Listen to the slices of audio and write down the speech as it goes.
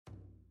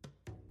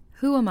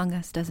Who among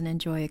us doesn't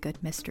enjoy a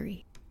good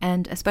mystery?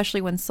 And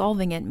especially when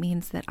solving it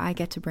means that I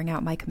get to bring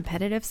out my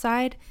competitive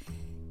side,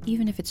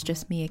 even if it's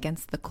just me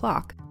against the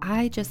clock.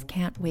 I just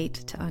can't wait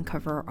to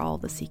uncover all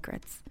the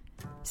secrets.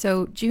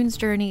 So June's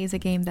Journey is a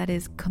game that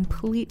is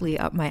completely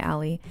up my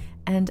alley,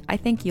 and I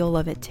think you'll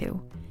love it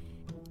too.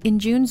 In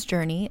June's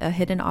Journey, a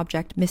hidden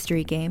object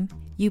mystery game,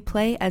 you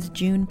play as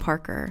June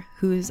Parker,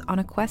 who's on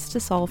a quest to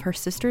solve her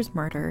sister's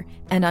murder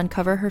and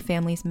uncover her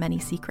family's many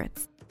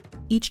secrets.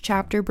 Each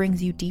chapter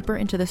brings you deeper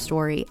into the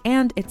story,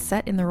 and it's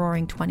set in the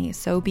Roaring '20s,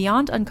 so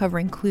beyond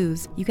uncovering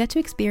clues, you get to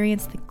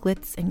experience the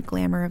glitz and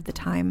glamour of the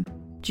time.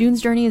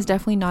 June's Journey is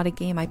definitely not a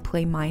game I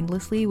play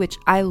mindlessly, which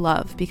I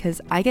love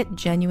because I get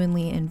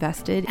genuinely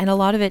invested, and a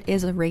lot of it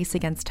is a race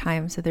against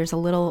time, so there's a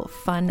little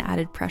fun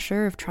added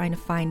pressure of trying to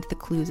find the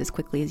clues as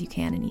quickly as you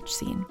can in each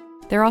scene.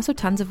 There are also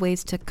tons of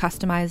ways to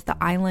customize the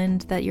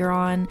island that you're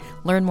on,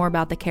 learn more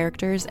about the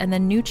characters, and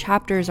then new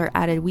chapters are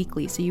added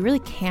weekly, so you really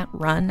can't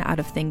run out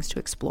of things to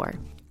explore.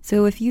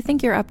 So if you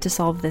think you're up to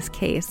solve this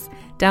case,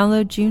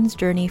 download June's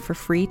Journey for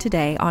free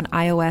today on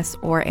iOS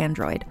or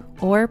Android,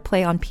 or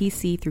play on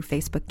PC through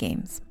Facebook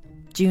Games.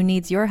 June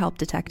needs your help,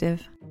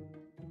 detective.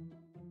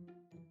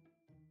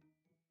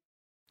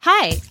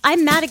 Hi,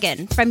 I'm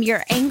Madigan from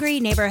Your Angry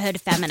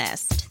Neighborhood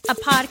Feminist, a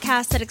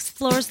podcast that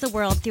explores the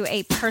world through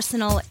a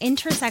personal,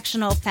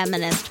 intersectional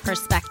feminist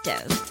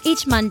perspective.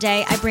 Each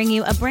Monday, I bring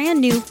you a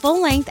brand new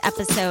full-length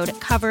episode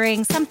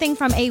covering something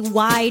from a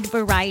wide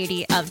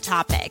variety of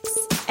topics.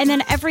 And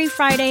then every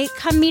Friday,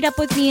 come meet up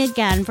with me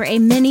again for a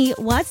mini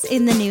What's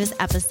in the News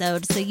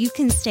episode so you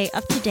can stay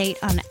up to date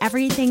on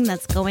everything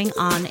that's going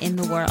on in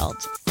the world.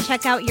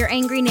 Check out Your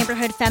Angry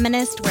Neighborhood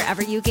Feminist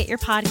wherever you get your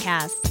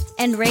podcasts.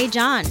 And Ray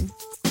John.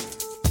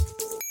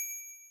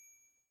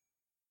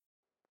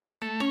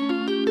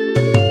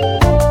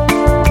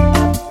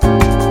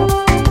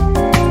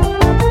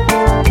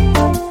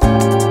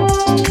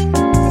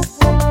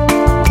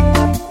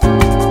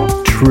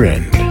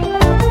 Trend.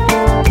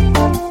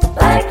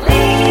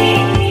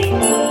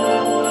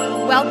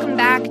 Welcome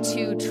back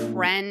to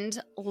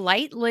Trend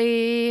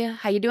Lightly.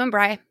 How you doing,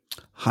 Bri?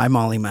 Hi,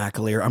 Molly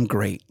McAleer. I'm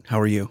great. How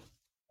are you?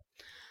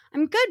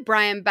 I'm good,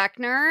 Brian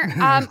Beckner.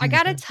 I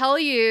gotta tell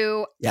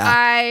you, Yeah.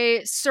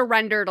 I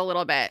surrendered a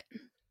little bit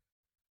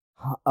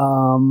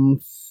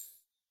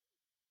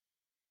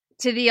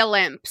to the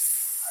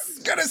Olymps. I was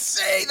gonna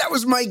say that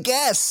was my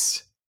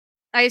guess.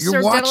 I You're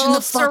did a watching little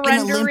the fucking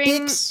surrendering.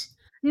 Olympics?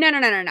 No.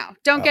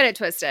 Don't get it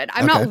twisted.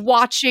 I'm Okay. not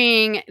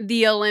watching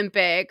the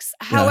Olympics.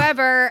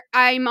 However,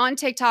 I'm on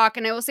TikTok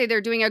and I will say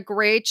they're doing a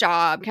great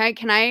job.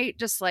 Can I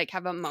just like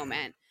have a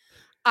moment?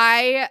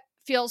 I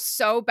feel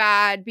so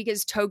bad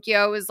because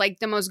Tokyo is like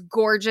the most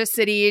gorgeous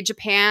city.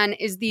 Japan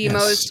is the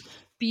most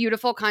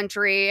beautiful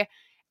country.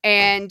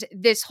 And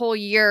this whole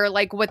year,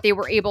 like what they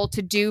were able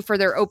to do for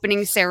their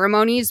opening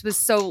ceremonies was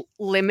so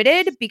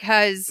limited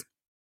because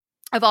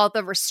of all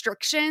the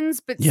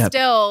restrictions. But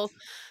still,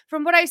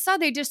 from what I saw,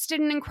 they just did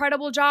an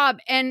incredible job.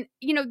 And,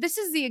 you know, this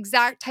is the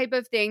exact type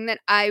of thing that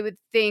I would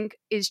think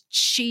is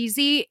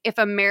cheesy if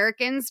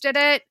Americans did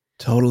it.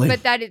 Totally.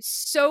 But that it's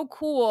so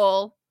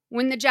cool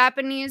when the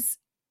Japanese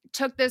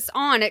took this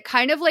on. It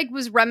kind of like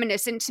was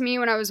reminiscent to me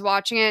when I was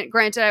watching it.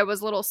 Granted, I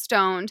was a little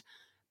stoned,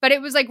 but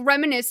it was like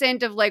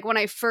reminiscent of like when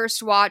I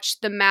first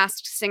watched The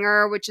Masked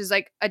Singer, which is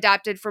like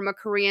adapted from a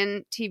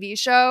Korean TV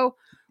show,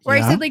 where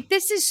I said like,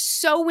 this is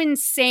so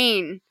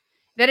insane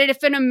that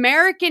if an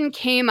American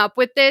came up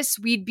with this,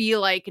 we'd be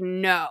like,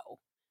 no.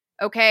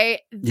 Okay.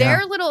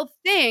 Their little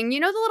thing, you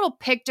know, the little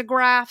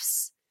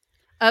pictographs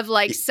of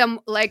like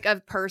some, like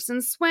a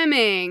person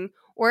swimming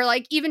or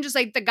like even just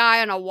like the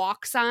guy on a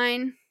walk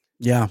sign.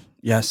 Yeah.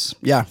 Yes.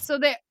 Yeah. So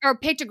they are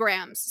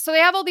pictograms. So they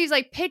have all these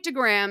like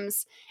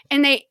pictograms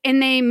and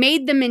they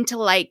made them into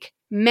like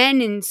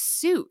men in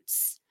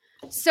suits.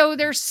 So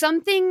there's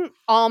something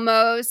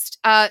almost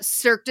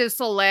Cirque du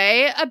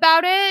Soleil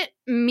about it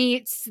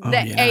meets the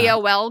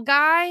AOL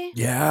guy.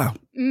 Yeah.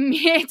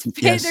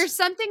 There's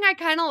something I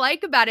kind of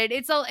like about it.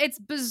 It's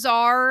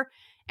bizarre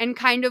and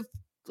kind of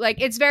like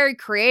it's very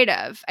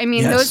creative. I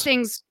mean, those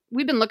things,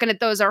 we've been looking at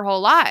those our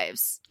whole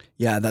lives.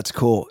 Yeah, that's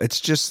cool.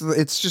 It's just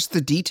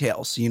the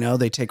details, you know,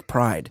 they take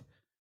pride.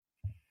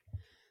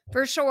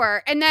 For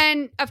sure. And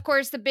then, of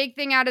course, the big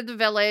thing out of the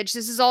village,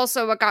 this is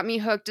also what got me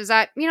hooked, is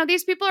that, you know,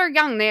 these people are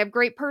young. They have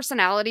great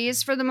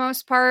personalities for the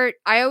most part.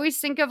 I always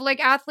think of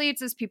like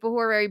athletes as people who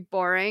are very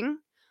boring.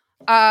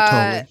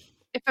 Totally.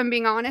 If I'm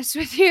being honest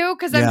with you,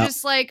 because I'm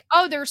just like,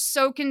 oh, they're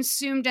so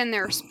consumed in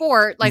their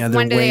sport. Like,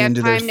 when do they have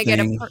time to get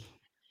they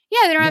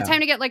don't have time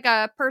to get like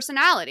a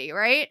personality,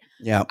 right?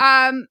 Yeah.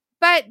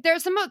 But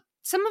there's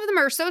some of them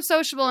are so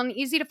sociable and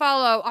easy to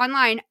follow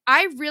online.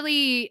 I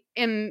really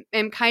am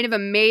kind of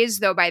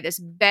amazed, though, by this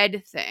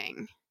bed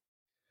thing.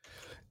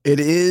 It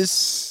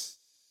is.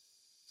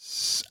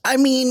 I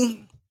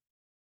mean,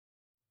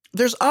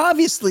 there's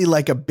obviously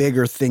like a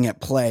bigger thing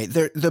at play.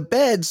 The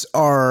beds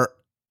are.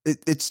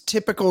 It's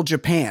typical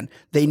Japan.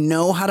 They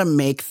know how to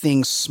make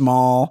things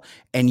small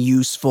and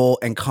useful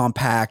and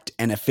compact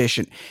and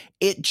efficient.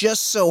 It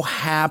just so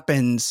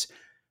happens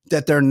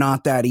that they're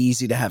not that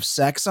easy to have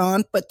sex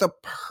on, but the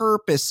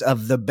purpose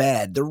of the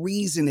bed, the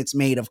reason it's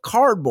made of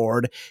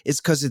cardboard is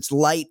because it's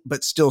light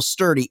but still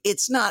sturdy.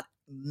 It's not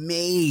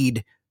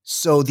made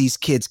so these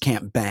kids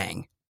can't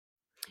bang.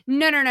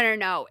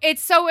 No.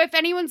 It's so if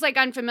anyone's like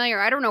unfamiliar,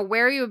 I don't know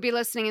where you would be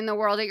listening in the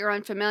world that you're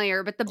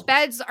unfamiliar, but the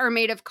beds are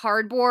made of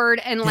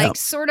cardboard and like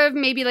sort of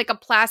maybe like a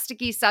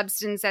plasticky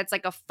substance that's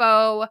like a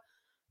faux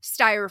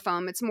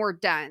styrofoam. It's more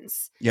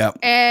dense. Yep.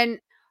 And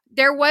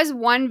there was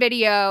one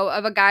video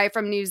of a guy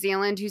from New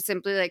Zealand who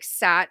simply like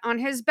sat on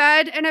his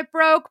bed and it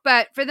broke.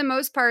 But for the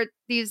most part,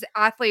 these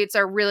athletes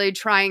are really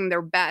trying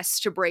their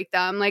best to break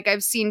them. Like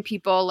I've seen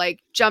people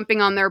like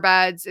jumping on their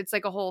beds. It's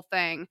like a whole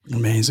thing.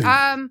 Amazing.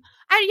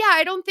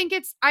 I don't think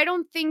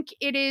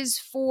it is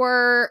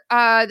for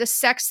the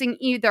sexing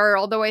either,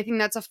 although I think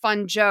that's a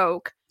fun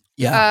joke.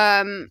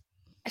 Yeah.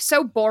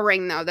 So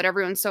boring though that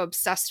everyone's so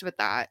obsessed with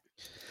that.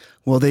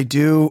 Well, they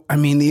do. I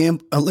mean,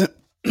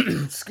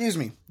 excuse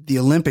me. The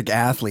Olympic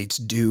athletes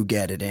do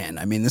get it in.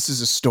 I mean, this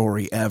is a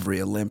story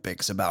every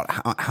Olympics about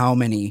how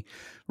many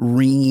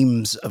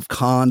reams of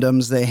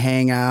condoms they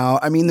hang out.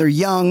 I mean, they're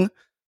young,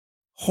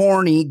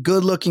 horny,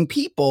 good-looking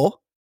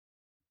people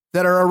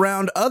that are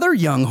around other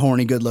young,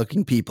 horny,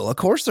 good-looking people. Of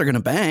course, they're going to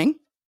bang.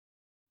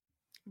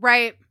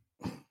 Right.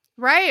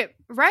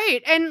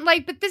 And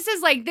like, but this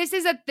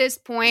is at this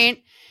point,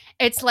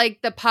 it's like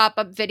the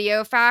pop-up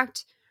video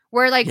fact.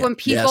 Where like when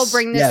people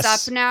bring this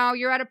up now,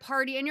 you're at a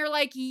party and you're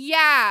like,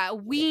 yeah,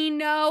 we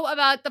know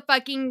about the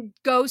fucking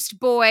ghost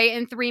boy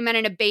and 3 Men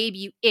and a Baby,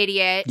 you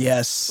idiot.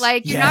 Yes.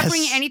 Like you're not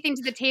bringing anything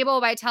to the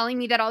table by telling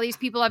me that all these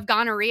people have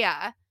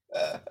gonorrhea.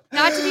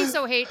 Not to be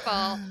so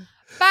hateful,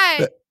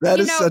 but that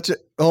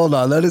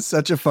is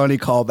such a funny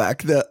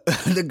callback.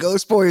 The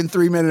ghost boy and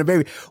 3 Men and a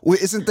Baby.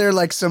 Isn't there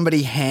like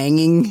somebody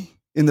hanging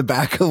in the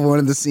back of one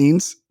of the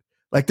scenes?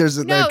 Like there's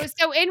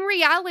so in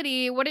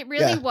reality, what it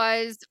really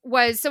was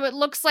so it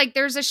looks like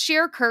there's a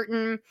sheer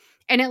curtain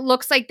and it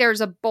looks like there's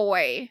a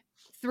boy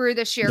through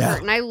the sheer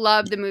curtain. I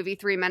love the movie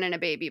 3 Men and a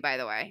Baby, by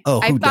the way. Oh,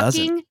 who I fucking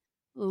doesn't?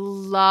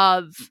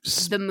 love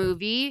the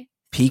movie.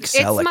 Peak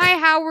Selleck. It's my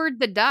Howard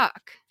the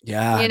Duck.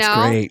 Yeah, it's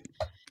great.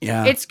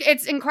 Yeah.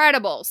 It's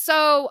incredible.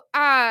 So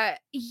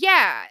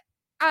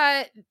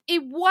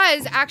it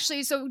was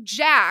actually, so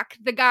Jack,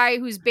 the guy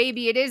whose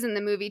baby it is in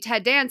the movie,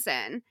 Ted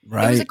Danson,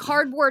 right. It was a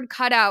cardboard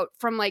cutout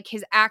from like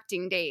his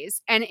acting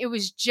days, and it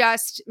was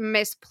just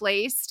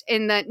misplaced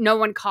in that no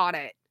one caught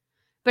it.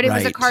 But it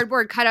was a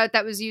cardboard cutout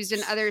that was used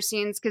in other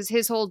scenes because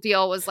his whole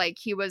deal was like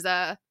he was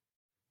a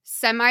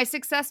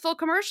semi-successful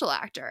commercial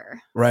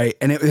actor. Right.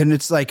 And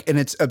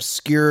it's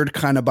obscured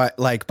kind of by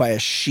a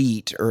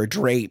sheet or a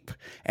drape.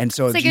 And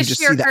so like you just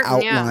see the curtain,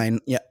 outline.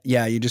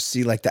 Yeah. You just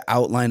see like the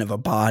outline of a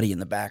body in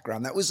the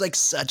background. That was like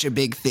such a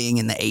big thing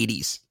in the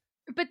 80s.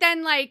 But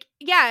then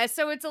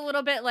so it's a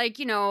little bit like,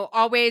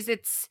 always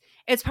it's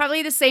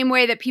probably the same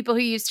way that people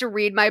who used to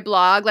read my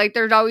blog, like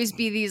there'd always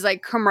be these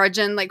like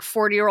curmudgeon, like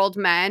 40-year-old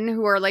men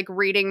who are like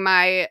reading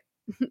my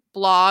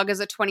blog as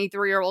a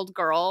 23-year-old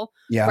girl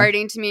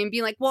writing to me and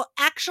being like, well,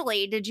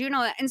 actually, did you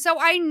know that? And so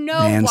I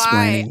know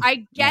why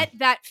I get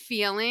that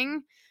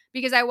feeling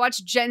because I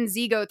watch Gen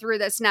Z go through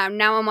this now.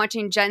 Now I'm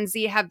watching Gen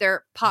Z have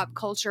their pop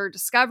culture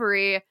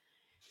discovery.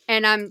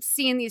 And I'm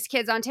seeing these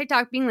kids on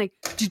TikTok being like,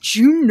 did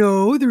you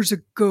know there's a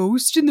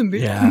ghost in the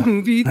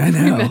movie 3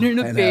 Men and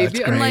a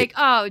Baby? I'm like,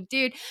 oh,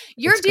 dude,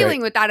 you're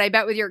dealing with that, I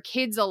bet, with your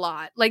kids a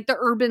lot. Like the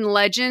urban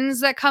legends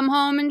that come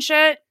home and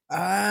shit.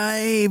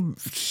 I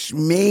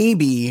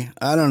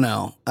don't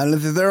know.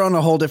 They're on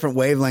a whole different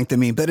wavelength than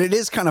me, but it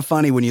is kind of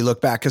funny when you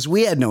look back because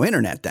we had no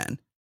internet then.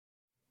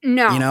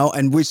 No.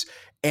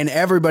 And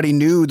everybody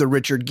knew the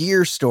Richard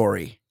Gere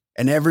story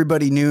and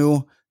everybody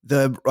knew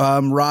the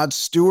Rod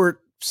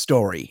Stewart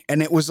story.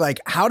 And it was like,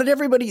 how did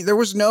everybody, there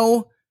was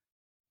no,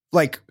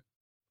 like,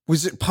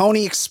 was it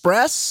Pony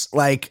Express?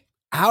 Like,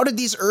 how did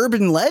these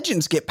urban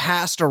legends get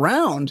passed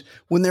around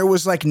when there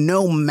was like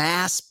no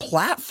mass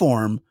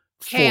platform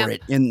for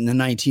it in the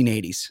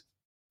 1980s?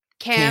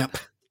 Camp.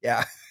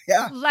 Yeah.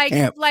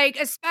 Like,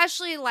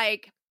 especially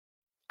like,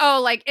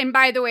 and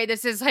by the way,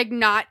 this is like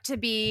not to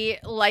be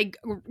like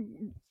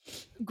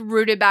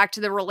rooted back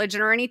to the religion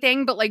or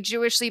anything, but like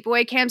Jewish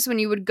sleepaway camps when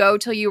you would go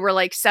till you were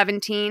like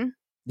 17.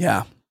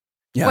 Yeah.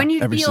 When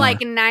you'd be like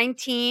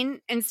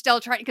 19 and still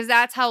trying, because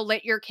that's how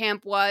lit your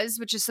camp was,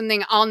 which is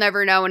something I'll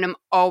never know and I'm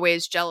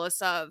always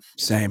jealous of.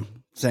 Same.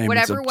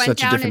 Whatever went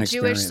down at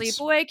Jewish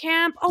sleepaway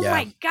camp. Oh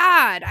my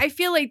God. I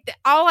feel like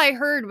all I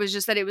heard was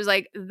just that it was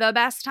like the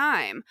best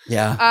time.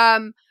 Yeah.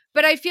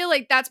 But I feel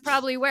like that's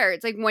probably where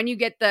it's like when you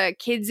get the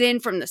kids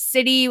in from the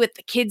city with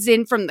the kids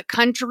in from the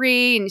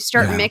country and you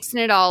start mixing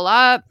it all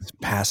up. It's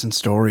passing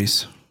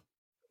stories.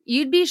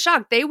 You'd be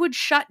shocked. They would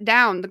shut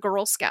down the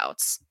Girl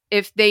Scouts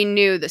if they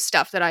knew the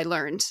stuff that I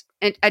learned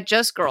at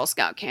just Girl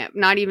Scout camp,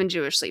 not even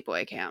Jewish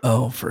sleepaway camp.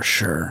 Oh, for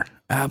sure.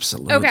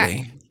 Absolutely.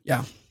 Okay.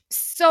 Yeah.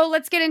 So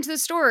let's get into the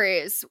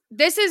stories.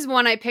 This is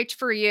one I picked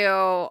for you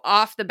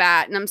off the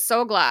bat, and I'm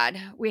so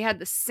glad we had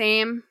the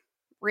same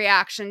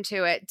reaction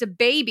to it.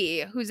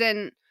 DaBaby, who's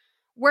in,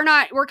 we're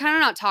kind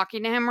of not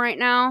talking to him right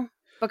now.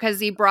 because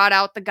he brought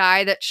out the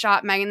guy that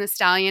shot Megan Thee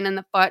Stallion in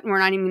the foot, and we're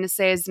not even going to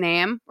say his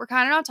name. We're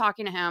kind of not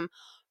talking to him.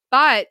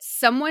 But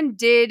someone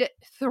did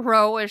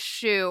throw a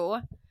shoe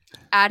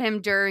at him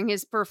during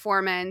his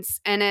performance,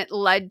 and it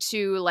led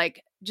to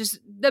like just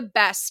the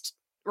best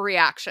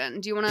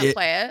reaction. Do you want to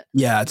play it?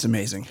 Yeah, it's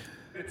amazing.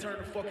 Turn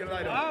the fucking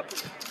light on.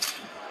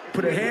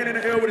 Put a hand in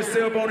the air with a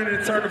cell phone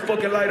and turn the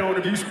fucking light on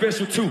if you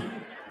special too.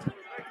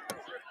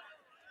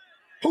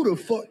 Who the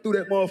fuck threw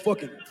that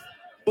motherfucking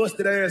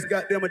busted ass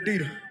goddamn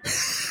Adidas?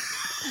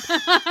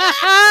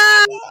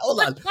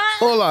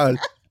 Hold on.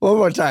 One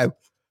more time.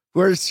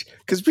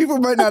 Because people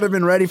might not have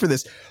been ready for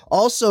this.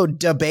 Also,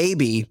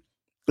 DaBaby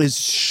is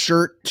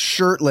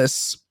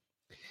shirtless.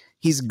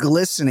 He's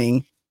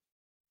glistening.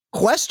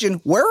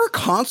 Question: where are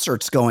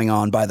concerts going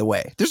on? By the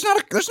way, there's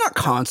not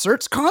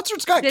concerts.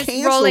 Concerts got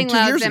canceled Rolling 2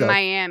 years Loud's ago. in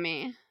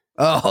Miami.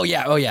 Oh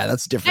yeah,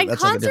 that's different. And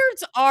That's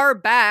concerts are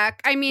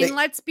back. I mean,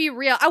 let's be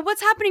real.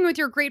 What's happening with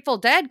your Grateful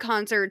Dead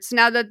concerts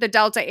now that the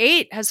Delta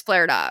 8 has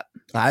flared up?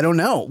 I don't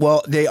know.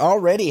 Well, they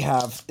already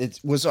have. It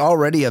was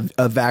already a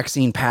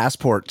vaccine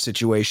passport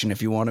situation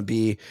if you want to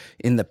be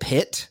in the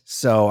pit.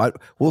 So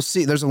we'll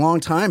see. There's a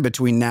long time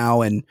between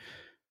now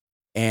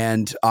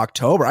and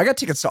October. I got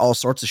tickets to all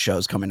sorts of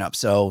shows coming up.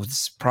 So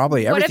it's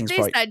probably everything's. What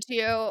if they said to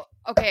you,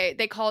 okay,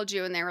 they called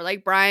you and they were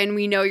like, Brian,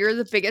 we know you're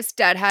the biggest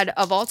Deadhead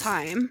of all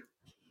time.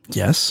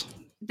 Yes.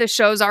 The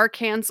shows are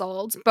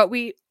canceled, but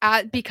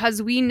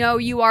because we know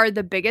you are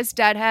the biggest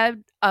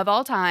Deadhead of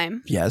all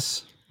time.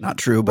 Yes. Not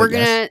true, but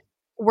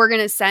we're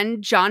gonna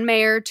send John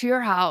Mayer to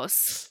your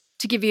house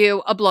to give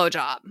you a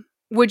blowjob.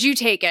 Would you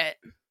take it?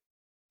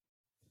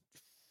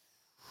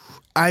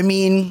 I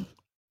mean,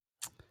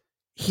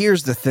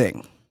 here's the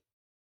thing.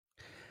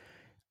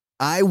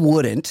 I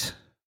wouldn't.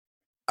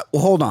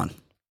 Well, hold on.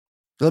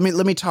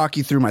 Let me talk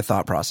you through my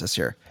thought process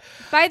here.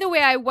 By the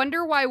way, I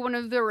wonder why one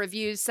of the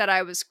reviews said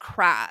I was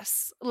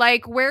crass.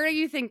 Like, where do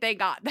you think they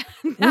got that?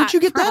 Where'd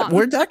you get from? that?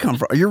 Where'd that come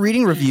from? Are you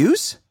reading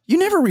reviews? You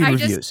never read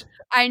reviews.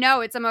 I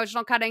know it's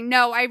emotional cutting.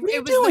 No, it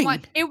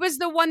was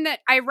the one that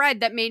I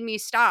read that made me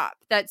stop.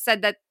 That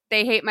said that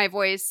they hate my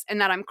voice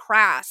and that I'm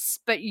crass,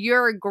 but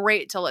you're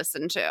great to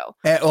listen to.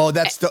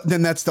 That's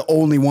the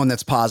only one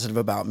that's positive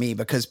about me,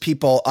 because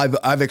people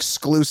I've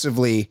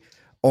exclusively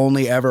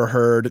only ever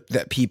heard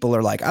that people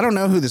are like, I don't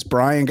know who this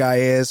Brian guy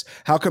is.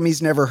 How come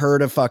he's never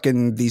heard of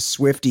fucking these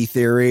Swiftie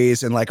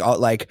theories and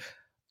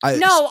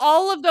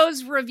all of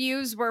those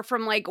reviews were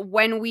from like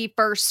when we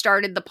first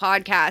started the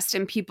podcast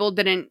and people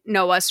didn't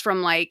know us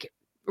from like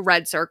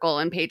Red Circle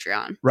and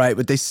Patreon. Right,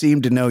 but they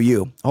seem to know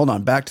you. Hold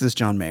on, back to this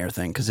John Mayer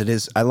thing,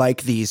 because I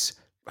like these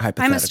hypotheticals.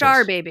 I'm a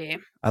star, baby.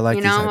 I like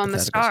these hypotheticals. I'm a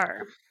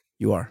star.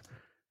 You are.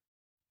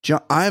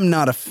 I'm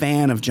not a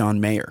fan of John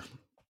Mayer.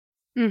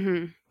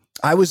 Mm-hmm.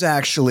 I was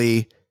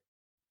actually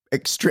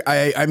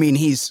I mean,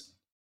 he's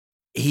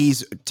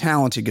a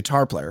talented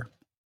guitar player,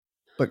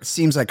 but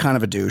seems like kind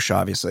of a douche,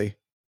 obviously.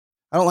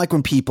 I don't like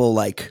when people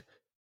like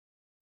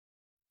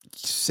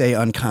say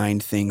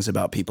unkind things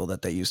about people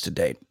that they used to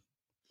date.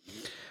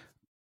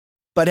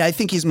 But I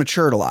think he's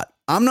matured a lot.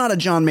 I'm not a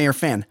John Mayer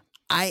fan.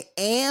 I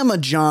am a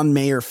John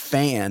Mayer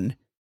fan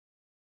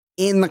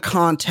in the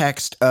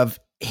context of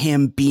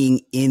him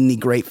being in the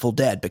Grateful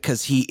Dead,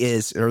 because he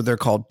is, or they're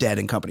called Dead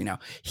and Company now.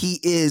 He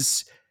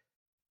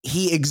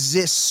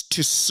exists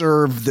to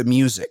serve the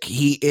music.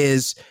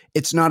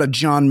 It's not a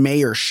John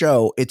Mayer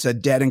show. It's a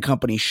Dead and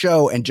Company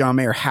show. And John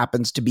Mayer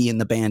happens to be in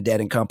the band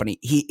Dead and Company.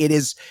 It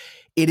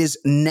is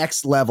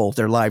next level,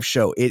 their live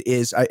show. It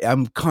is,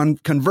 I'm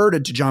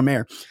converted to John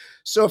Mayer.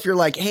 So if you're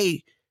like,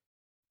 hey,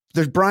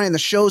 there's Brian, the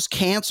show's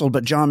canceled,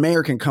 but John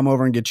Mayer can come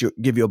over and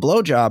give you a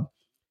blowjob.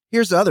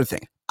 Here's the other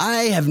thing.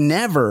 I have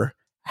never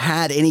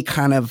had any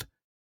kind of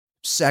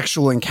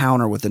sexual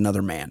encounter with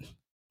another man.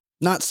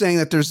 Not saying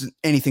that there's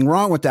anything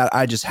wrong with that.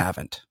 I just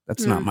haven't.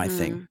 That's not my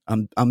thing.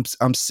 I'm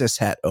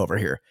cishet over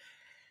here.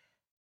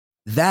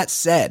 That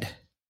said,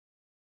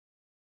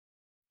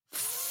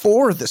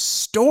 for the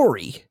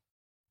story,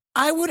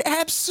 I would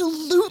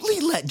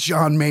absolutely let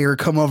John Mayer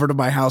come over to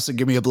my house and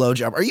give me a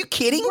blowjob. Are you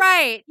kidding?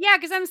 Right. Yeah,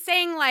 because I'm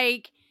saying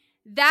like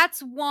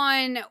that's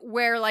one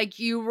where like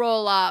you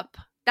roll up.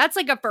 That's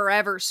like a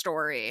forever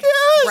story.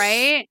 Yes!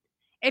 Right?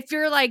 If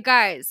you're like,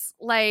 guys,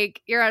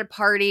 like you're at a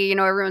party,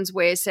 everyone's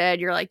wasted.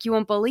 You're like, you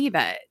won't believe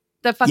it.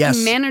 The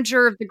fucking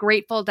manager of the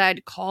Grateful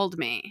Dead called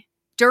me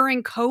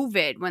during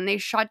COVID when they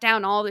shut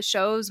down all the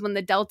shows when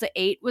the Delta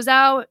 8 was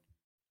out.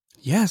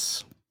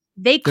 Yes.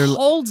 They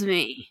called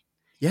me.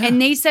 Yeah.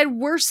 And they said,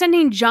 we're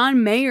sending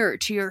John Mayer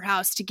to your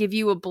house to give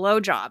you a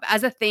blowjob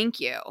as a thank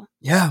you.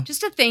 Yeah.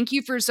 Just a thank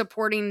you for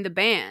supporting the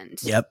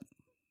band. Yep.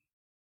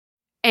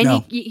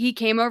 And he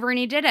came over and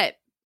he did it.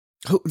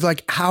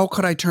 How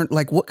could I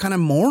what kind of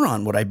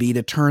moron would I be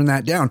to turn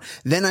that down?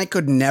 Then I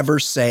could never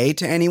say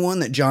to anyone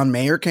that John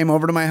Mayer came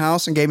over to my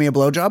house and gave me a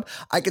blowjob.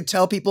 I could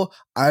tell people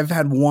I've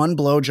had one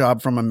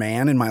blowjob from a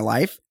man in my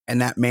life,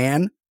 and that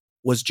man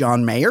was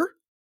John Mayer.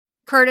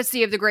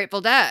 Courtesy of the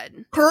Grateful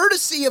Dead.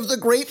 Courtesy of the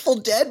Grateful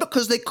Dead,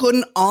 because they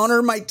couldn't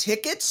honor my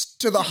tickets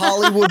to the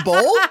Hollywood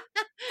Bowl?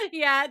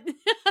 Yeah.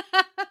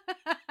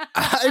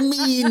 I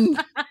mean,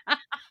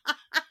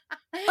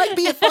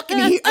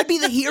 I'd be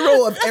the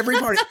hero of every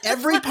party.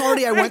 Every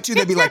party I went to,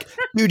 they'd be like,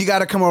 dude, you got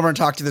to come over and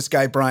talk to this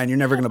guy, Brian. You're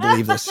never going to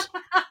believe this.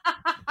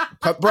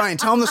 Brian,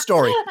 tell him the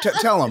story.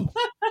 Tell him.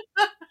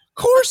 Of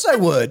course I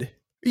would.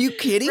 Are you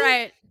kidding?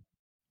 Right.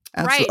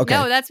 Absolutely. Right. Okay.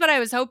 No, that's what I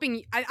was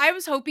hoping. I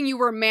was hoping you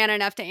were man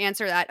enough to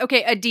answer that.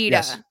 Okay, Adidas.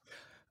 Yes.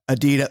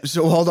 Adidas.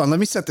 So hold on. Let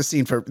me set the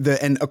scene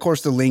and of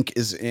course the link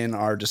is in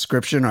our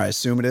description, or I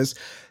assume it is.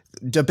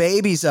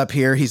 DaBaby's up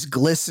here. He's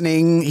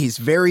glistening. He's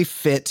very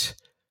fit.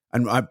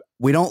 And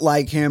we don't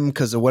like him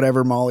because of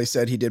whatever Molly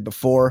said he did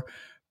before.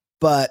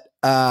 But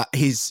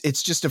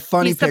it's just a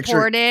funny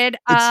picture.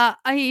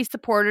 He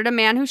supported a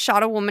man who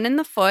shot a woman in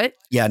the foot.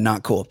 Yeah,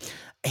 not cool.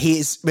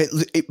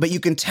 But you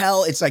can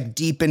tell it's like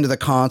deep into the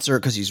concert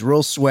because he's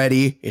real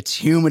sweaty. It's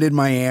humid in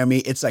Miami.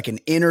 It's like an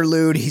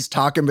interlude. He's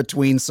talking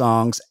between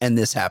songs, and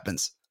this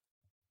happens.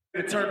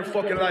 Turn the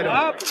fucking light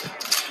on.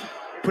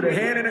 Put a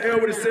hand in the air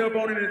with a cell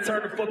phone and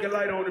turn the fucking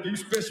light on if you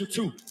special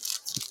too.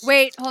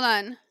 Wait, hold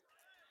on.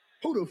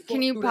 Who the fuck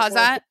Can you do pause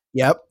that?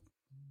 Yep.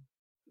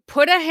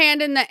 Put a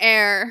hand in the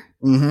air.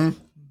 Mm-hmm.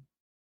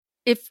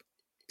 If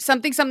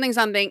something,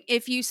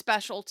 if you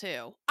special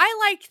too.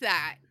 I like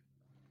that.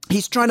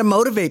 He's trying to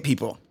motivate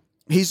people.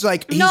 He's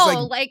like,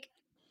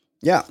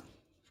 yeah.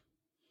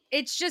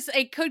 It's just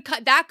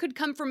that could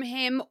come from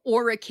him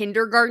or a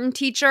kindergarten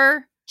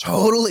teacher.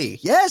 Totally.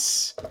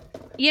 Yes.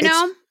 You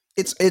know?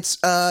 It's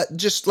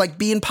just like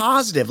being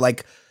positive.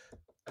 Like,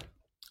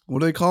 what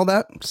do they call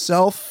that?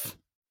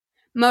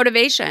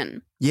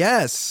 Motivation.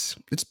 Yes.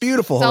 It's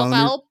beautiful.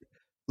 Self-help.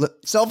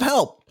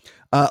 Self-help.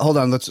 Hold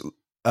on. Let's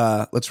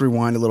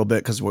rewind a little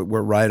bit because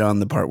we're right on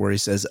the part where he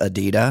says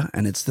Adidas,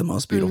 and it's the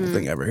most beautiful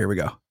thing ever. Here we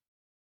go.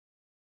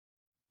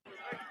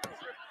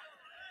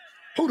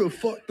 Who the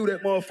fuck threw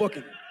that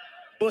motherfucking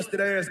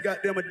busted ass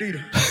goddamn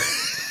Adidas?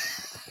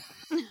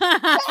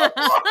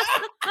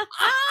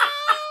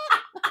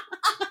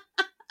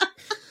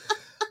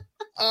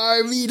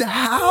 I mean,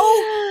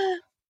 how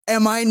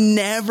am I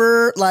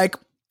never like?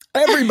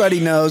 Everybody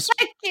knows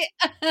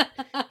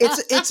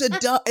it's a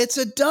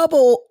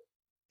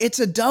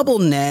double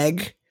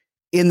neg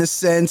in the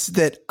sense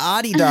that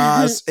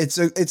Adidas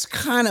it's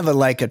kind of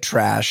like a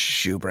trash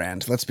shoe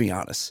brand. Let's be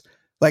honest.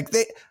 Like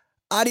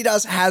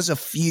Adidas has a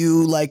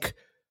few like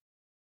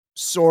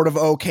sort of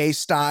okay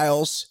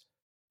styles,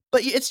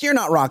 but you're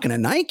not rocking a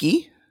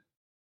Nike.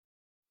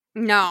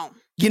 No.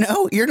 You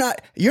know, you're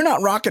not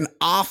rocking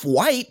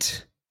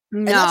Off-White. No.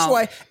 And that's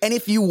why, and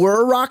if you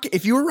were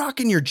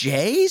rocking your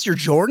J's, your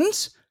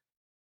Jordans,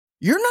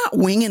 you're not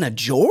winging a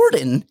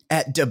Jordan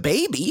at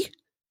DaBaby.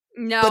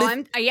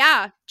 No,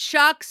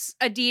 Chucks,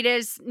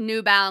 Adidas,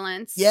 New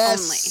Balance.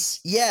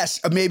 Yes, only.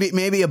 Yes.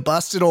 Maybe a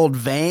busted old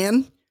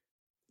Van.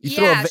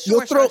 Sure.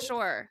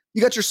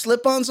 You got your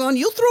slip-ons on.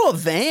 You'll throw a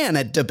Van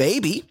at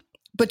DaBaby,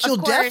 but you'll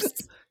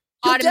definitely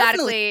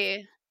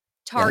automatically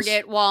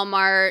Target,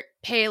 Walmart,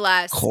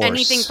 Payless,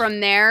 anything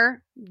from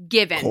there.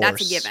 Given.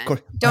 That's a given.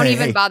 Don't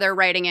even bother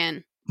writing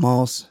in.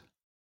 Malls.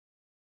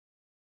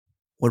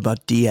 What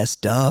about DS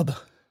Dub?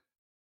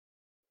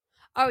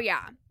 Oh,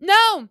 yeah.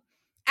 No,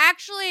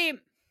 actually,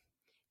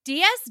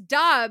 DS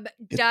Dub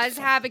does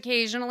have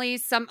occasionally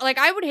some, like,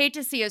 I would hate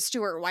to see a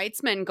Stuart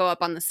Weitzman go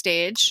up on the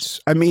stage.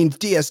 I mean,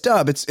 DS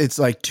Dub, it's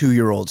like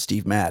 2-year-old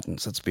Steve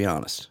Madden's, let's be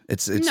honest.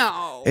 It's a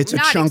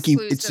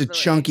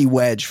chunky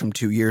wedge from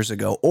 2 years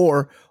ago.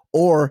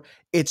 Or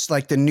it's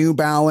like the New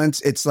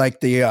Balance. It's like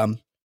the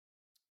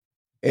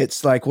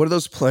it's like, what are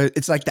those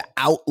it's like the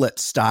outlet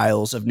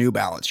styles of New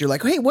Balance. You're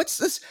like, hey, what's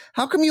this?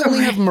 How come you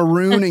only have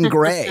maroon and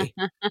gray?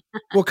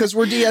 Well, because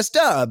we're DS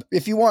Dub.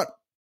 If you want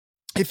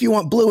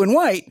blue and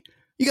white,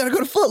 you got to go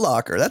to Foot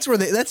Locker. That's where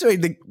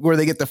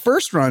they get the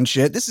first run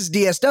shit. This is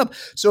DS Dub.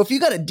 So if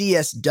you got a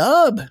DS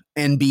Dub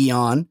and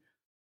Beyond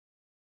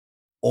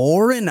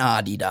or an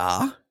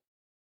Adidas,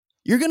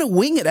 you're going to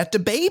wing it at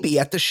DaBaby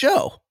at the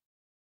show.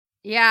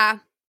 Yeah.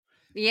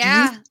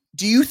 Yeah.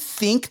 Do you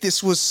think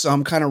this was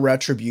some kind of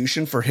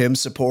retribution for him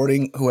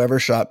supporting whoever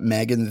shot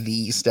Megan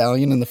Thee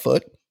Stallion in the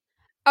foot?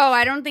 Oh,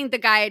 I don't think the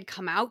guy had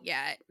come out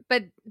yet.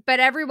 But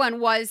everyone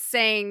was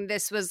saying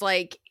this was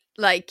like,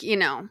 you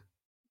know,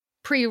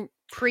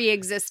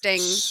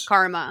 pre-existing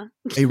karma.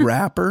 A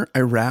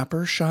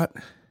rapper shot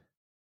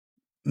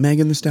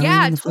Megan Thee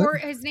Stallion in the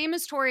foot? His name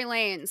is Tory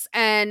Lanez,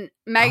 and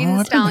Megan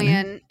Thee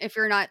Stallion, if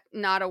you're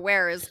not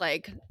aware, is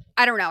like,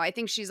 I don't know. I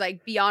think she's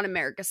like beyond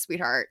America's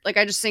sweetheart. Like,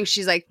 I just think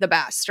she's like the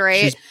best,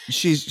 right?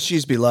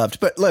 She's beloved.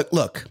 But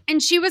look.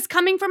 And she was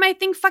coming from, I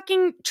think,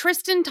 fucking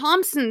Tristan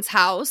Thompson's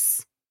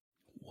house.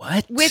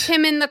 What? With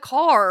him in the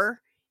car.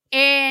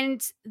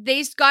 And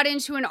they got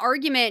into an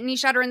argument and he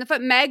shot her in the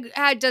foot. Meg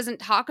doesn't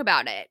talk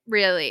about it,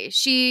 really.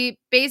 She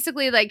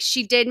basically, like,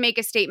 she did make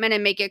a statement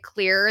and make it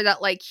clear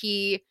that, like,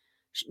 he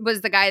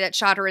was the guy that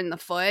shot her in the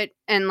foot.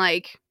 And,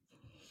 like,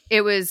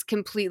 it was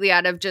completely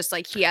out of just,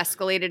 like, he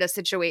escalated a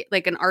situation,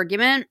 like an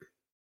argument.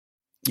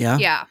 Yeah.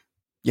 Yeah.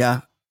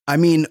 Yeah. I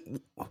mean,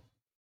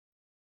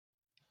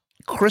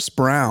 Chris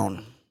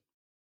Brown,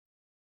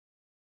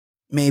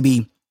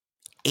 maybe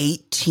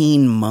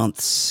 18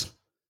 months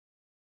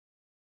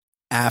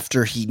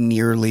after he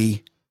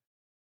nearly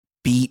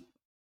beat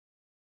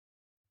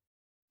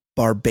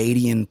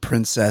Barbadian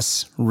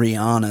Princess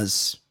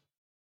Rihanna's,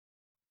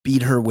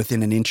 beat her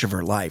within an inch of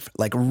her life.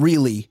 Like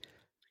really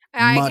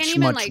I much, can't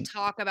even much,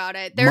 talk about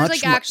it. There's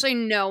much, actually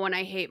no one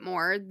I hate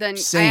more than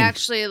Same.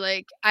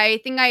 I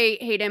think I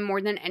hate him more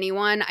than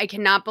anyone. I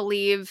cannot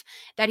believe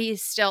that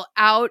he's still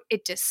out.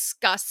 It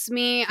disgusts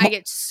me. I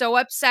get so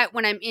upset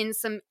when I'm in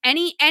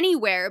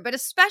anywhere, but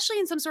especially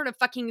in some sort of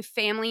fucking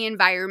family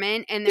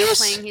environment and they're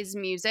playing his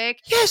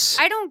music. Yes.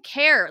 I don't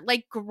care.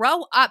 Like,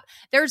 grow up.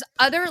 There's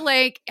other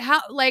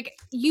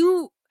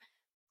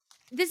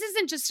this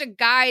isn't just a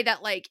guy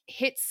that like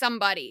hits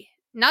somebody.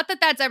 Not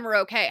that that's ever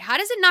okay. How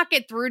does it not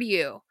get through to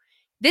you?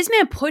 This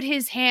man put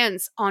his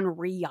hands on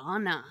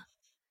Rihanna.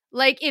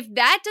 Like, if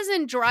that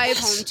doesn't drive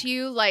home to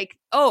you, like,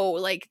 oh,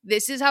 like,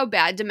 this is how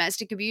bad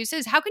domestic abuse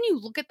is. How can you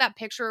look at that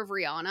picture of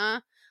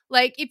Rihanna?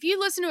 Like, if you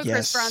listen to a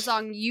Chris Brown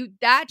song,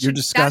 that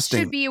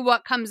should be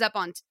what comes up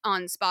on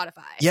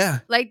Spotify.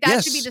 Yeah. Like,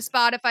 that should be the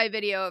Spotify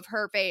video of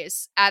her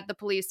face at the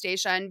police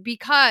station,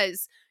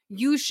 because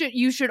you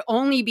should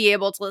only be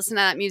able to listen to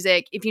that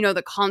music if you know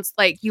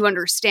you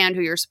understand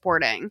who you're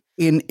supporting.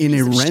 In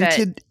a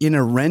rented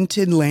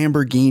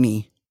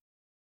Lamborghini,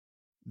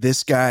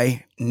 this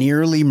guy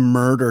nearly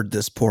murdered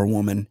this poor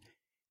woman.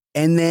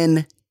 And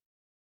then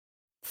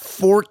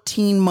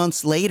 14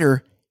 months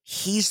later,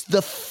 he's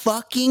the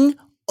fucking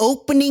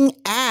opening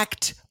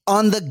act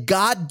on the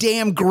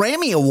goddamn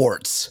Grammy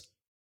Awards.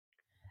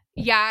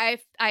 Yeah,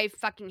 I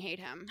fucking hate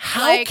him.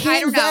 How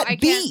can that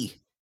be?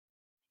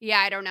 Yeah,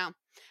 I don't know.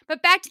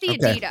 But back to the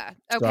Adidas,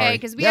 okay?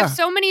 Because we have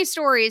so many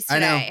stories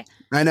today.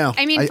 I know.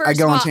 I mean, first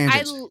of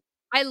all,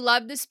 I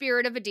love the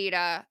spirit of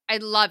Adidas. I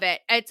love it.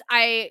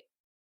 I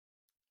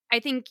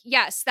think,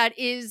 yes, that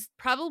is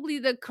probably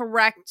the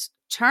correct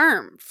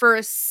term for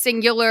a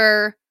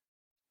singular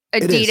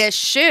Adidas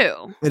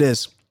shoe. It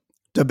is.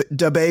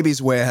 Da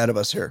baby's way ahead of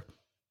us here.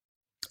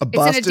 A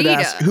busted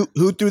ass.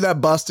 Who threw that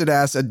busted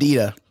ass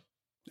Adidas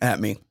at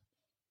me?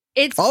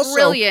 It's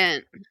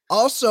brilliant.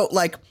 Also,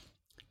 like,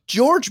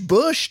 George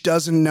Bush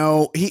doesn't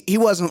know. He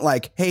wasn't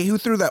like, hey, who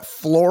threw that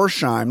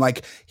Florsheim?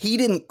 Like, he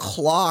didn't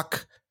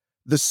clock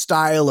the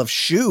style of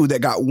shoe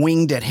that got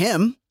winged at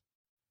him.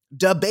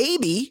 Da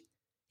baby,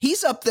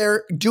 he's up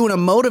there doing a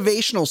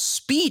motivational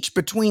speech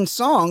between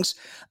songs,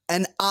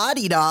 and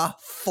Adidas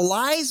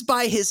flies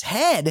by his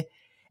head,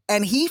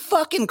 and he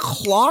fucking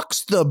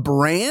clocks the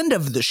brand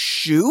of the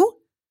shoe?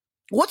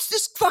 What's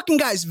this fucking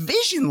guy's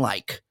vision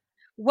like?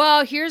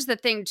 Well, here's the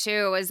thing,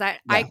 too, is that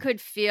I could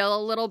feel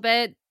a little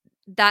bit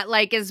that,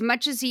 like, as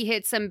much as he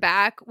hits him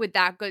back with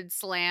that good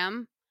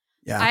slam,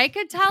 I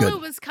could tell it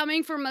was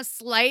coming from a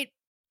slight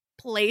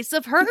place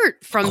of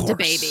hurt from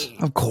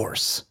DaBaby. Of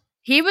course.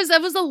 That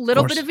was a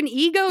little bit of an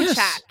ego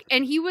check.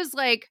 And he was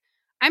like,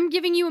 I'm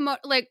giving you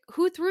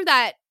who threw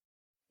that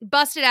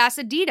busted ass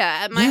Adidas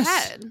at my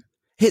head?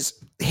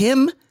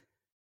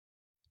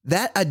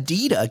 That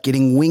Adidas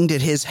getting winged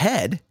at his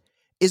head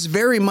is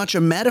very much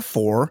a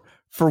metaphor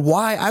for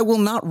why I will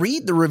not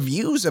read the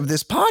reviews of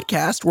this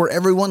podcast where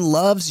everyone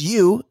loves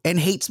you and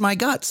hates my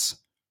guts.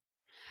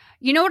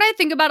 You know what I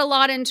think about a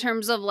lot in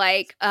terms of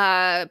like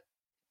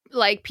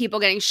people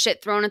getting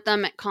shit thrown at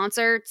them at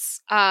concerts?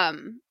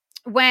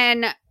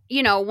 When,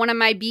 one of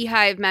my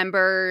Beehive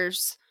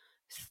members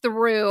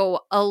threw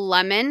a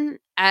lemon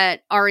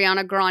at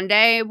Ariana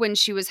Grande when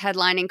she was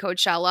headlining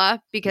Coachella,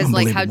 because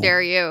like, how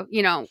dare you,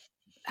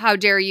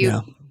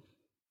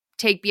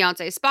 take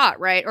Beyonce's spot,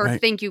 right? Or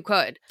think you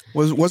could.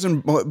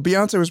 Wasn't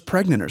Beyonce was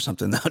pregnant or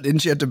something though? Didn't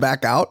she have to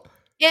back out?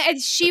 Yeah,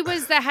 she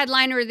was the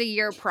headliner the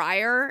year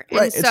prior.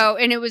 And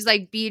and it was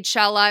like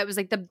Beachella. It was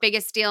like the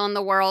biggest deal in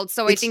the world.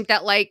 So I think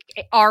that like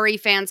Ari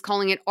fans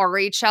calling it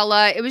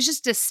Arichella, it was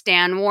just a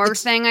Stan War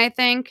thing, I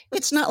think.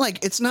 It's not like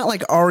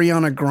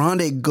Ariana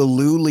Grande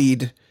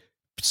galoolied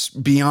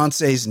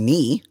Beyonce's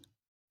knee.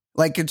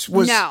 Like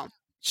no.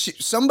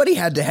 Somebody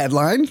had to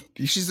headline.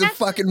 She's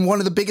fucking one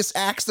of the biggest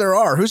acts there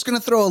are. Who's going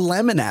to throw a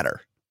lemon at her?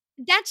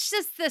 That's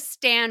just the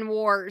Stan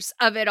Wars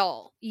of it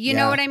all. You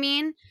know what I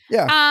mean?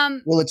 Yeah.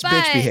 Well, it's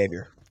bitch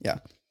behavior. Yeah.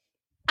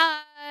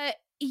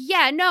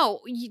 Yeah,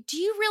 no. Do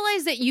you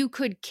realize that you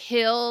could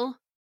kill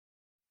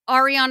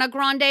Ariana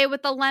Grande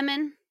with a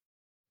lemon?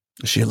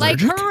 Is she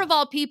allergic? Like her of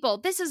all people.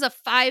 This is a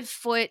 5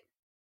 foot,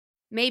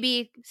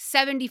 maybe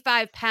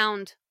 75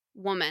 pound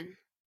woman.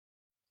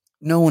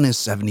 No one is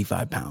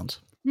 75 pounds.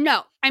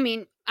 No, I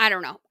mean, I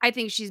don't know. I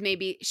think she's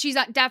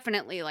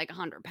definitely like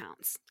 100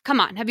 pounds. Come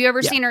on. Have you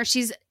ever seen her?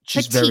 She's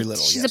petite. Very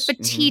little. She's a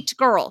petite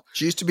girl.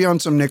 She used to be on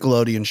some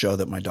Nickelodeon show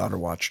that my daughter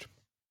watched.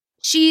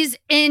 She's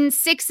in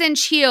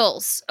 6-inch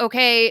heels.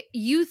 Okay.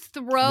 You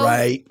throw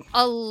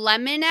a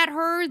lemon at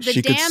her,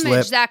 the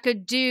damage that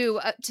could do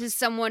to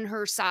someone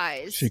her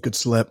size. She could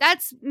slip.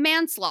 That's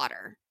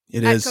manslaughter.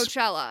 It is. At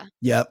Coachella.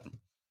 Yep.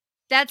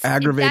 That's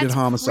aggravated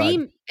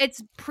homicide.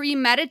 It's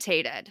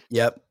premeditated.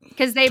 Yep.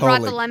 Because they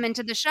brought the lemon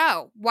to the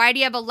show. Why do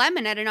you have a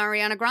lemon at an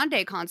Ariana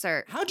Grande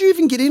concert? How'd you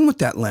even get in with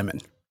that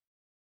lemon?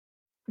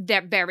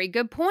 That very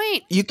good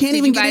point. You can't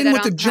even get in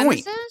with a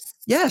joint. Premises?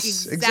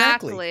 Yes,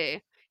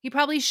 exactly. He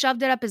probably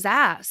shoved it up his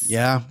ass.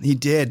 Yeah, he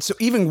did. So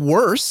even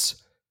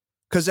worse,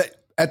 because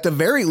at the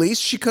very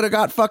least, she could have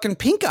got fucking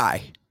pink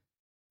eye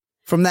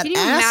from that Can you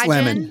ass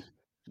imagine lemon.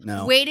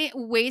 No.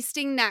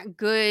 wasting that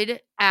good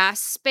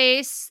ass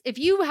space? If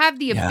you have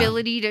the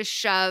ability to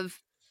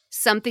shove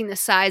something the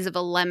size of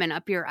a lemon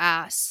up your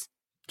ass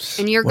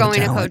and you're What a going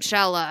to talent.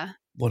 Coachella,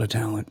 What a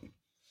talent.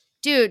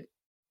 dude,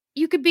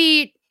 you could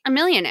be a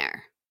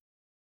millionaire.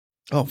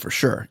 Oh, for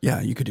sure.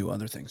 Yeah, you could do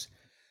other things.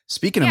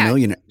 Speaking Yeah.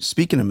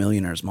 of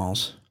millionaires,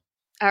 Malls.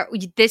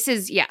 This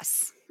is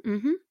yes.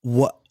 Mm-hmm.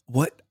 What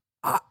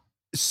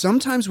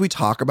sometimes we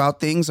talk about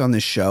things on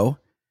this show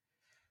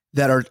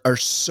that are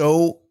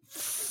so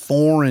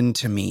foreign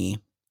to me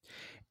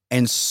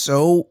and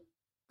so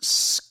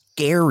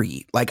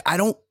scary. Like I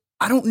don't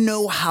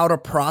know how to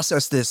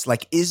process this.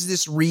 Like, is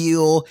this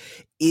real?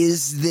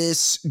 Is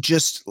this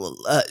just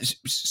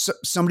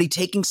somebody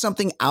taking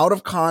something out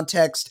of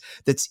context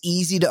that's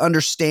easy to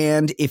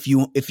understand if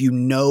you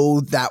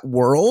know that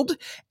world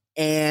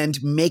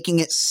and making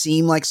it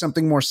seem like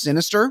something more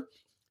sinister?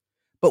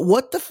 But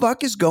what the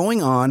fuck is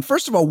going on?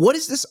 First of all, what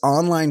is this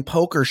online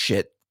poker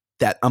shit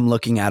that I'm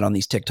looking at on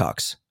these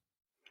TikToks?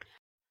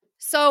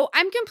 So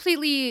I'm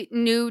completely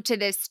new to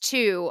this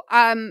too.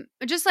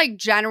 Just like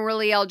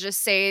generally, I'll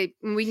just say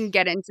we can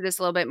get into this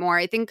a little bit more.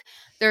 I think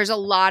there's a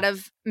lot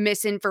of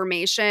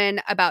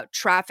misinformation about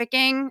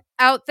trafficking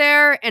out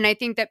there. And I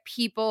think that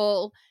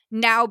people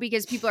now,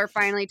 because people are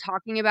finally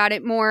talking about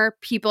it more,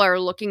 people are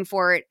looking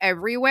for it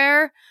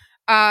everywhere.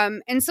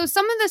 And so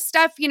some of the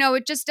stuff,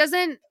 it just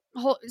doesn't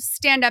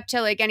stand up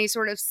to like any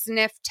sort of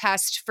sniff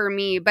test for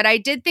me. But I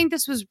did think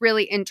this was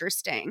really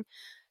interesting.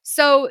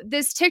 So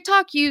this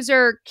TikTok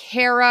user,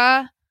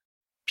 Kara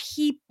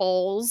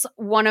Peoples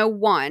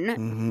 101.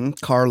 Mm-hmm.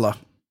 Carla.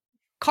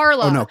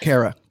 Carla. Oh, no,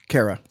 Kara.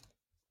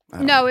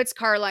 No, it's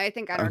Carla. I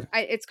think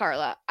it's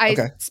Carla.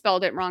 I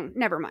spelled it wrong.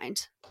 Never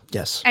mind.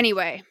 Yes.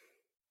 Anyway,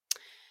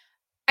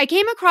 I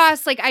came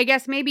across I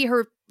guess maybe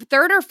her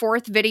third or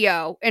fourth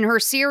video in her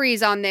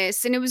series on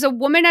this. And it was a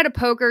woman at a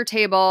poker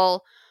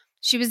table.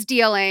 She was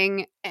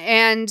dealing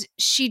and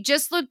she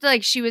just looked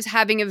like she was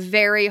having a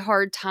very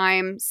hard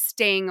time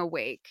staying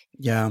awake.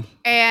 Yeah.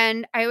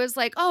 And I was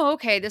like, oh,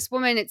 okay, this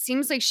woman, it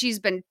seems like she's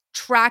been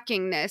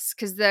tracking this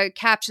because the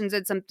caption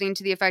said something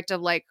to the effect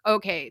of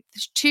okay,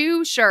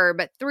 2, sure,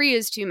 but 3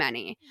 is too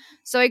many.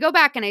 So I go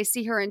back and I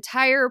see her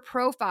entire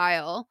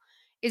profile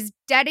is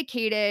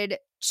dedicated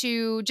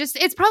to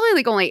it's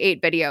probably only 8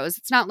 videos.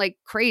 It's not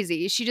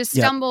crazy. She just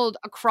stumbled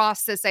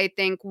across this, I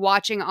think,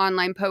 watching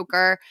online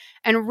poker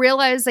and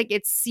realized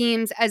it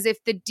seems as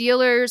if the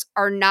dealers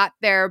are not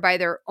there by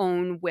their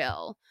own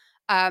will.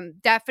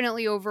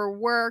 Definitely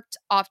overworked,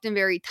 often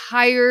very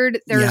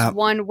tired. There's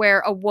one where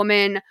a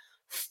woman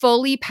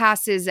fully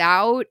passes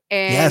out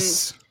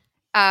and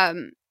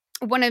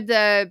one of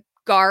the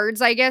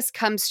guards, I guess,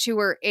 comes to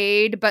her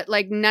aid, but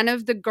none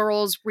of the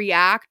girls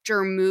react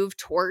or move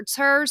towards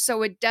her.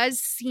 So it does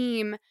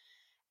seem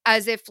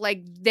as if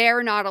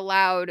they're not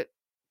allowed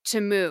to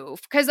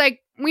move. Because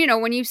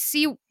when you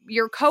see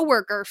your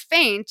coworker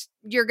faint,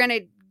 you're going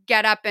to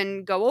get up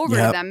and go over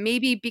to them.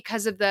 Maybe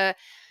because of the,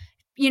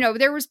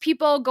 there was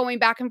people going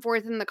back and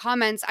forth in the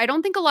comments. I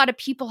don't think a lot of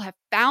people have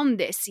found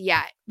this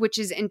yet, which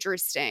is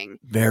interesting.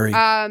 Very.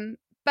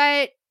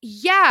 But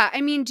yeah, I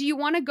mean, do you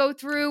want to go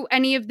through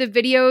any of the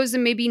videos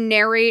and maybe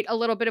narrate a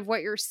little bit of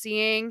what you're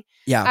seeing?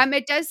 Yeah.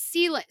 It does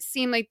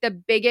seem like the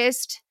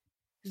biggest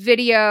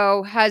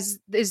video is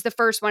the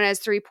first one, has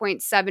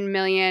 3.7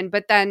 million,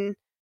 but then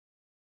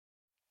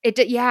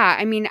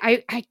I mean,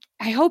 I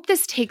hope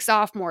this takes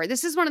off more.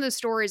 This is one of the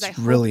stories I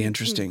hope really you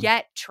interesting. can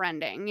get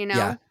trending,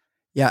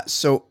 Yeah.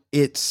 So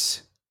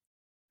it's,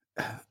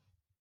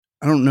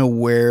 I don't know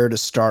where to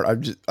start.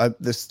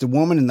 The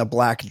woman in the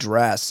black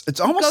dress. It's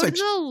almost go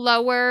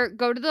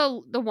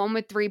to the one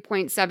with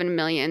 3.7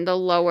 million, the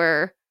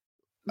lower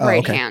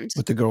right hand.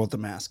 With the girl with the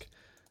mask.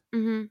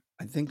 Mm-hmm.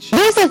 I think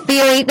There's a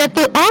theory that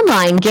the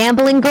online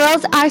gambling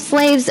girls are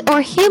slaves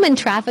or human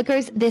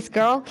traffickers. This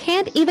girl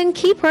can't even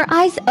keep her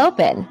eyes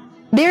open.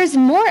 There's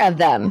more of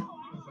them.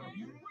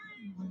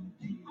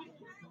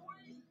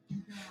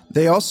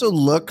 They also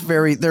look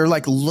they're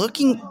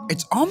looking,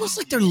 it's almost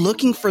like they're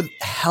looking for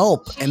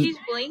help. She's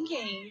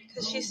blinking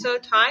because she's so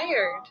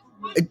tired.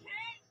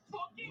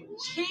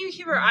 She can't even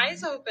keep her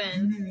eyes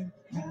open.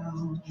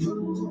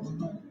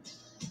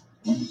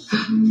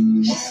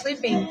 She's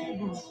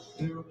sleeping.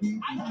 She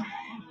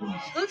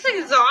looks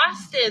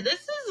exhausted.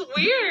 This is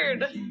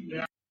weird.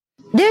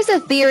 There's a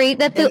theory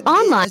that the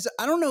online...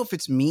 I don't know if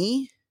it's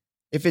me,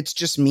 if it's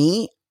just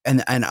me,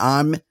 and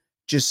I'm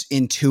just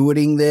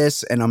intuiting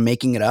this and I'm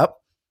making it up.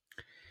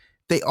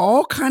 They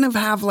all kind of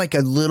have a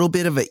little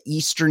bit of an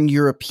Eastern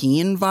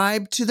European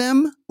vibe to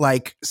them,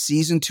 like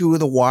season 2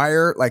 of The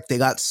Wire, they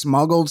got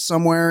smuggled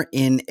somewhere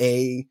in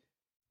a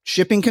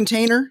shipping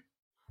container.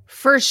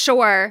 For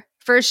sure.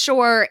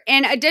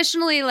 And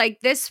additionally,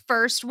 this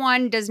first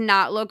one does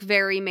not look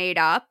very made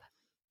up.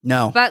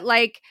 No. But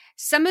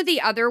some of the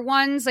other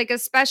ones,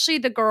 especially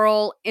the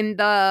girl in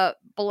the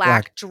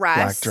black dress.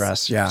 Black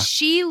dress, yeah.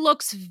 She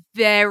looks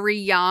very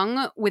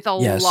young with a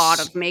Yes. lot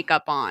of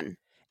makeup on.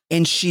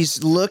 And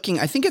she's looking,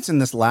 I think it's in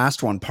this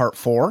last one, part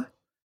 4.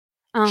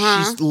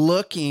 Uh-huh. She's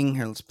looking,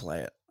 here, let's play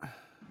it.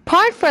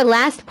 Part for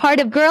last part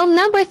of girl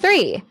number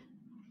 3.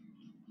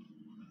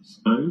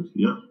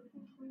 Yeah.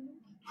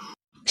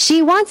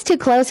 She wants to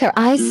close her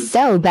eyes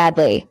so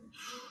badly.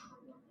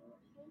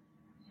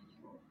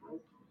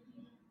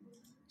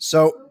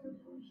 So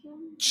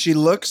she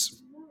looks.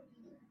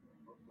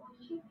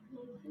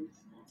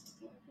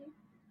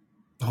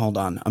 Hold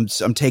on,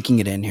 I'm taking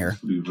it in here.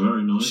 Be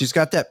very nice. She's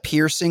got that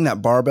piercing,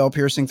 that barbell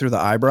piercing through the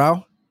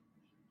eyebrow,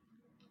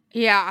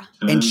 Yeah.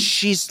 and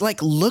she's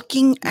like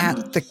looking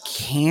at the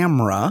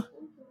camera,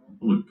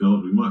 Oh my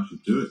god, we might have to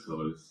do it,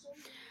 guys.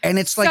 and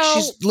it's like So-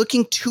 she's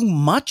looking too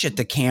much at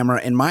the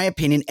camera, in my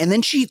opinion. And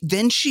then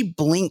she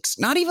blinks,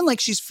 not even like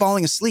she's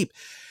falling asleep.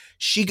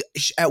 She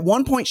at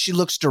one point she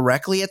looks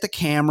directly at the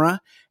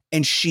camera,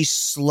 and she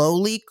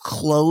slowly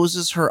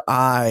closes her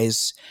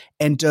eyes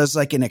and does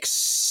like an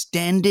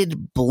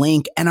extended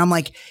blink. And I'm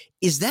like,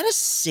 is that a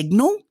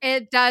signal?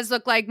 It does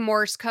look like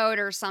Morse code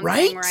or something,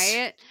 Right?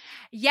 right?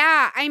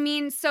 Yeah. I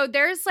mean, so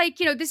there's like,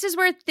 this is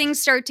where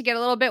things start to get a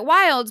little bit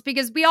wild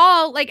because we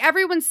all, like,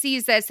 everyone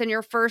sees this, and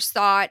your first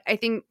thought, I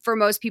think, for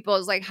most people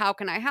is like, how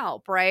can I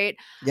help? Right.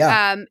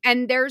 Yeah.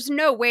 And there's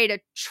no way to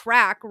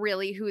track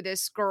really who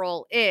this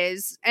girl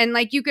is. And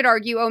like, you could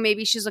argue, oh,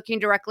 maybe she's looking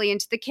directly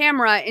into the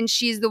camera and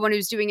she's the one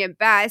who's doing it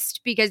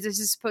best because this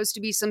is supposed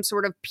to be some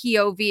sort of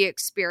POV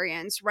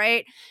experience,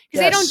 right?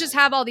 Because they don't Yes. just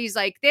have all these,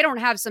 like, they don't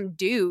have some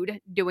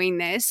dude doing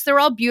this. They're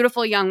all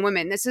beautiful young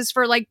women. This is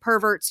for like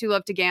perverts who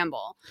love to gamble.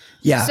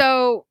 Yeah.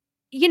 So,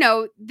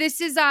 this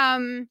is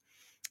the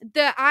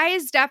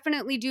eyes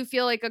definitely do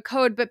feel like a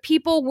code, but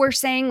people were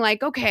saying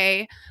like,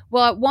 okay,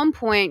 well, at one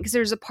point, because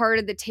there's a part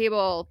of the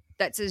table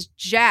that says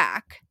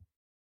Jack,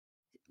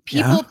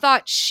 people Yeah.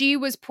 thought she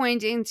was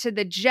pointing to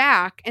the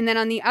Jack, and then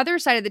on the other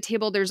side of the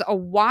table, there's a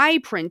Y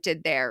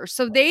printed there.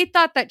 So they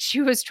thought that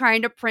she was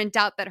trying to print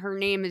out that her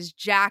name is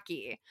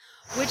Jackie,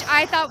 which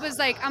I thought was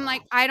like, I'm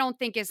like, I don't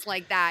think it's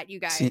like that, you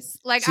guys. Seems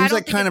I like don't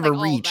think kind it's of a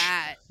like all reach.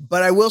 that.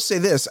 But I will say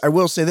this.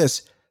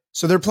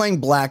 So they're playing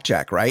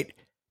blackjack, right?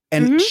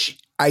 And Mhm.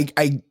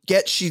 I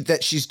get that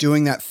she's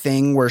doing that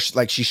thing where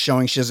she's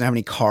showing she doesn't have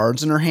any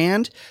cards in her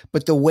hand,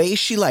 but the way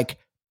she like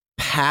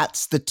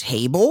pats the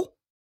table,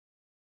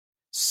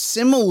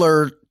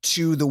 similar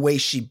to the way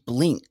she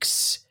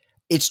blinks,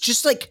 it's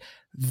just like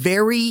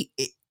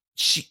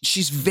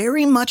she's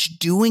very much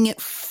doing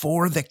it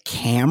for the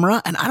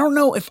camera. And I don't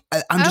know if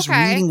I'm just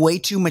Okay. reading way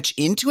too much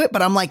into it,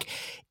 but I'm like,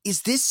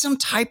 is this some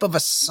type of a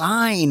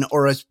sign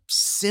or a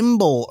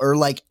symbol or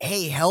like,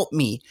 hey, help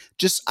me?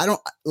 Just, I don't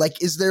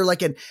like, is there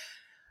like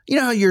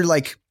how you're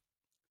like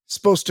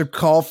supposed to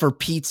call for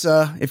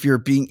pizza if you're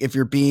being,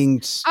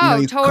 Oh,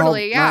 you totally, call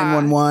yeah.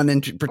 911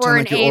 and pretend Or an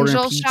like you're ordering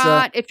angel pizza.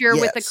 shot. If you're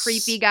with a Yes.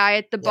 creepy guy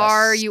at the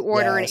bar, Yes, you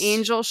order yes. an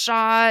angel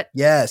shot.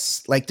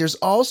 Yes, like there's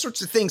all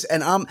sorts of things,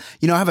 and I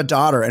have a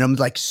daughter, and I'm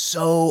like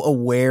so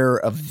aware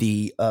of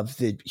the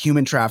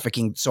human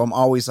trafficking. So I'm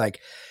always like,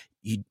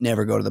 you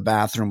never go to the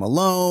bathroom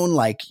alone.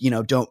 Like,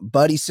 don't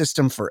buddy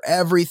system for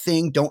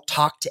everything. Don't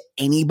talk to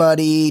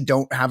anybody.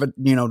 Don't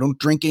don't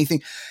drink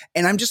anything.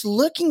 And I'm just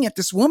looking at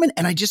this woman,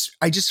 and I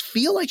just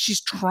feel like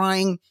she's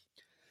trying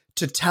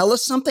to tell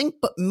us something,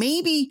 but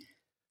maybe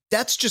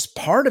that's just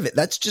part of it.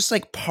 That's just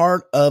like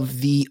part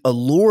of the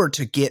allure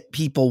to get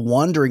people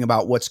wondering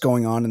about what's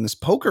going on in this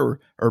poker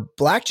or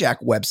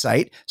blackjack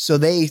website. So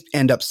they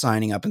end up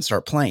signing up and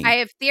start playing. I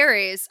have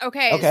theories.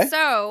 Okay.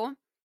 So,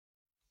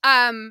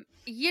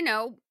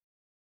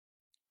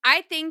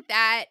 I think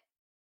that,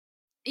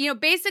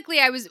 basically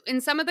I was in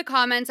some of the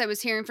comments I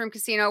was hearing from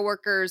casino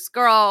workers,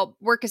 girl,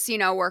 we're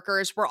casino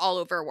workers. We're all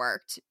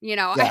overworked. I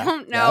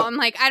don't know. Yep. I'm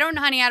like, I don't,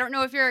 honey, I don't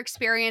know if your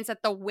experience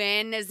at the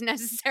Win is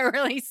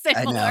necessarily I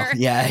similar. know.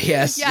 Yeah.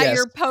 Yes. Yeah, yes.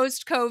 your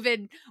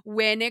post-COVID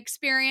Win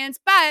experience,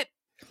 but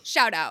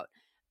shout out.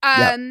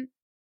 Yep.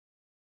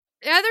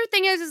 The other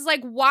thing is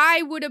like,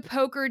 why would a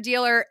poker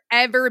dealer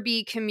ever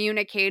be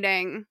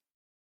communicating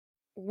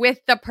with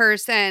the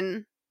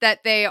person that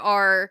they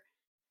are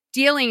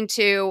dealing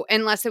to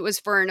unless it was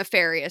for a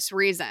nefarious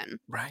reason?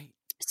 Right.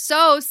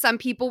 So some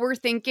people were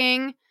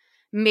thinking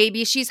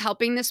maybe she's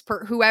helping this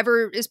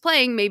whoever is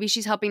playing, maybe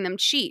she's helping them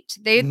cheat.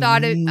 They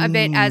thought of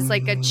it as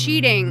like a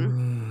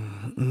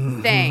cheating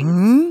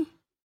thing.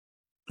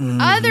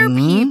 Other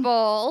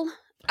people,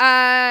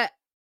 and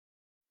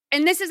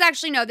this is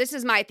actually, no, this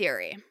is my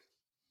theory.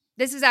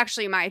 This is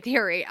actually my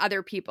theory.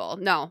 Other people.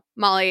 No,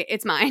 Molly,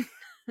 it's mine.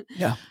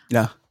 Yeah.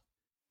 Yeah.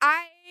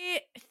 I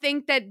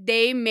think that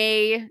they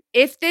may,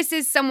 if this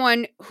is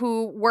someone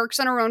who works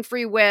on her own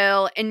free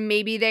will and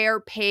maybe they are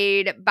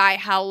paid by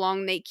how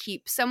long they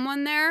keep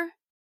someone there,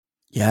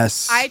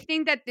 Yes. I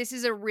think that this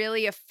is a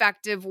really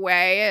effective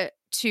way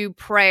to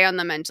prey on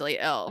the mentally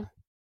ill.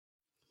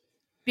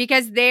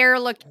 Because they're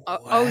she's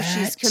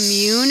What?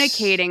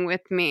 communicating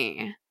with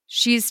me.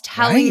 She's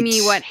telling me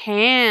Right. what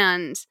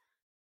hand.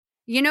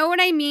 You know what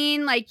I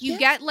mean? Like you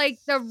get like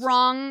a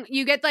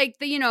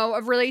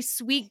really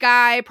sweet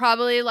guy,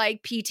 probably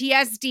like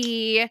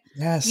PTSD,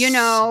 Yes.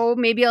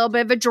 Maybe a little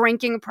bit of a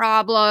drinking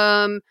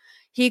problem.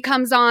 He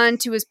comes on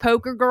to his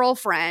poker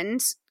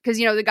girlfriend because,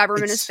 the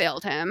government has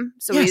failed him.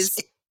 So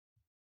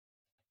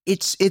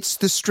it's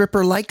the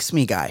stripper likes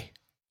me guy.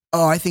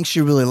 Oh, I think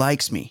she really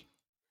likes me.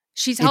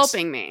 She's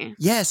helping me.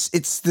 Yes,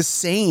 it's the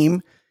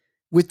same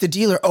with the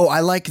dealer. Oh, I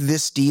like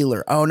this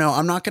dealer. Oh no,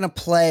 I'm not going to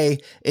play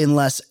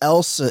unless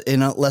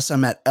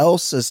I'm at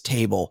Elsa's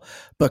table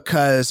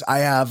because I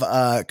have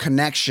a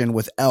connection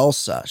with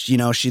Elsa.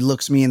 She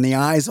looks me in the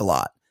eyes a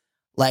lot.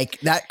 Like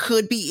that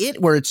could be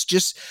it, where it's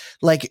just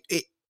like,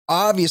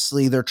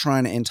 obviously they're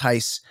trying to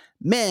entice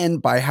men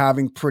by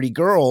having pretty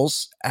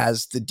girls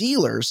as the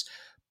dealers.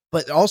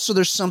 But also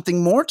there's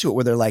something more to it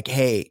where they're like,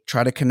 hey,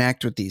 try to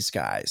connect with these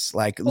guys.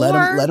 Like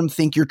let them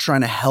think you're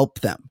trying to help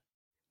them.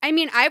 I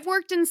mean, I've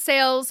worked in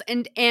sales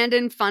and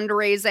in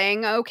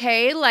fundraising,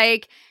 okay?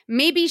 Like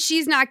maybe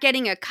she's not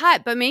getting a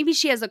cut, but maybe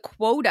she has a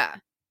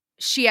quota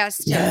she has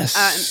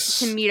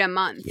to meet a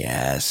month.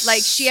 Yes.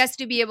 Like she has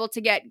to be able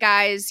to get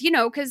guys,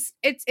 because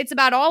it's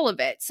about all of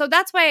it. So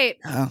that's why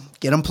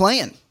get them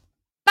playing.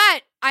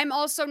 But I'm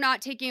also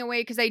not taking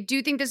away because I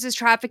do think this is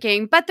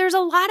trafficking, but there's a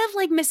lot of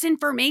like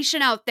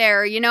misinformation out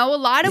there. A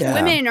lot of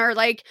women are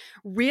like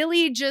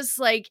really just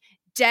like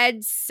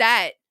dead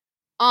set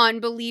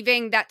on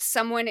believing that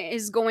someone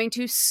is going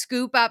to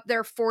scoop up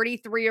their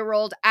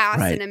 43-year-old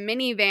ass in a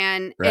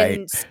minivan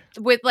and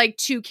with like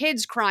 2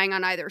 kids crying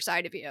on either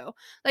side of you.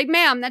 Like,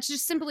 ma'am, that's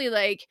just simply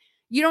like,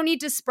 you don't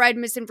need to spread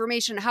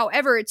misinformation.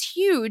 However, it's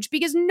huge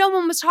because no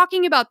one was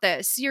talking about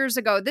this years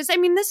ago. This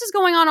is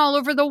going on all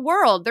over the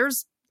world.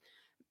 There's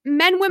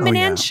men, women,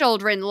 and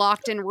children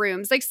locked in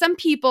rooms. Like some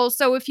people.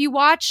 So if you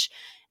watch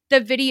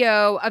the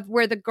video of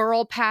where the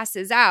girl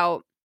passes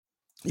out,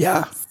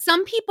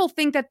 some people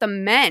think that the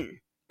men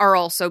are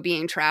also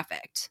being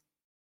trafficked.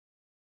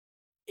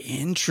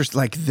 Interesting.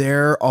 Like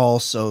they're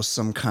also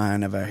some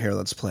kind of here,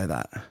 let's play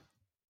that.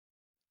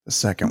 The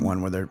second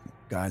one where their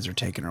guys are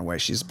taking her away.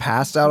 She's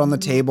passed out on the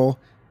table.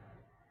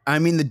 I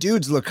mean, the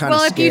dudes look kind of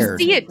scared. Well,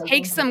 if you see, it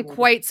takes them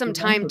quite some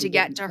time to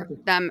get to her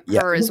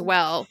as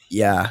well.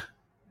 Yeah.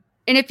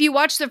 And if you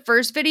watch the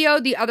first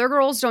video, the other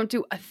girls don't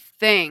do a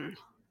thing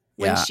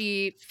when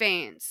she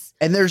faints.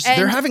 And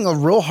they're having a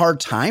real hard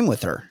time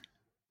with her.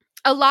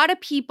 A lot of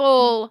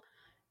people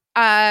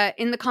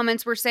in the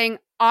comments were saying,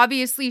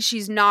 obviously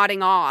she's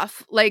nodding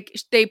off. Like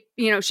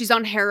she's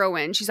on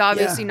heroin. She's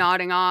obviously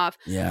nodding off.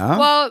 Yeah.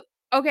 Well,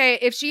 okay,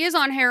 if she is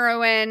on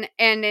heroin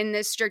and in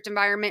this strict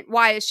environment,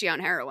 why is she on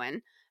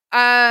heroin?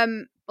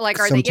 Like,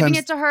 are they giving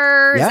it to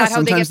her? Yeah, is that how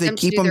sometimes they they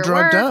keep them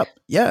drugged up.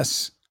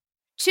 Yes.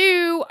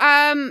 2,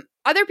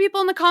 other people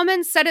in the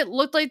comments said it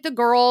looked like the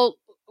girl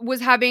was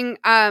having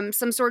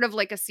some sort of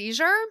like a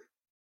seizure.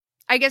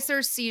 I guess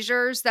there's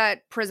seizures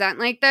that present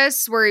like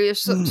this where you're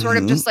sort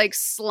of just like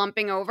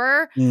slumping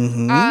over.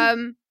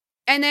 Mm-hmm.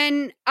 And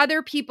then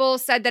other people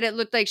said that it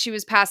looked like she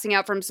was passing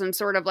out from some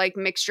sort of like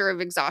mixture of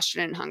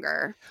exhaustion and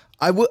hunger.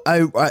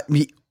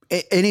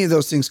 Any of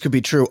those things could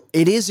be true.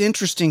 It is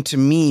interesting to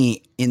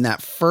me in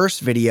that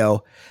first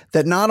video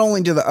that not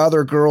only do the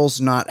other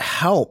girls not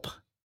help,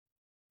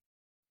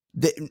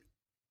 they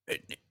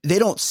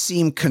don't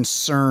seem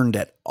concerned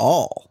at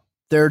all.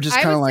 They're just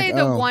kind of like, I would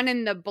say the one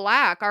in the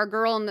black, our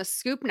girl in the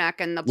scoop neck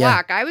in the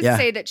black, I would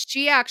say that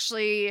she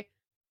actually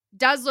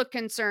does look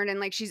concerned and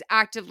like she's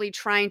actively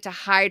trying to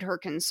hide her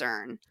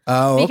concern.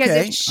 Oh, because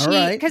okay. If she, all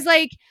right. Because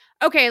like,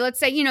 okay, let's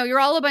say, you're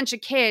all a bunch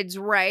of kids,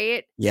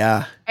 right?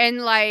 Yeah.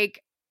 And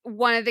like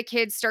one of the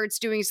kids starts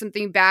doing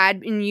something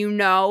bad and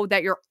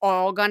that you're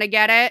all going to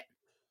get it.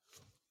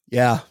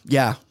 Yeah.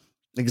 Yeah.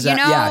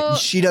 Exactly. Yeah.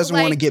 She doesn't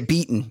want to get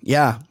beaten.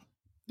 Yeah.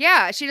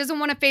 Yeah, she doesn't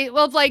want to face,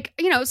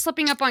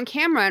 slipping up on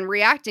camera and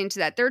reacting to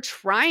that. They're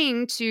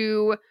trying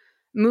to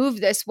move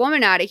this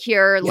woman out of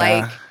here.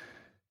 Like,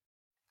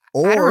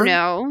 I don't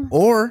know.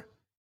 Or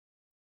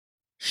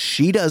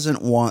she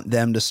doesn't want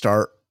them to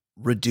start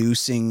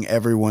reducing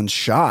everyone's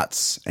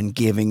shots and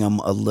giving them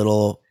a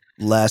little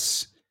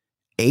less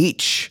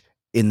H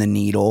in the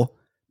needle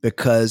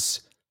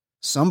because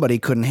somebody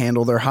couldn't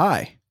handle their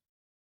high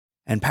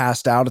and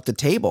passed out at the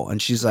table.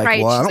 And she's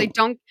like, well, I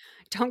don't.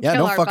 Don't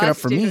fuck it up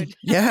for me.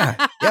 Yeah.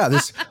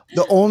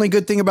 The only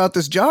good thing about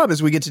this job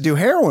is we get to do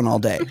heroin all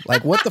day.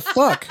 Like, what the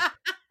fuck?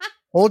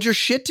 Hold your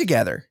shit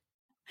together.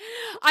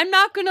 I'm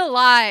not gonna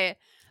lie.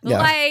 Yeah.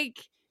 Like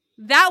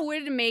that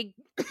would make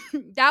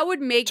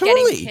totally.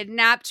 Getting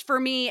kidnapped for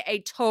me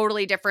a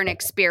totally different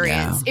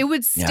experience. Yeah. It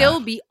would still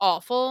be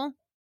awful.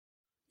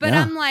 But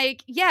I'm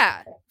like,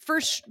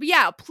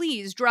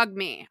 please drug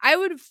me.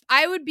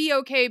 I would be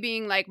okay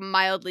being like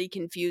mildly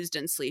confused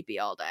and sleepy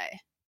all day.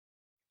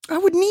 I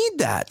would need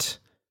that.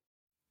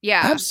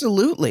 Yeah.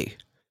 Absolutely.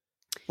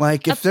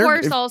 Like if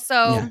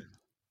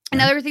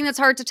another thing that's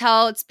hard to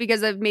tell, it's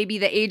because of maybe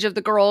the age of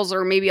the girls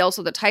or maybe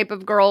also the type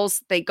of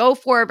girls they go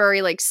for.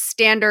 Very like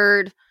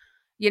standard,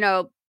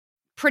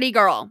 pretty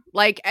girl.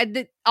 Like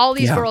all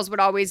these girls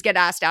would always get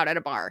asked out at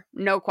a bar.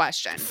 No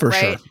question. For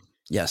sure.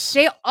 Yes.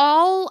 They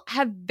all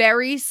have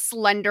very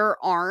slender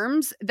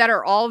arms that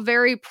are all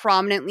very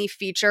prominently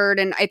featured.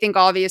 And I think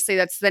obviously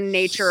that's the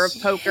nature of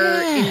poker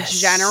in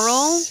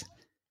general.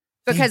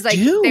 Because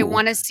they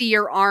want to see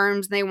your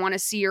arms and they want to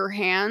see your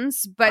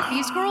hands. But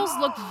these girls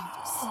look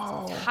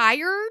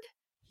tired.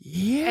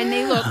 Yeah. And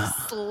they look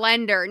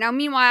slender. Now,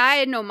 meanwhile, I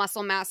had no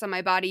muscle mass on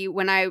my body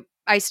when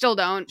I still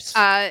don't.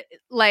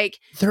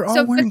 They're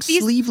all wearing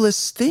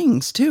sleeveless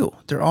things too.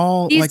 They're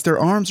all like their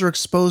arms are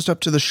exposed up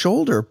to the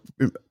shoulder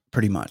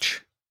pretty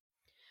much.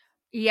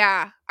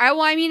 Yeah.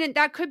 I mean,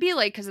 that could be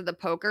like because of the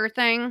poker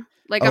thing.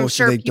 Like, I'm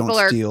sure they people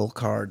don't steal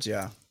cards.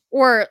 Yeah.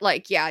 Or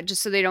like, yeah,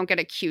 just so they don't get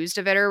accused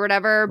of it or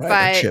whatever. Right,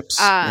 but or chips.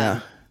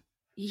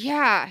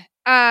 Yeah.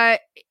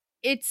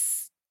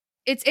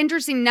 It's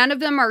interesting. None of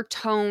them are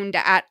toned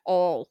at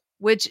all,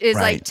 which is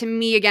like, to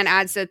me, again,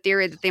 adds to the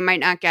theory that they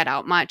might not get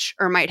out much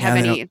or might have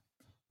any.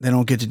 They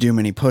don't get to do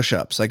many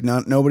push-ups. Like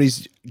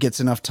nobody's gets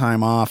enough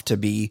time off to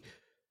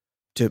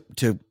go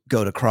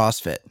to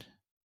CrossFit.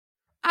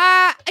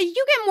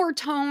 You get more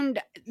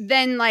toned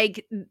than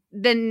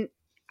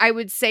I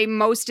would say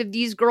most of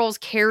these girls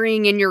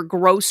carrying in your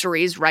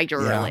groceries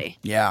regularly.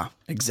 Yeah,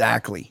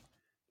 exactly.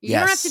 You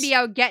don't have to be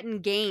out getting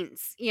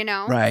gains, you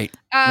know? Right.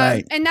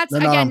 Right. And that's,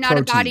 again, not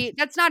a body.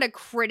 That's not a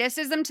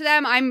criticism to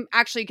them. I'm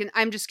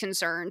just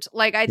concerned.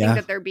 Like, I think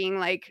that they're being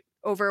like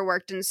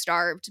overworked and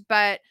starved.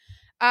 But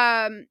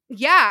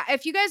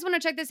if you guys want to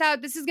check this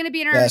out, this is going to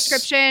be in our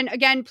description.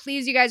 Again,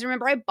 please, you guys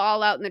remember, I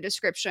ball out in the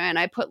description.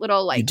 I put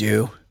little you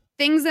do.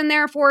 things in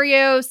there for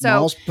you. So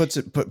Miles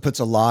puts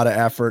a lot of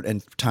effort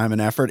and time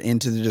and effort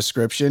into the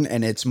description,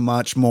 and it's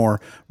much more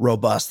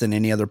robust than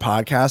any other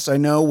podcast I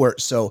know.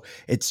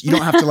 You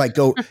don't have to like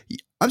go.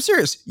 I'm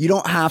serious. You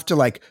don't have to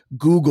like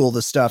Google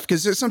the stuff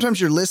because sometimes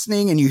you're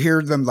listening and you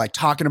hear them like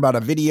talking about a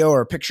video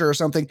or a picture or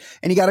something,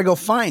 and you got to go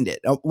find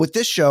it. With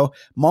this show,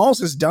 Malls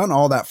has done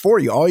all that for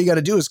you. All you got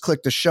to do is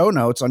click the show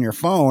notes on your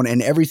phone,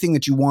 and everything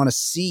that you want to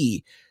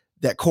see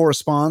that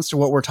corresponds to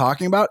what we're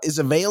talking about is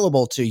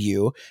available to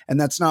you. And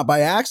that's not by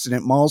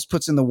accident. Malls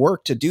puts in the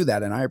work to do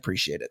that. And I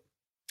appreciate it.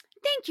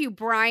 Thank you,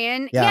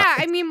 Brian. Yeah.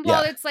 I mean,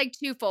 it's like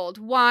twofold.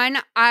 One,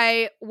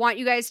 I want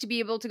you guys to be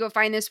able to go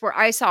find this where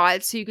I saw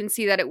it so you can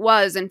see that it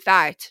was, in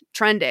fact,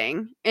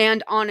 trending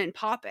and on and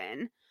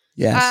poppin'.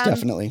 Yes,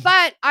 definitely.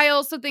 But I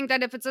also think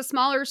that if it's a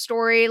smaller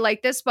story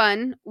like this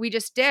one we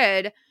just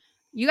did,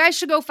 you guys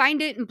should go find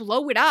it and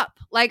blow it up.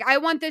 Like, I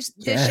want this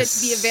shit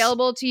to be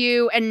available to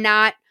you, and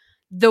not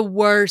the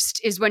worst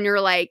is when you're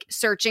like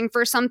searching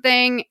for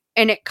something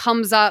and it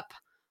comes up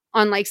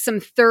on like some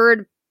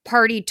third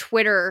party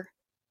Twitter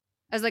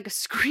as like a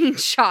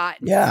screenshot.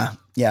 Yeah.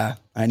 Yeah.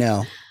 I know.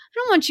 I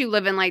don't want you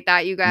living like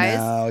that, you guys.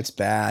 No, it's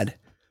bad.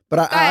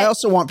 But I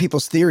also want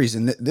people's theories.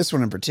 And this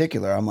one in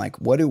particular, I'm like,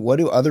 what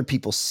do other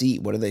people see?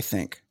 What do they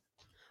think?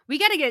 We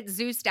got to get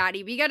Zeus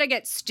Daddy. We got to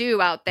get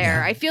Stu out there.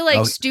 Yeah. I feel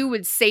like Stu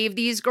would save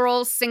these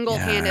girls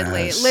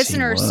single-handedly.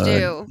 Listener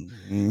Stu,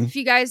 if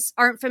you guys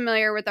aren't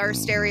familiar with our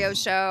stereo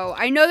show,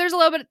 I know there's a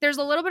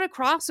little bit of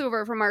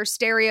crossover from our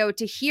stereo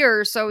to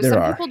here. So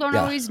some people don't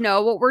always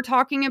know what we're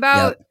talking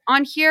about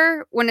on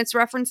here when it's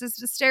references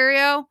to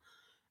stereo.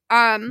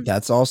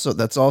 That's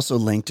also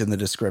linked in the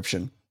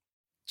description.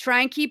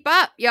 Try and keep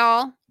up,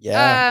 y'all.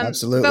 Yeah,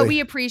 absolutely. But we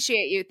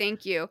appreciate you.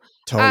 Thank you.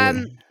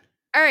 Totally.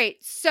 All right.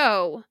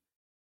 So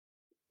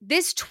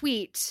this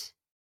tweet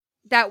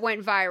that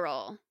went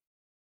viral,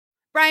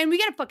 Brian, we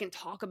got to fucking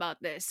talk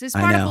about this. This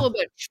brought up a little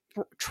bit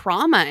of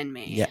trauma in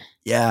me. Yeah.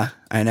 Yeah.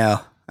 I know.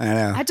 I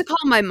had to call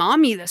my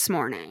mommy this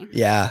morning.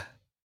 Yeah.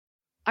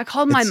 I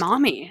called my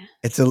mommy.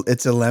 It's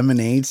a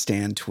lemonade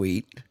stand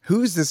tweet.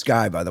 Who's this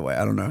guy, by the way?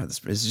 I don't know. Is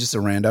it just a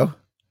rando?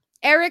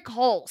 Eric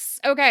Hulse.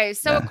 Okay.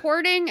 So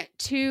according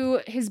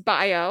to his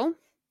bio,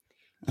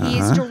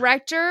 he's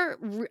director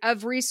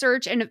of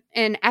research and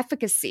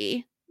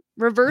efficacy,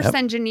 reverse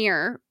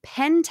engineer,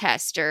 pen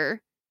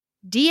tester,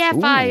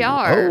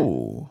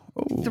 DFIR,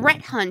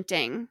 threat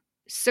hunting,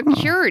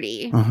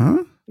 security,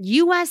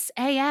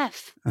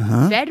 USAF,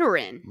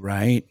 veteran.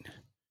 Right.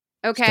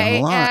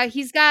 Okay.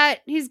 He's got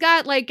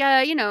like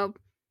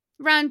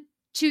around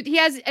he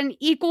has an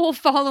equal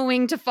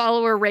following to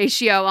follower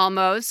ratio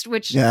almost,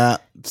 which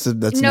that's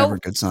never a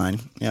good sign.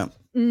 Yeah.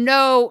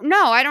 No,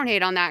 I don't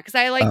hate on that because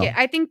I like it.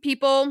 I think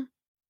people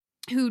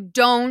who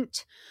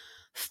don't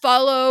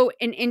follow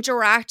and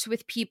interact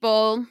with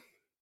people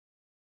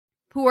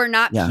who are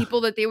not people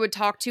that they would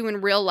talk to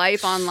in real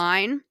life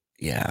online.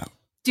 Yeah.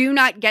 Do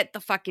not get the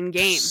fucking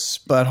game.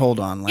 But hold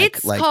on. It's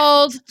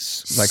called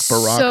like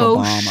Barack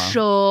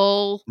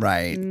social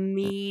Obama.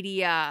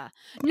 Media.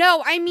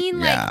 No, I mean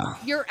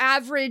like your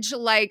average,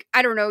 like,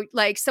 I don't know,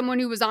 like someone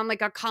who was on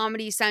like a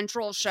Comedy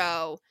Central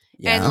show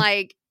and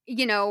like,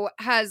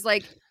 has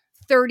like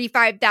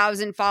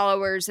 35,000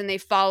 followers and they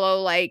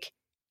follow like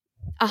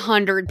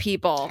 100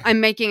 people. I'm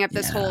making up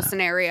this whole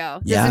scenario.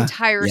 This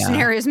entire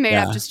scenario is made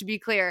up, just to be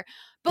clear.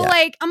 But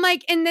like, I'm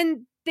like, and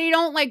then they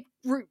don't like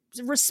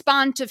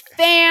respond to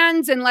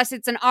fans unless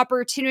it's an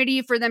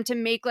opportunity for them to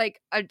make like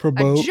a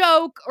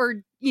joke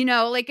or, you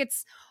know, like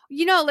it's,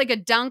 you know, like a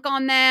dunk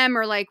on them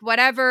or like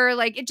whatever.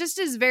 Like it just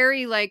is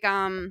very like,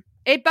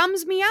 it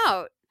bums me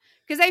out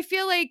because I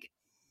feel like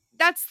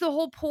that's the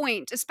whole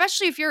point,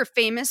 especially if you're a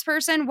famous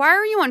person. Why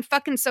are you on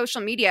fucking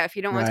social media if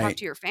you don't want to talk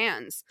to your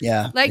fans?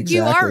 Yeah. Like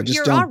exactly.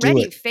 you're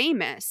already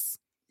famous.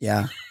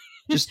 Yeah.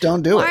 Just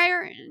don't do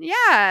it.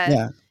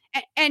 Yeah.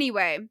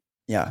 Anyway.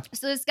 Yeah.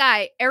 So this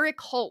guy, Eric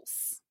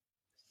Hulse,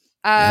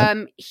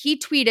 he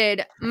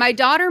tweeted, "My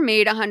daughter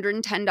made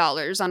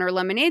 $110 on her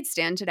lemonade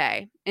stand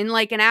today in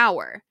like an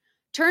hour.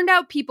 Turned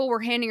out people were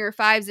handing her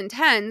 5s and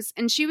 10s,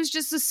 and she was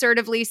just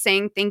assertively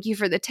saying thank you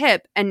for the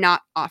tip and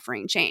not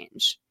offering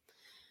change."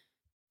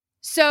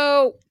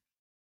 So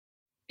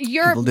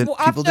people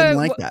didn't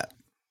like that.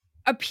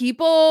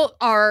 People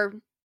are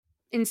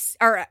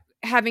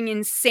having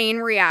insane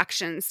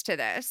reactions to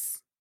this.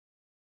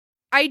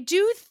 I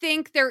do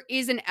think there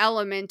is an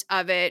element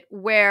of it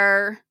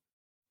where,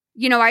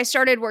 you know, I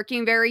started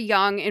working very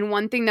young, and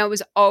one thing that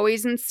was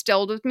always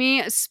instilled with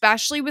me,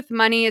 especially with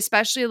money,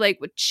 especially like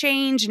with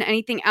change and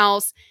anything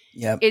else,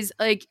 is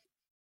like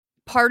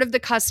part of the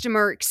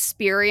customer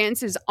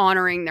experience is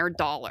honoring their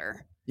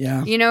dollar.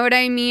 Yeah. You know what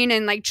I mean?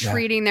 And like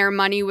treating their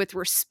money with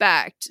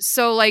respect.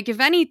 So like,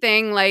 if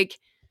anything, like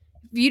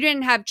if you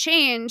didn't have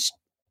change,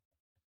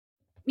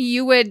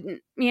 you would,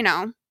 you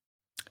know.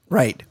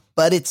 Right.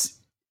 But if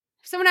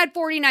someone had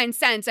 49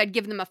 cents, I'd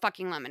give them a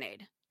fucking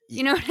lemonade.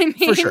 You know what I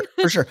mean?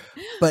 For sure.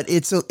 But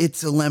it's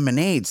a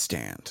lemonade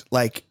stand.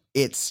 Like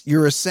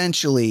you're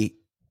essentially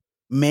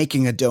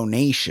making a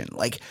donation.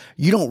 Like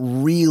you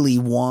don't really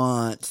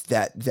want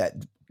that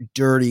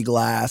dirty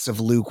glass of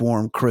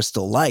lukewarm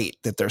Crystal Light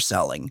that they're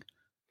selling.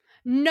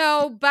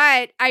 No,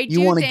 but you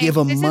want to give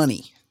them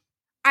money.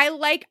 I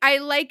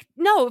like,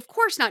 no, of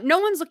course not. No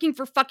one's looking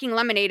for fucking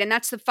lemonade. And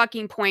that's the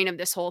fucking point of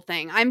this whole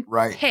thing. I'm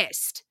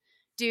pissed,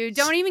 dude.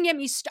 Don't even get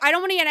me. I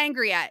don't want to get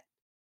angry yet.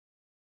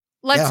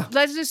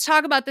 Let's just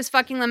talk about this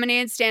fucking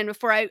lemonade stand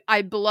before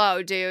I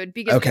blow, dude,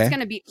 because it's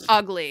going to be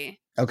ugly.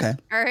 Okay.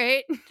 All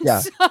right.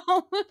 Yeah.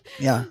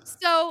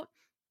 So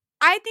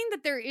I think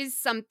that there is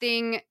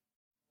something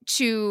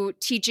to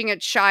teaching a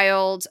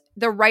child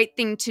the right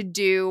thing to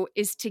do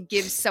is to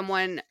give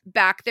someone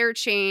back their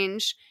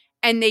change,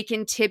 and they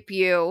can tip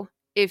you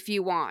if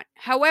you want.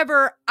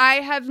 However, I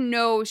have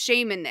no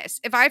shame in this.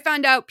 If I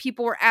found out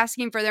people were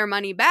asking for their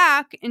money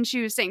back and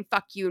she was saying,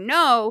 fuck you,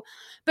 no.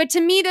 But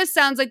to me, this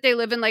sounds like they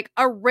live in like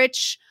a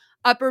rich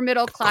upper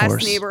middle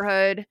class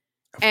neighborhood,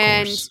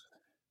 and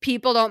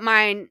people don't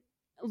mind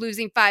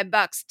losing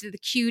 $5 to the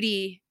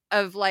cutie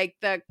of like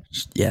the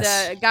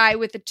guy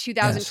with the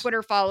 2,000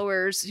 Twitter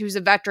followers who's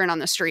a veteran on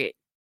the street.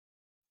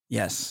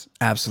 Yes,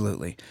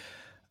 absolutely.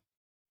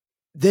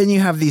 Then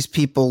you have these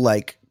people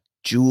like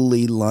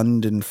Julie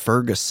London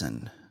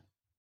Ferguson,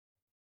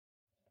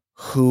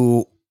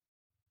 who,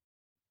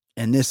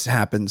 and this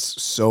happens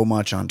so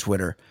much on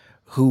Twitter,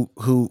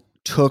 who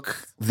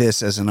took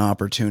this as an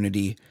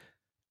opportunity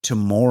to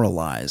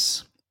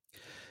moralize.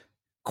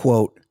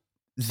 Quote,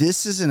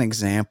 "This is an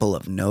example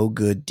of no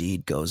good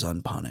deed goes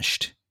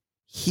unpunished.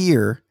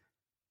 Here,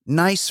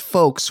 nice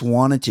folks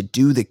wanted to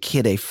do the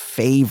kid a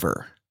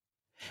favor,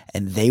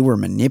 and they were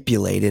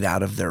manipulated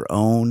out of their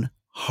own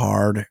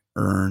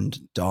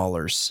hard-earned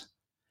dollars.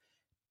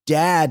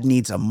 Dad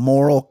needs a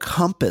moral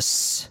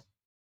compass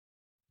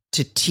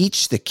to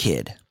teach the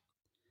kid.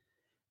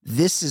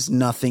 This is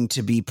nothing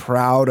to be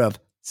proud of."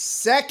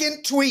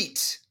 Second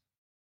tweet.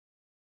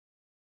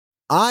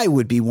 "I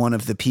would be one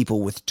of the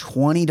people with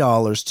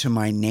 $20 to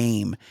my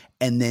name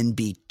and then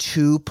be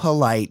too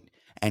polite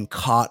and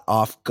caught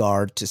off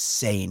guard to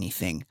say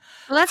anything."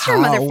 Well, that's your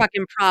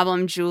motherfucking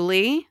problem,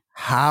 Julie.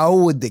 How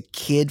would the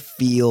kid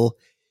feel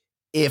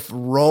if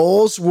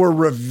roles were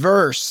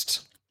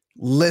reversed?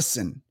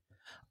 Listen,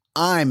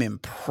 I'm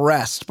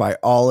impressed by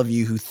all of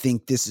you who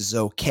think this is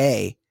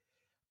okay.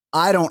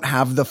 I don't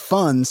have the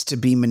funds to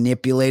be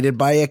manipulated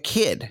by a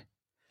kid.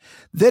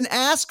 Then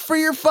ask for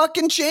your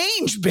fucking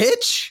change,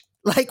 bitch.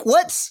 Like,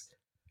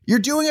 you're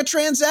doing a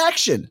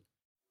transaction.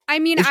 I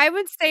mean, I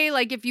would say,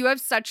 like, if you have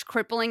such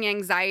crippling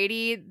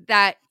anxiety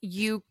that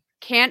you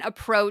can't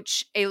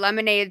approach a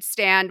lemonade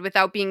stand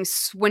without being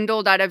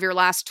swindled out of your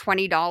last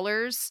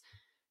 $20,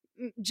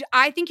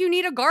 I think you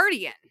need a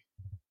guardian.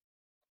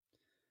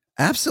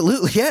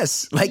 Absolutely,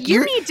 yes. Like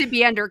you need to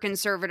be under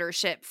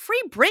conservatorship.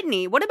 Free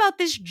Britney. What about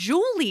this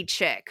Julie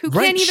chick who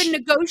can't even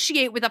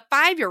negotiate with a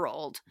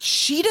 5-year-old?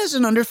 She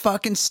doesn't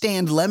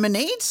understand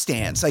lemonade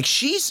stands. Like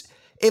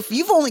if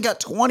you've only got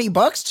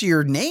 $20 to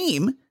your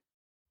name,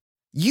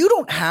 you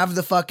don't have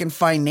the fucking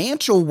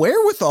financial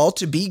wherewithal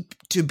to be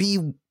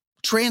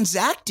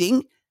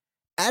transacting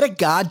at a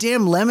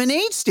goddamn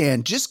lemonade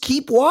stand. Just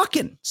keep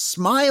walking,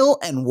 smile,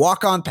 and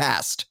walk on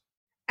past.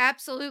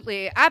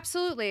 Absolutely.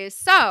 Absolutely.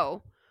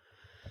 So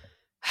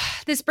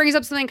this brings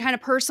up something kind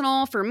of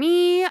personal for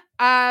me.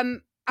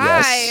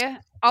 I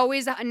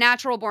always a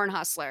natural born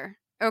hustler.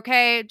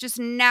 Okay. Just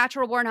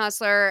natural born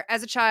hustler.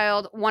 As a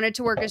child, wanted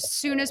to work as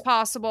soon as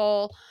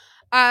possible.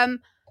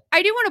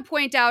 I do want to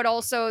point out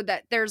also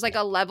that there's like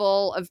a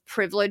level of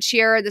privilege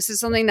here. This is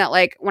something that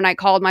like when I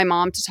called my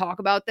mom to talk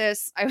about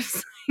this, I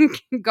was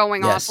like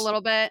going off a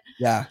little bit.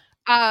 Yeah.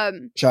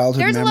 there's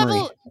Childhood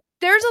memory.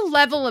 there's a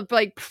level of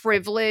like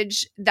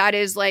privilege that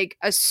is like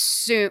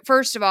assumed.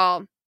 First of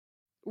all,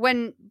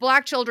 when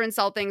Black children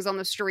sell things on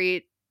the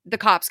street, the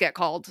cops get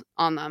called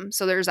on them.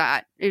 So there's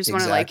that. I just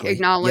want to like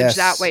acknowledge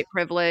that white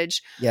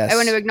privilege. Yes. I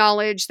want to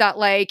acknowledge that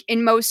like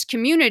in most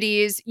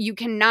communities, you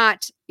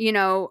cannot,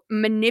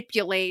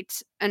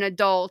 manipulate an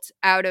adult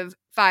out of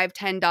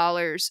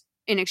 $5-10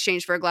 in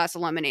exchange for a glass of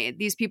lemonade.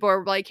 These people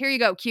are like, here you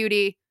go,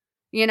 cutie,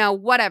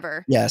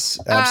 whatever. Yes,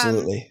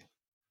 absolutely.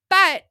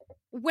 But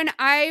when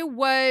I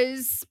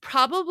was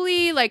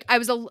probably like, I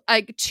was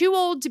like too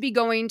old to be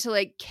going to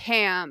like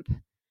camp,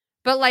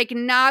 but like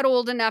not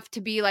old enough to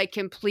be like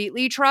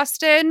completely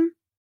trusted.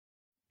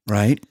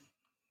 Right.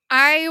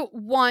 I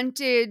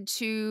wanted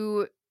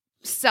to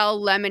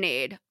sell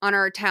lemonade on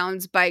our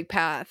town's bike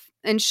path.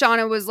 And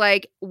Shauna was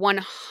like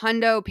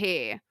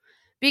 100p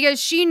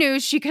because she knew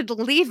she could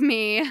leave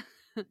me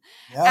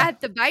at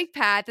the bike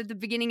path at the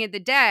beginning of the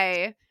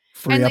day.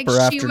 Free and upper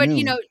like she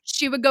afternoon. would,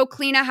 she would go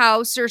clean a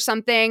house or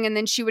something. And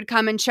then she would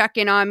come and check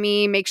in on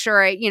me, make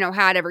sure I,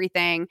 had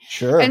everything.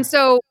 Sure. And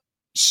so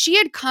she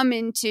had come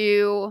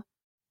into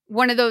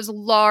one of those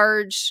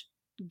large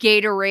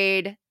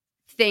Gatorade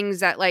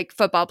things that like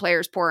football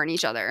players pour on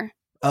each other.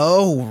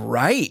 Oh,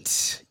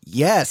 right.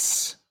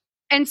 Yes.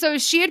 And so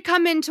she had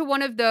come into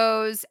one of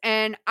those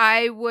and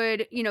I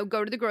would,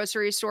 go to the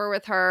grocery store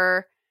with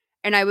her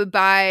and I would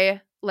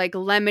buy like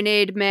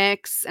lemonade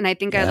mix. And I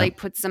think I like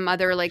put some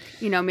other like,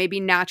 maybe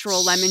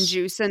natural lemon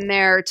juice in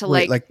there to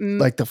like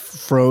the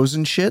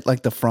frozen shit,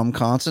 like the from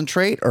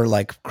concentrate or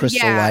like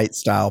Crystal Light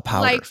style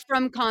powder. Like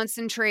from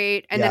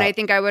concentrate. And then I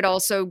think I would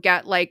also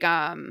get like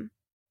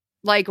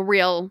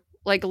real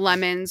like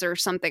lemons or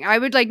something. I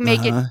would like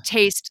make it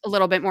taste a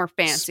little bit more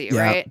fancy,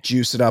 right?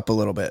 Juice it up a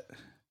little bit.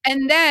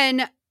 And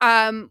then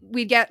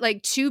we'd get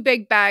like 2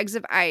 big bags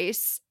of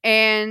ice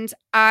and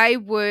I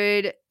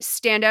would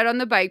stand out on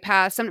the bike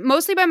path,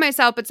 mostly by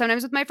myself, but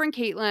sometimes with my friend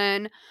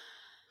Caitlin.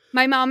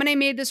 My mom and I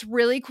made this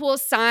really cool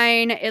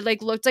sign. It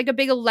like looked like a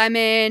big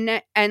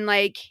lemon and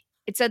like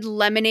it said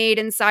lemonade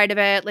inside of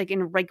it, like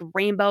in like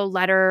rainbow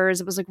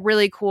letters. It was like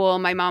really cool.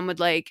 My mom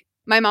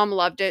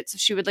loved it. So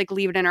she would like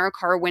leave it in our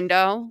car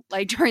window,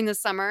 like during the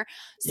summer.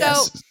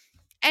 So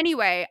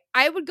anyway,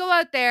 I would go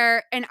out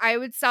there and I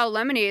would sell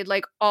lemonade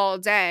like all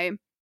day.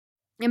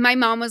 And my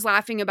mom was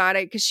laughing about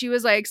it because she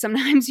was like,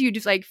 sometimes you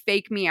just like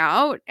fake me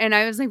out. And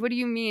I was like, what do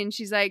you mean?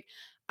 She's like,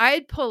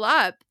 I'd pull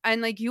up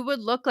and like you would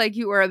look like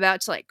you were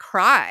about to like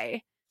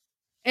cry.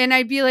 And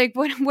I'd be like,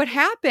 what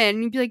happened?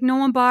 And you'd be like, no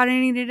one bought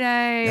any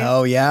today.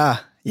 Oh, yeah.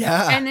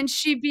 Yeah. And then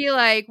she'd be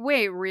like,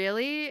 wait,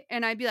 really?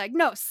 And I'd be like,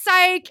 no,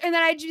 psych. And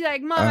then I'd be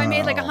like, Mom, I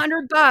made like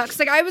 $100.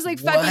 Like I was like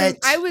fucking,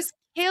 I was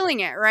killing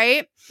it,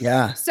 right?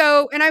 Yeah.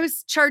 So, and I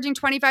was charging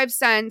 25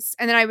 cents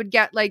and then I would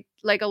get like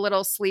a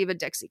little sleeve of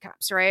Dixie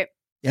cups, right?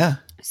 Yeah.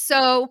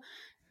 So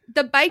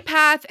the bike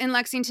path in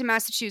Lexington,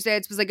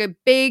 Massachusetts was like a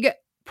big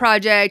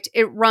project.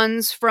 It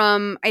runs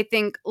from, I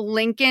think,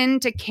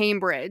 Lincoln to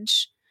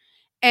Cambridge.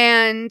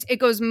 And it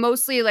goes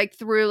mostly like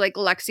through like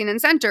Lexington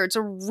Center. It's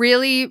a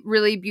really,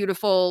 really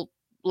beautiful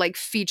like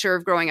feature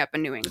of growing up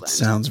in New England.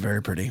 Sounds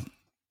very pretty.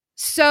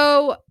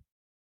 So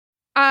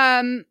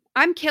I'm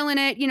killing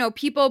it.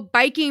 People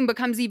biking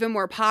becomes even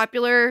more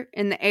popular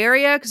in the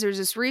area because there's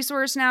this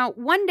resource now.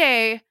 One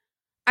day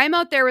I'm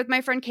out there with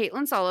my friend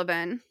Caitlin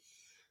Sullivan.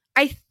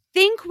 I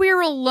think we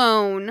were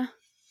alone.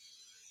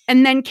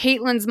 And then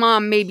Caitlin's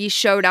mom maybe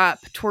showed up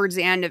towards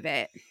the end of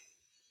it.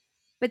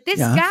 But this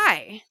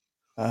guy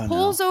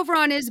pulls over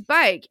on his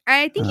bike.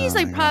 I think he's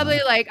like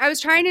probably like, I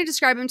was trying to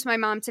describe him to my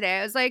mom today.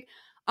 I was like,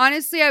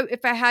 honestly,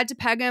 if I had to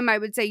peg him, I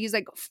would say he's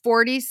like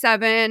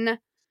 47,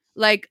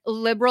 like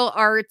liberal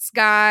arts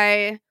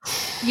guy,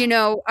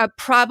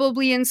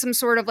 probably in some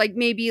sort of like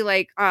maybe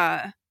like,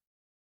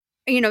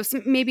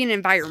 maybe an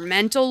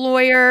environmental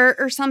lawyer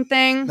or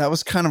something. That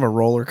was kind of a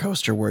roller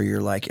coaster where you're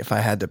like, if I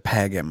had to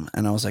peg him,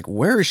 and I was like,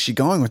 where is she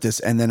going with this?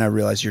 And then I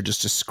realized you're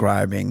just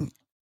describing,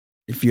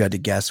 if you had to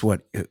guess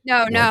what he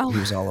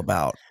was all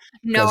about.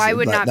 No, I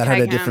would not that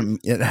peg had him.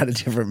 It had a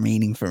different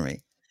meaning for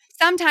me.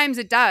 Sometimes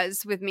it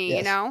does with me,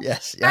 Yes,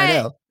 Yes, I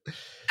know.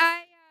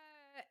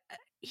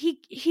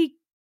 He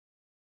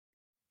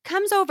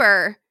comes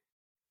over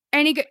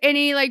and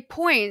he like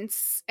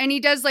points and he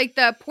does like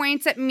the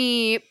points at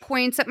me,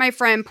 points at my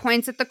friend,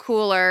 points at the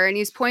cooler, and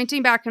he's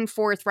pointing back and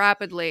forth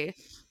rapidly.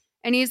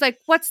 And he's like,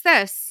 "What's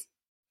this?"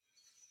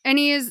 And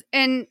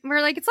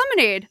we're like, "It's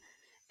lemonade."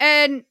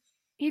 And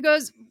he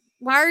goes,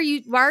 Why are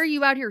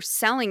you out here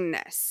selling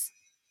this?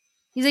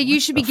 He's like, "You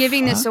should be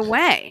giving this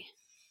away.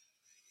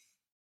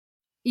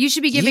 You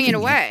should be giving it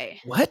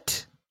away."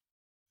 What?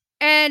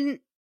 And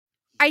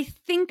I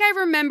think I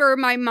remember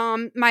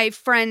my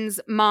friend's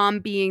mom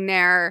being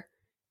there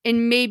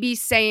and maybe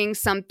saying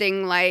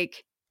something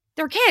like,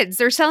 "They're kids,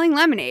 they're selling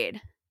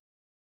lemonade."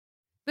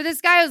 But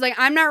this guy was like,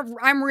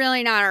 I'm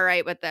really not all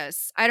right with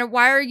this.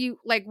 Why are you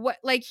like, what?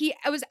 Like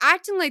I was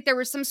acting like there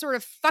was some sort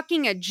of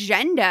fucking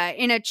agenda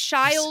in a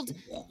child.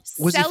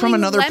 Was he from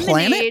another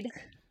planet?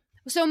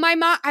 So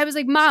I was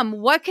like, Mom,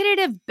 what could it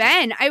have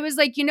been? I was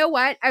like, you know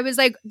what? I was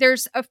like,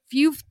 there's a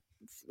few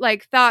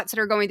like thoughts that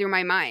are going through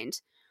my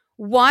mind.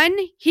 One,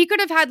 he could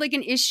have had like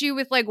an issue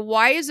with like,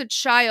 why is a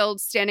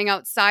child standing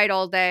outside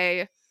all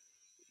day,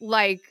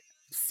 like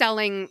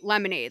selling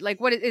lemonade? Like,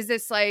 what is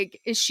this? Like,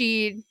 is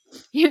she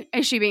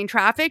being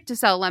trafficked to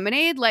sell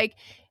lemonade? Like,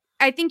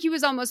 I think he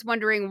was almost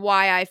wondering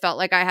why I felt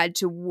like I had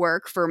to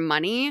work for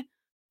money,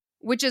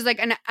 which is like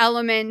an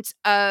element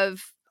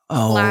of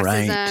classism.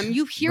 Right.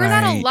 You hear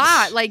that a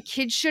lot. Like,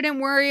 kids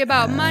shouldn't worry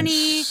about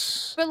money.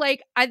 But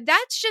like,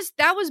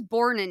 that was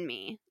born in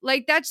me.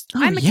 Like,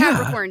 I'm a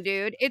Capricorn,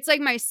 dude. It's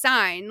like my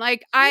sign.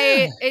 Like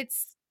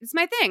it's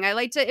my thing. I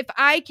like to, if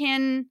I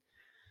can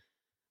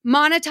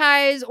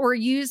monetize or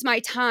use my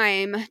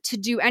time to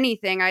do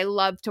anything, I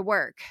love to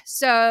work.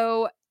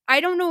 So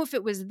I don't know if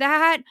it was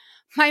that.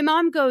 My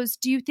mom goes,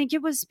 do you think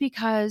it was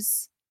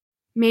because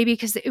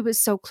it was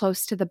so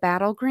close to the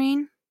battle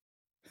green?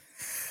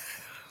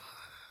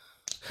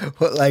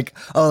 What, like,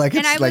 oh, like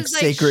it's like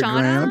sacred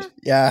ground?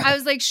 Yeah. I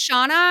was like,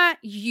 Shauna,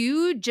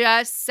 you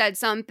just said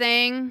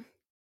something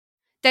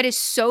that is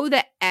so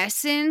the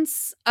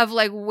essence of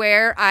like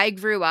where I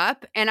grew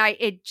up. And I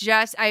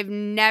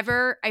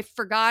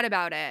forgot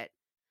about it.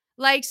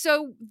 Like,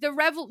 so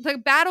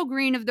the battle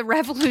green of the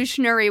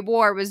Revolutionary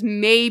War was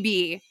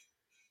maybe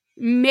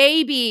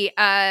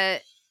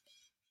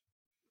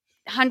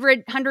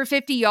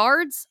 150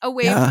 yards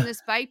away from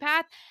this bike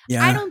path.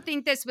 Yeah. I don't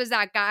think this was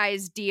that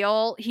guy's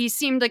deal. He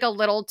seemed like a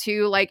little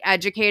too like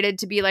educated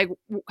to be like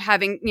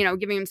having,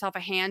 giving himself a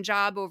hand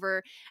job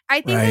over.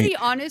 I think that he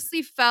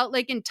honestly felt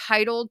like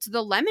entitled to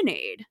the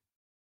lemonade.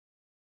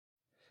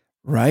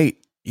 Right.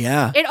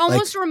 Yeah. It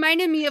almost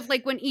reminded me of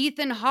like when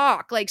Ethan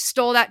Hawke like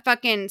stole that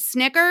fucking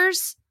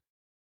Snickers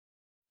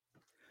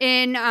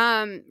in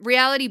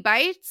Reality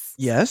Bites.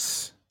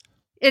 Yes.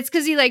 It's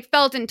because he like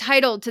felt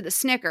entitled to the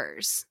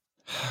Snickers.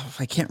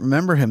 I can't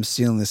remember him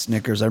stealing the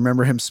Snickers. I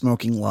remember him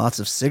smoking lots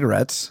of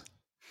cigarettes.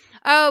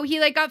 Oh, he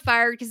like got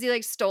fired because he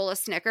like stole a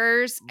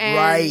Snickers. And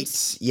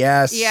right.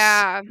 Yes.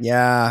 Yeah.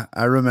 Yeah.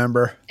 I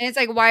remember. And it's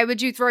like, why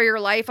would you throw your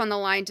life on the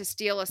line to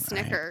steal a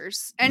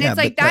Snickers? Right. And it's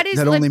like, that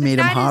only made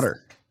him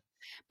hotter.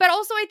 But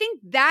also, I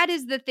think that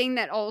is the thing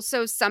that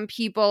also some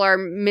people are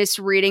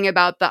misreading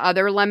about the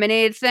other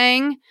lemonade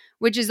thing,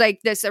 which is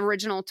like this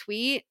original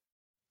tweet.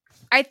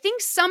 I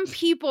think some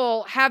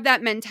people have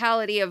that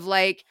mentality of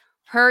like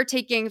her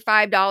taking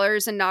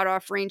 $5 and not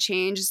offering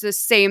change is the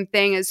same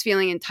thing as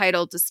feeling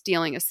entitled to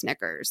stealing a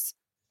Snickers.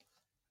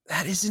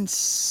 That is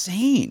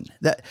insane.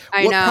 What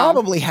know.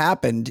 Probably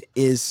happened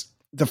is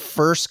the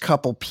first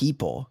couple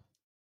people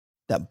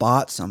that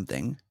bought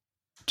something,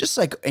 just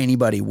like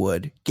anybody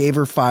would, gave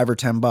her $5 or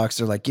 $10.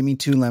 They're like, give me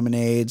 2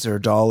 lemonades or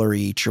 $1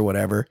 each or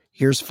whatever.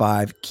 Here's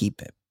 5,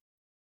 keep it.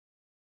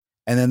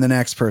 And then the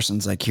next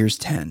person's like, here's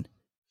 10.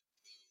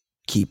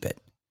 Keep it.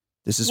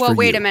 This is for you. Well,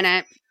 wait a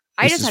minute.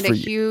 I just had a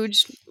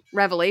huge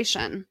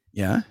revelation.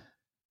 Yeah?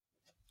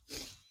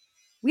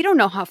 We don't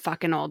know how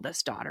fucking old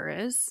this daughter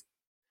is.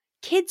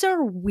 Kids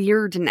are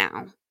weird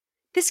now.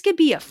 This could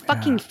be a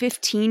fucking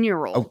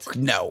 15-year-old. Oh,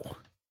 no.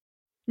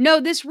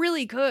 No, this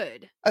really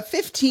could. A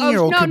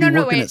 15-year-old could be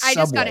working at Subway. I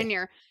just got in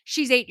here.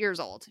 She's 8 years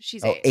old.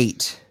 She's 8.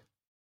 8.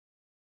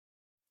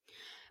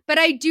 But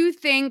I do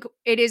think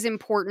it is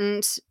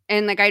important,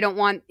 and like I don't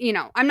want,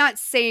 I'm not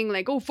saying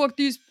like, oh, fuck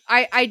these.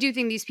 I do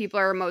think these people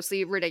are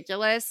mostly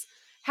ridiculous.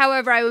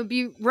 However, I would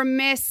be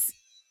remiss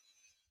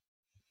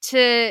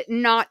to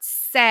not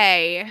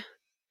say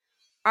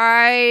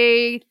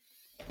I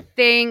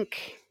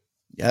think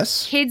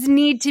kids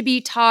need to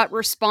be taught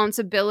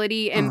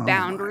responsibility and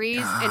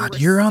boundaries and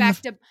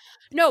respect.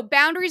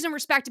 Boundaries and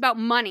respect about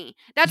money.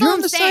 That's all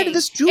I'm saying. You're on the side of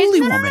this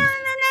Julie woman.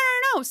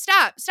 No.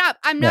 Stop.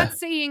 I'm not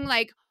saying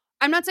like.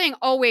 I'm not saying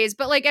always,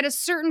 but like at a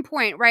certain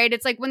point, right?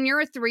 It's like when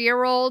you're a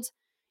 3-year-old,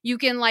 you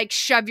can like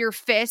shove your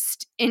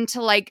fist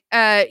into like,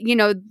 the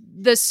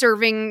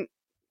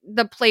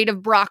plate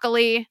of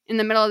broccoli in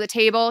the middle of the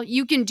table.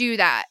 You can do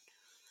that.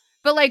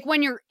 But like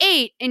when you're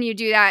 8 and you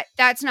do that,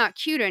 that's not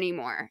cute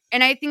anymore.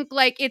 And I think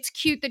like it's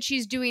cute that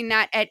she's doing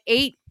that at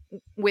 8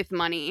 with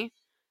money.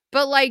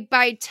 But like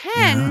by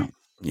 10,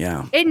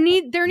 yeah.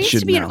 There needs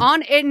to be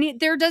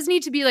there does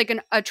need to be like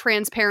a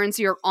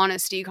transparency or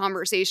honesty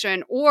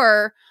conversation,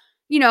 or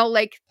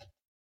like,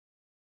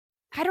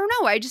 I don't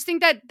know. I just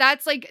think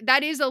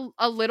that is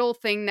a little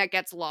thing that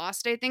gets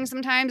lost. I think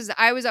sometimes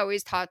I was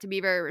always taught to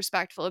be very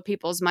respectful of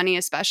people's money,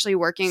 especially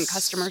working in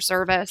customer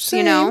service,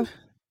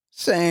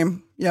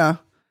 Same. Yeah.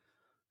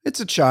 It's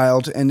a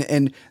child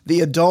and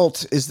the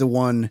adult is the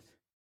one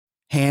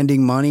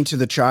handing money to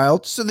the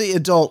child. So the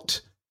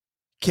adult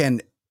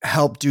can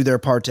help do their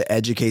part to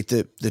educate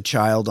the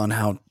child on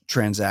how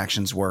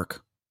transactions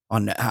work,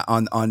 on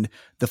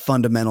the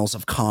fundamentals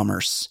of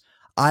commerce.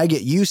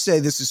 You say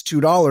this is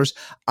 $2.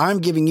 I'm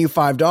giving you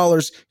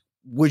 $5.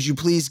 would you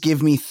please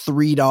give me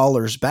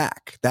 $3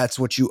 back? That's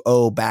what you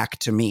owe back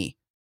to me.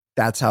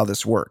 That's how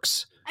this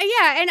works.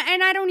 Yeah,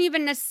 and I don't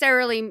even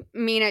necessarily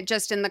mean it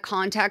just in the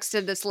context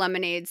of this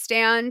lemonade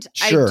stand.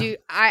 Sure.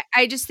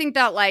 I just think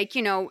that, like,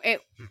 you know,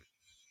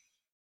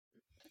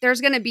 there's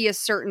going to be a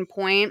certain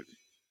point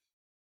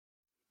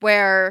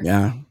where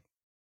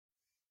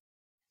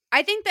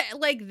I think that,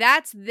 like,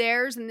 that's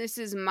theirs and this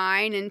is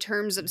mine in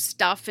terms of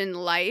stuff in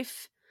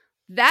life.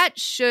 That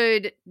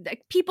should,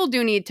 like, kids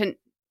do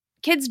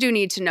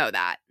need to know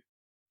that.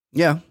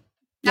 Yeah.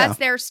 That's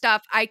their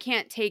stuff. I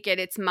can't take it.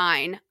 It's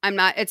mine.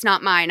 It's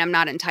not mine. I'm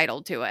not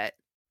entitled to it.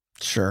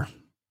 Sure.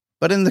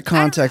 But in the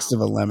context of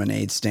a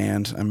lemonade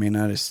stand, I mean,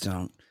 I just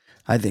don't.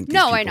 I think these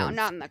I know, people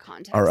not in the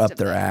context. Are up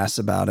their ass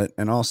about it.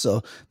 And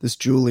also, this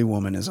Julie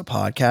woman is a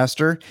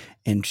podcaster,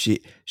 and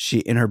she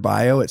in her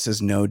bio it says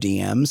no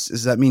DMs.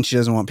 Does that mean she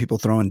doesn't want people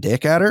throwing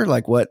dick at her?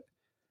 Like what?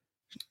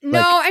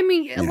 No, I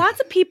mean, lots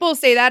of people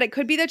say that. It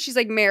could be that she's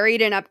like married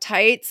and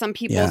uptight. Some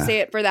people say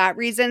it for that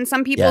reason.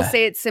 Some people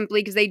say it simply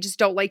because they just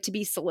don't like to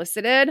be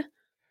solicited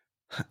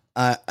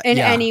in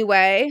any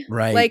way.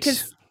 Right. Like,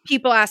 because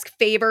people ask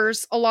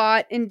favors a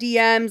lot in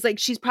DMs. Like,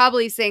 she's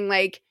probably saying,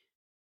 like,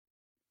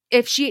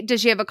 does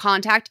she have a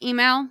contact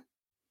email?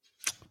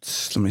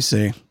 Let me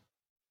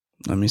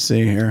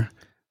see here.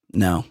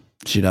 No,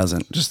 she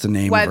doesn't. Just the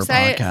name of her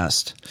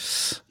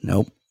podcast.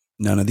 Nope.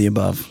 None of the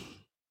above.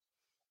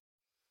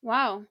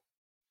 Wow.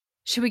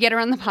 Should we get her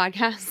on the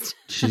podcast?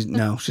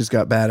 She's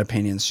got bad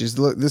opinions.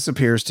 This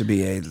appears to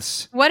be a.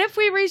 What if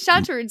we reached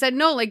out to her and said,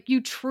 no, like, you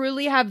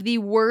truly have the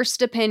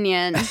worst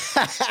opinion.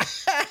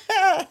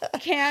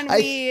 Can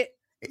we,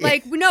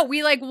 no,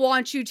 we like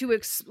want you to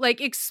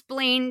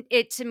explain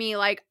it to me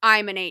like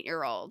I'm an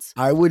 8-year-old.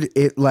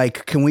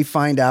 Can we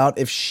find out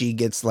if she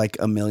gets like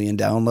 1 million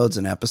downloads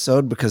an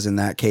episode? Because in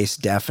that case,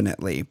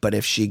 definitely. But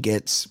if she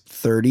gets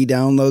 30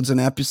 downloads an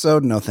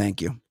episode, no, thank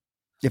you.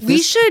 I'm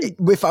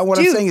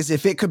saying is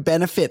if it could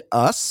benefit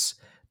us,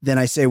 then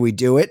I say we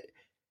do it.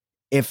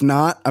 If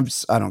not,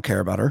 I don't care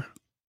about her.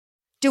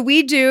 Do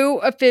we do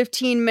a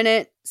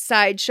 15-minute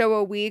sideshow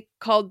a week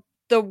called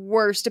The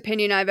Worst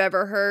Opinion I've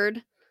Ever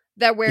Heard?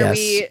 That where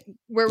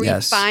we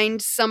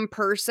find some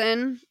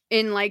person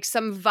in like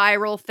some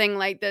viral thing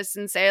like this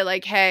and say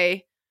like,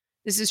 hey,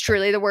 this is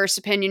truly the worst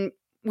opinion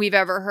we've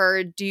ever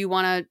heard. You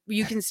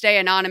can stay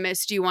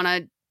anonymous. Do you want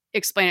to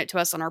explain it to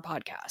us on our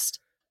podcast?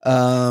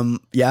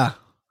 Yeah.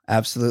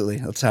 Absolutely.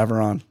 Let's have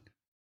her on.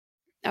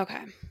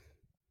 Okay.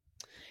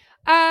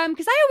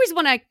 Because I always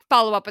want to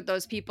follow up with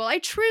those people. I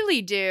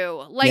truly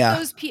do. Like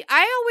those people.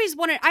 I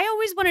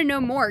always want to know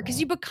more because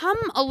you become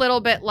a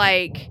little bit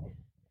like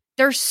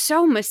they're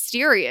so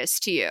mysterious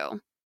to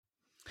you.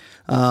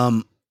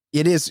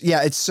 It is.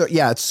 Yeah. It's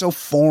so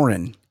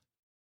foreign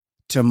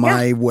to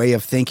my way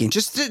of thinking.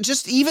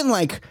 Just even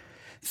like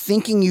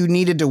thinking you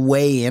needed to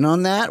weigh in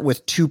on that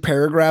with 2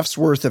 paragraphs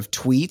worth of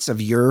tweets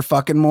of your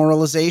fucking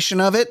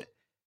moralization of it.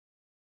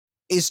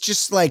 Is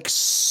just like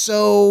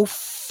so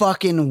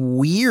fucking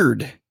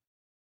weird.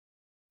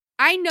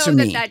 I know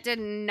that did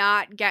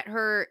not get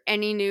her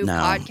any new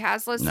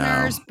podcast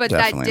listeners, but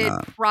that did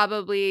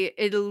probably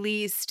at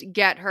least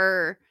get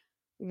her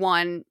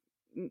one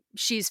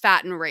she's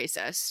fat and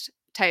racist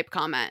type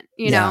comment,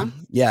 you know?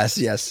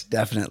 Yes,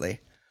 definitely.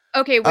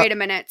 Okay, wait a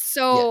minute.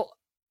 So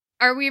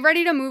are we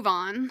ready to move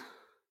on?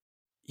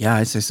 Yeah,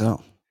 I'd say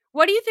so.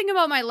 What do you think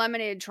about my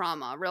lemonade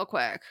trauma, real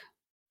quick?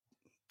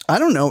 I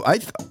don't know.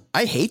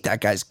 I hate that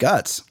guy's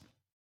guts.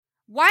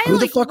 Why? Who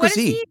the fuck was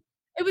he?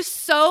 It was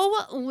so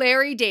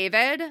Larry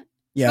David.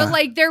 Yeah. But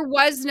like there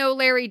was no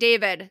Larry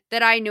David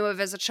that I knew of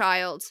as a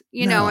child.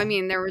 You know, I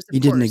mean, there was he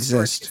didn't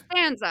exist.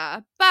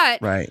 Costanza,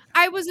 but right.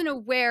 I wasn't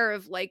aware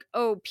of like,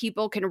 oh,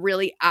 people can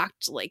really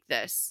act like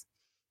this.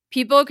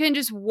 People can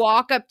just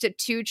walk up to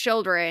 2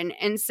 children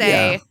and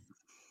say,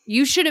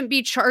 you shouldn't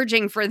be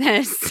charging for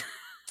this.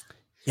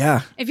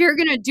 Yeah. If you're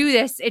gonna do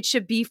this, it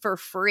should be for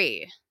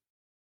free.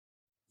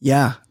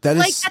 Yeah, that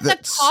like is at the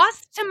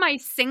cost to my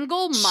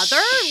single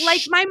mother.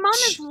 Like my mom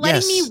is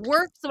letting me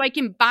work so I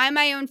can buy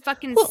my own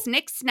fucking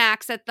snick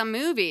snacks at the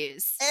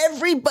movies.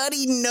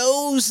 Everybody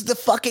knows the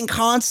fucking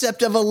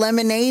concept of a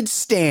lemonade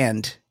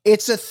stand.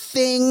 It's a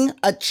thing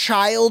a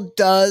child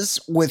does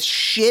with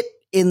shit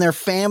in their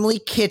family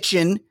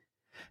kitchen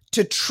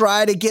to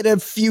try to get a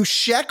few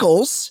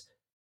shekels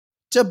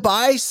to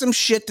buy some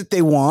shit that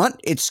they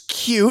want. It's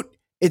cute.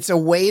 It's a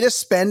way to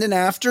spend an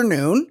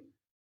afternoon.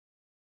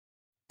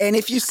 And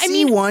if you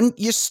see one,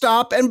 you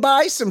stop and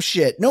buy some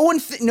shit. No one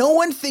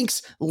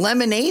thinks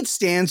lemonade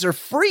stands are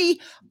free.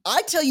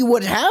 I tell you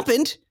what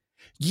happened.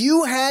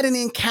 You had an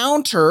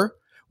encounter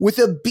with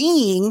a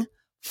being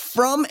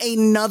from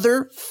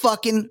another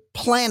fucking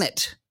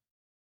planet.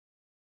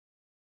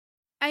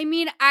 I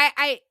mean,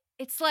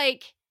 it's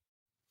like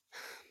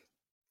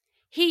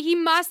he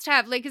must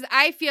have, like, because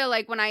I feel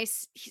like when I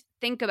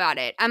think about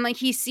it, I'm like,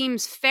 he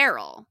seems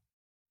feral.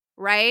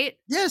 Right?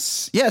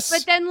 Yes.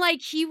 But then,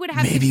 like, he would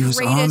have the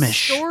greatest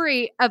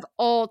story of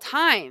all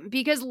time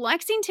because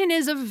Lexington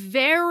is a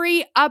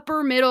very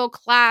upper middle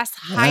class,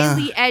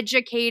 highly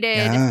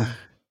educated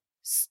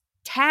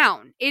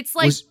town. It's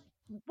like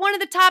one of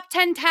the top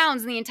 10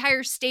 towns in the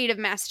entire state of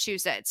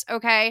Massachusetts.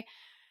 Okay.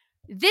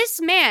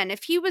 This man,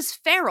 if he was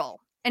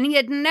feral and he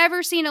had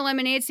never seen a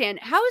lemonade stand,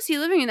 how is he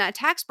living in that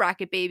tax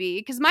bracket, baby?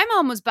 Because my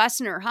mom was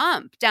busting her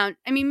hump down.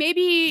 I mean,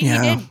 maybe he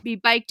did be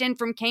biked in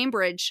from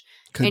Cambridge.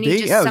 Could and be.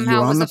 he just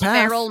somehow was a path.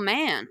 feral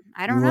man.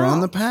 I don't know. You were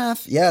on the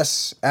path.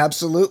 Yes,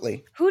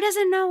 absolutely. Who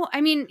doesn't know?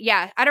 I mean,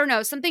 yeah, I don't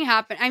know. Something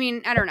happened. I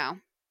mean, I don't know.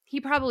 He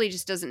probably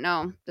just doesn't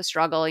know the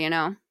struggle, you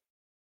know?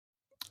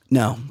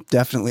 No,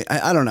 definitely.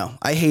 I don't know.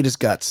 I hate his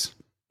guts.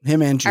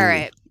 Him and Julie. All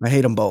right. I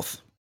hate them both.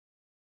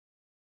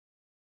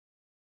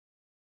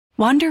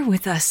 Wander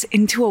with us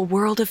into a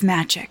world of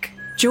magic.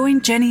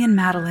 Join Jenny and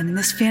Madeline in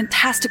this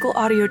fantastical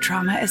audio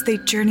drama as they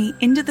journey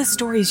into the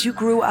stories you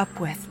grew up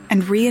with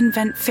and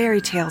reinvent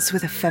fairy tales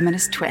with a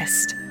feminist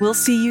twist. We'll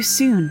see you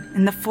soon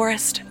in the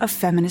forest of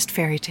feminist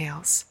fairy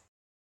tales.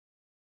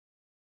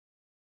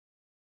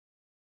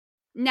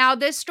 Now,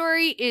 this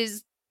story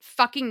is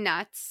fucking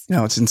nuts.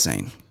 No, it's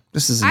insane.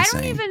 This is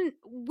insane.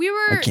 We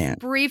were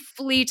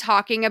briefly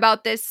talking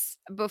about this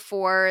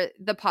before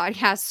the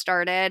podcast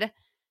started.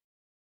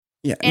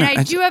 Yeah. And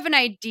I do have an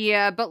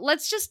idea, but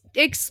let's just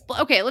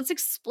let's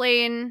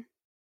explain.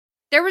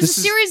 There was a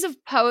series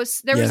of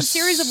posts. There was a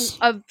series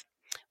of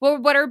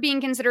what are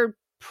being considered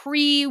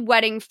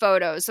pre-wedding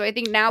photos. So I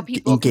think now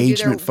people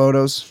engagement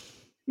photos.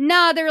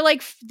 No, they're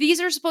like, these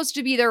are supposed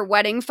to be their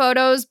wedding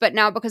photos, but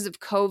now because of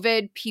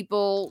COVID,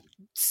 people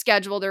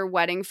schedule their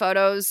wedding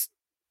photos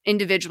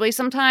individually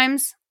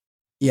sometimes.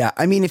 Yeah,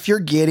 I mean, if you're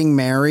getting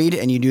married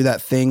and you do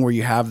that thing where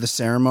you have the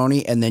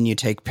ceremony and then you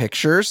take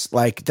pictures,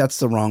 like, that's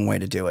the wrong way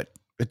to do it.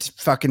 It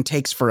fucking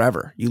takes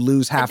forever. You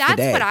lose half the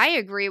day. That's what I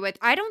agree with.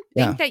 I don't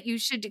think that you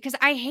should, because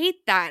I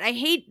hate that. I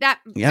hate that.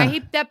 I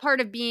hate that part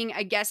of being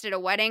a guest at a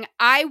wedding.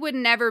 I would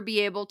never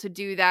be able to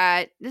do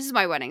that. This is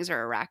my weddings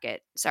are a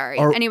racket. Sorry.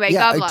 Anyway,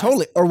 God bless.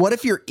 Totally. Or what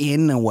if you're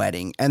in a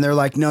wedding and they're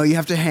like, no, you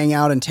have to hang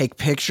out and take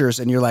pictures.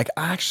 And you're like,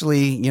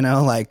 actually, you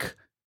know, like,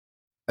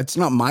 it's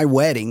not my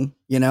wedding.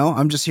 You know,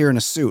 I'm just here in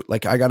a suit.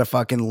 Like, I got to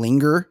fucking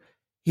linger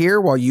here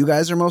while you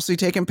guys are mostly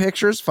taking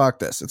pictures. Fuck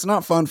this. It's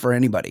not fun for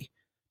anybody.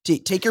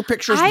 Take your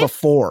pictures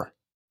before.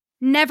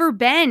 Never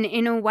been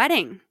in a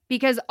wedding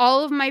because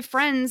all of my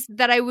friends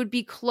that I would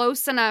be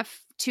close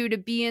enough to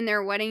be in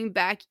their wedding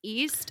back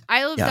east,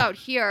 I lived out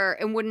here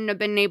and wouldn't have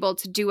been able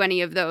to do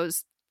any of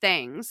those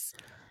things.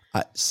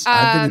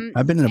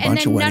 I've been in a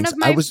bunch of weddings. None of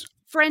my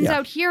friends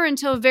out here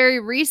until very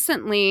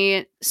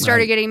recently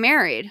started getting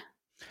married.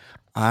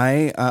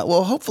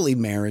 Well, hopefully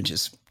marriage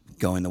is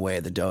going the way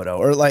of the dodo,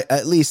 or like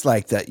at least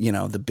like that, you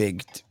know, the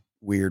big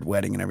weird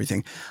wedding and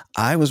everything.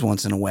 I was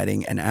once in a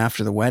wedding, and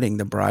after the wedding,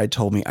 the bride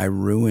told me I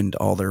ruined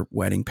all their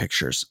wedding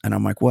pictures. And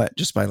I'm like, what?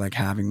 Just by like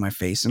having my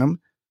face in them?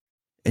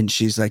 And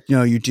she's like,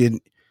 no, you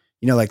didn't.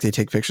 You know, like they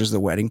take pictures of the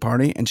wedding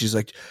party. And she's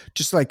like,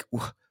 just like,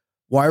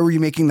 why were you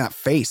making that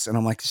face? And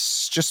I'm like,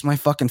 it's just my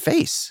fucking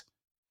face.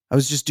 I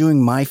was just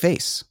doing my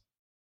face.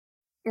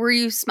 Were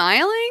you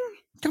smiling?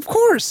 Of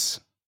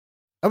course.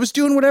 I was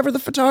doing whatever the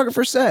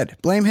photographer said.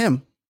 Blame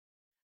him.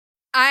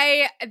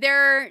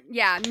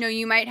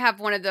 You might have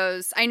one of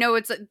those. I know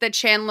it's the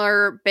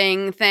Chandler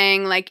Bing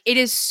thing. Like, it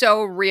is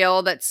so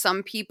real that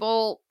some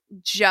people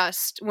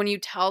just, when you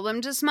tell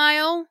them to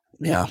smile,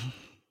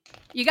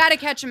 you got to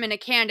catch them in a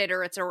candid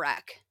or it's a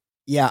wreck.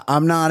 Yeah,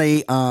 I'm not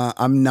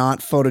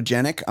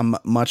photogenic. I'm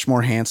much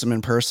more handsome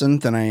in person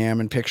than I am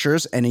in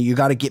pictures. And you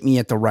got to get me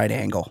at the right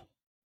angle.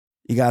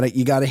 You got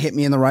to hit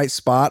me in the right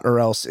spot, or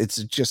else it's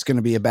just going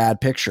to be a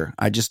bad picture.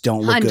 I just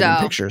don't look good in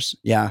pictures.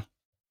 Yeah.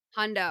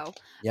 Hundo.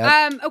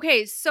 Yep.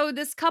 Okay, so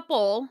this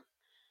couple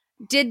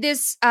did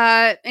this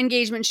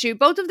engagement shoot.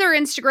 Both of their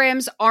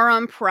Instagrams are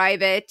on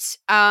private.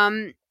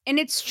 And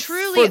it's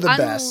truly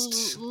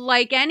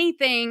unlike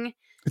anything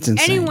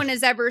anyone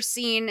has ever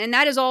seen. And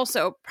that is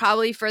also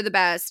probably for the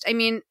best. I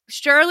mean,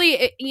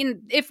 surely,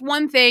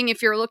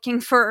 if you're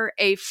looking for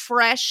a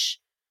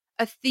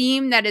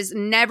theme that has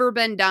never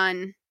been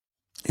done,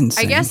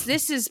 insane. I guess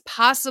this is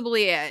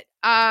possibly it.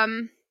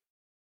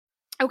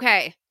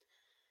 Okay.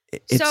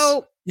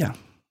 Yeah.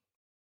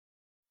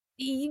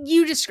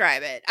 You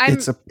describe it.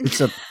 It's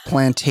a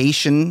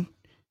plantation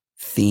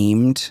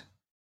themed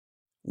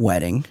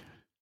wedding.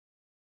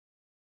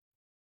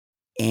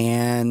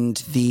 And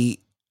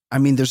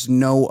there's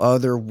no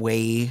other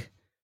way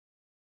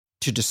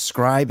to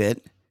describe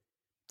it.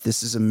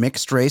 This is a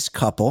mixed race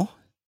couple.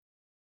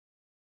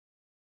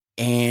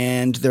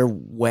 And their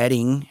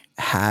wedding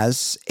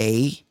has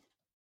a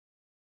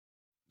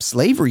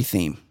slavery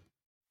theme.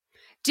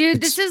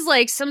 Dude, this is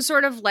like some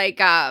sort of like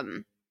a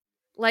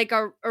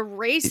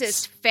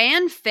racist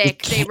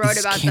fanfic they wrote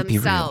about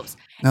themselves.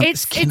 No,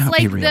 it's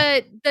like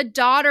the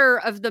daughter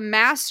of the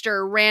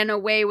master ran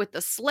away with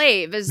the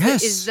slave is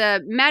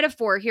the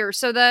metaphor here.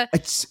 So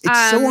it's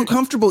so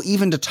uncomfortable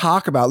even to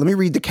talk about. Let me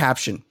read the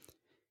caption.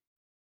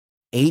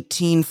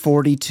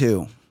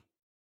 1842.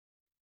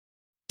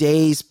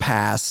 Days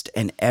passed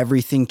and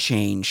everything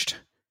changed.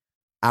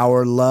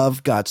 Our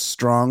love got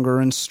stronger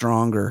and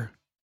stronger.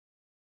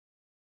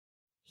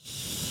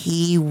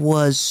 He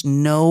was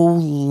no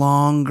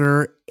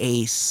longer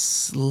a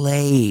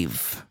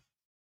slave.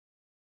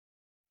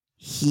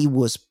 He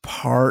was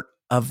part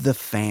of the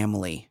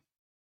family.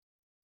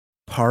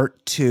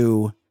 Part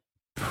 2,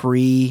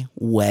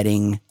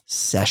 pre-wedding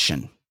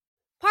session.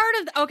 Part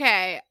of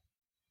okay,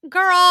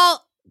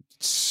 girl.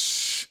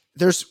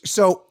 There's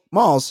so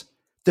Malls.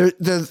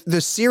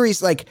 The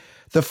series, like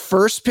the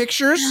first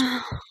pictures,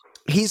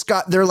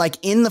 they're like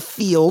in the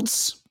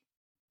fields,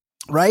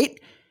 right?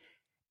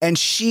 And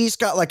she's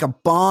got like a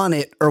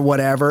bonnet or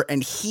whatever,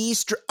 and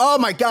oh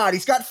my God,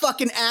 he's got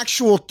fucking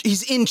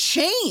he's in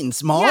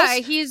chains, Malls. Yeah,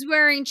 he's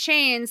wearing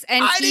chains,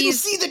 and I didn't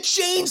see the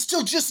chains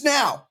till just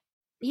now.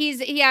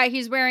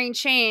 He's wearing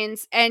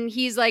chains, and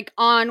he's like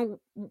on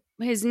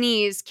his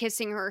knees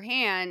kissing her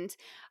hand.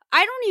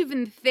 I don't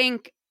even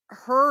think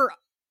her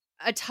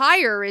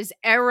attire is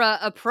era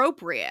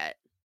appropriate.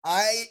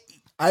 I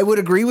would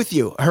agree with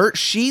you.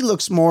 She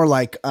looks more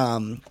like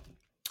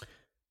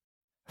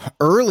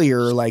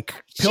earlier, like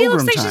Pilgrim She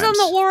looks like times. she's on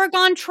the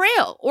Oregon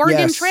Trail.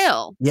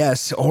 Trail.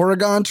 Yes,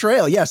 Oregon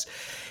Trail. Yes.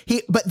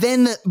 But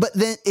then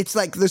it's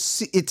like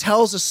it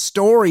tells a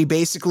story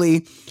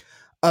basically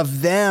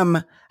of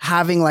them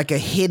having like a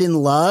hidden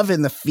love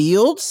in the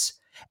fields,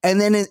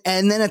 and then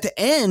at the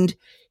end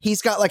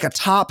he's got like a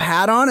top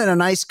hat on and a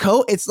nice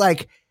coat. It's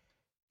like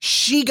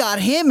she got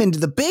him into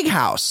the big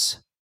house.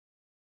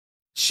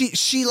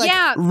 She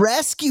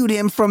rescued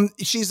him from.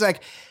 She's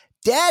like,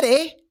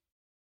 Daddy,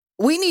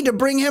 we need to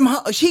bring him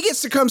home. He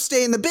gets to come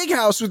stay in the big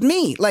house with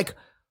me. Like,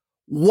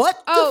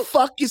 what the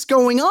fuck is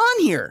going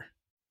on here?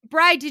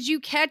 Bri, did you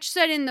catch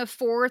that in the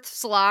fourth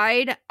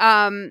slide?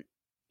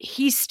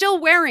 He's still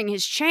wearing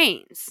his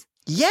chains.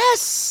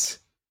 Yes.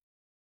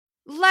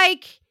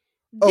 Like,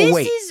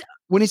 when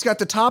he's got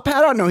the top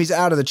hat on? No, he's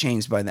out of the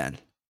chains by then.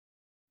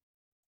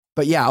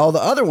 But yeah, all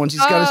the other ones,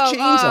 he's got his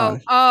chains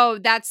on. Oh,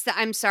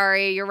 I'm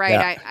sorry. You're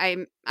right. Yeah.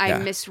 I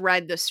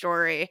misread the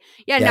story.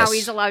 Yeah, yes. Now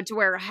he's allowed to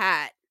wear a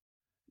hat.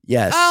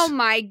 Yes. Oh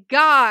my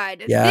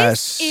God.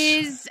 Yes. This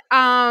is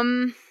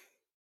it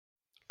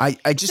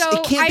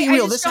can't be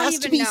real. This has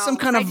to be some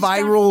kind of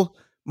viral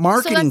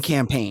marketing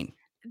campaign.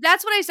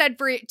 That's what I said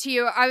to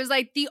you. I was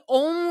like, the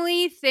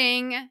only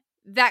thing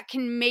that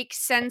can make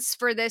sense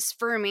for this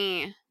for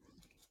me.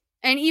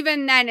 And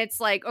even then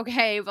it's like,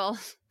 okay, well,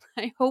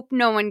 I hope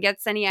no one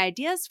gets any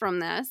ideas from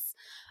this.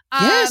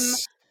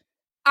 Yes.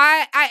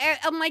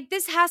 I'm like,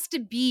 this has to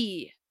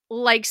be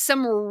like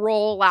some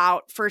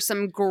rollout for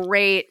some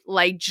great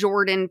like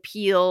Jordan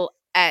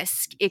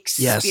Peele-esque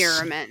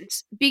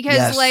experiment.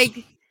 Because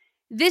like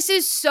this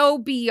is so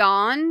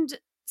beyond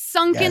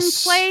sunken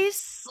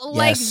place.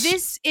 Like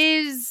this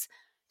is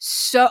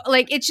so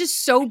like it's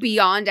just so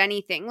beyond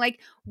anything. Like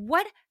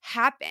what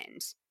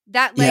happened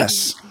that like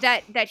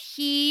that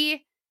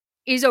he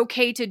is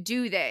okay to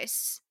do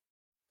this?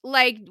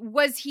 Like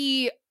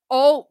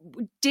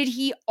did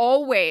he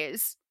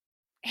always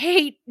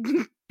hate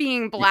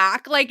being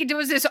black? Like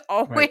was this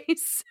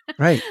always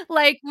right?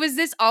 Like was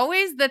this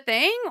always the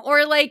thing?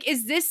 Or like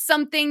is this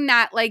something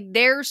that like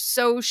they're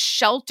so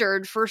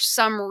sheltered for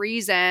some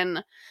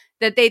reason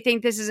that they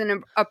think this is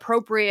an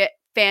appropriate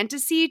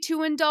fantasy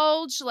to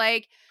indulge?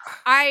 Like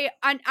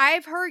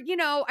I've heard,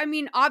 I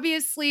mean,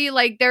 obviously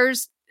like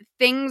there's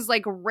things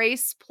like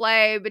race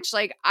play, which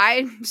like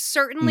I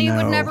certainly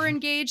would never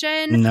engage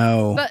in.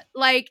 No. But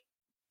like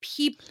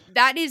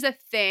that is a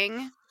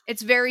thing.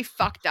 It's very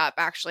fucked up,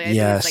 actually.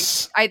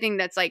 I think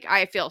that's like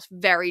I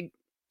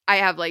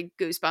have like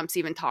goosebumps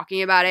even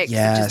talking about it.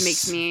 Yes. It just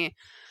makes me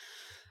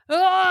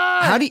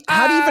how do you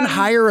even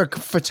hire a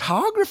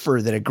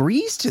photographer that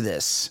agrees to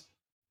this?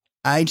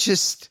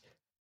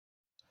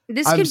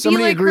 This could be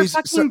like her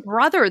fucking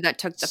brother that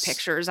took the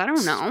pictures. I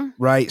don't know.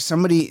 Right.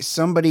 Somebody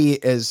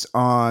is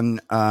on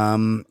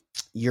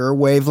your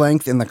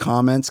wavelength in the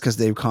comments because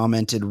they've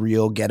commented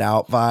real Get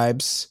Out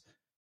vibes.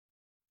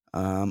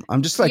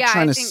 I'm just like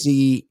trying to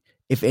see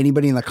if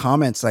anybody in the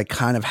comments like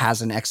kind of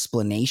has an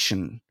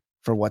explanation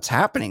for what's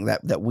happening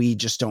that we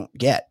just don't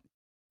get.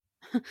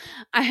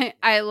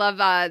 I love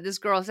this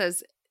girl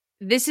says,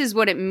 "This is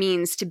what it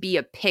means to be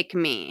a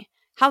pick-me.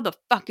 How the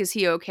fuck is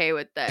he okay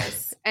with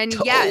this?" And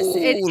yes,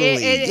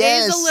 it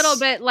is a little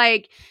bit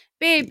like,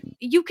 babe,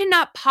 you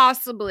cannot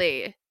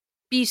possibly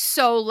be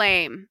so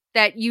lame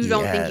that you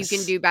don't think you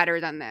can do better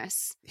than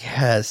this.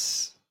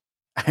 Yes.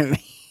 I mean,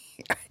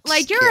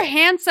 like you're a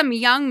handsome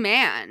young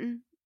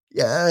man.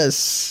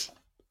 Yes.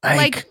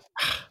 Like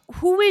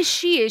who is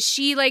she? Is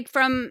she like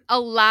from a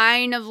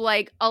line of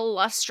like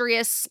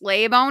illustrious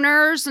slave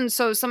owners? And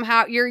so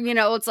somehow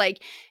it's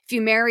like if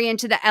you marry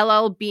into the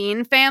LL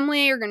Bean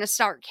family, you're going to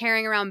start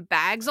carrying around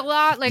bags a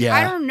lot. Like,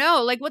 I don't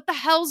know. Like what the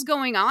hell's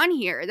going on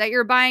here that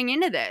you're buying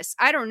into this?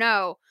 I don't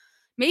know.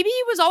 Maybe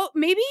who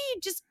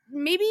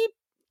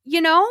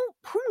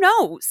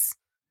knows?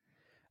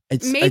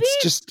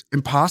 It's just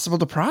impossible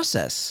to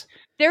process.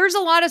 There's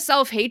a lot of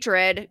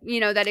self-hatred,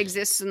 that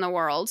exists in the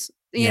world.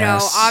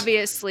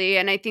 Obviously,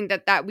 and I think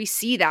that we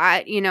see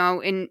that,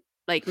 in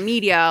like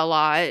media a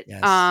lot.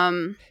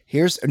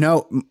 Yes.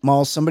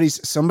 Mal,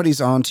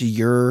 somebody's onto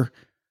your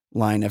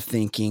line of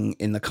thinking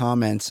in the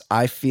comments,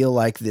 I feel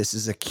like this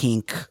is a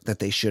kink that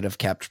they should have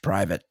kept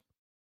private.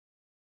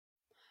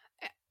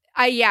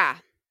 Yeah.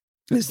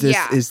 Is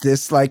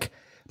this like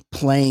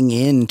playing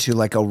into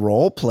like a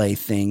role play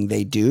thing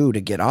they do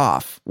to get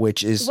off,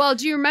 which is well,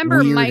 do you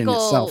remember weird in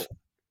itself.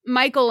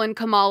 Michael and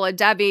Kamala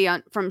Devi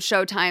from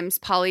Showtime's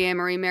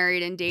Polyamory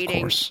Married and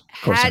Dating Of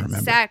course I had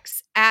remember.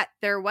 sex at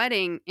their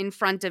wedding in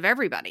front of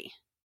everybody.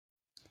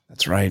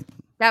 That's right.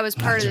 That was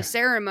part of the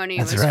ceremony.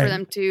 That's was right. for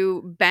them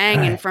to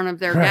bang in front of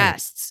their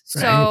guests.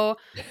 Right. So,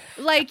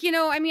 like, you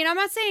know, I mean, I'm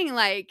not saying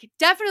like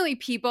definitely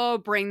people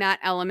bring that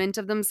element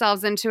of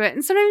themselves into it.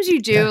 And sometimes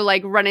you do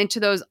like run into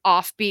those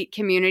offbeat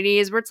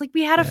communities where it's like,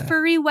 we had a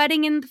furry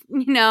wedding and,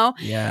 you know,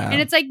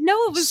 and it's like, no,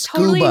 it was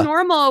totally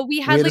normal.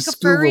 We had like a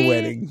furry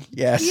wedding.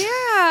 Yes.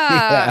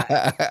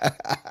 Yeah.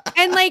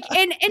 And like,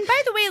 and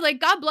by the way, like,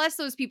 God bless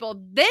those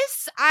people.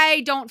 This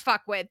I don't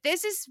fuck with.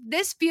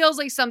 This feels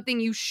like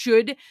something you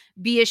should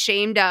be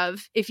ashamed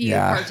of if you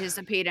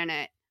participate in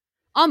it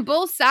on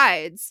both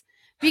sides,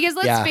 because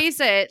let's face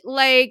it,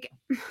 like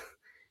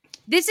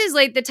this is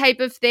like the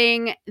type of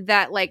thing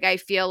that like I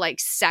feel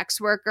like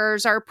sex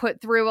workers are put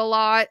through a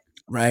lot,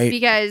 right?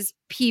 Because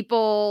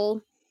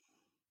people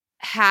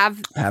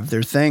have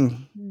their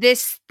thing,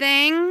 this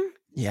thing,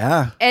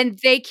 and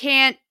they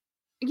can't,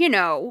 you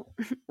know,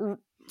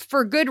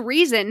 for good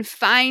reason,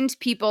 find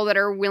people that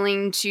are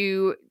willing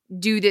to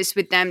do this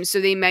with them,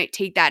 so they might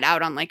take that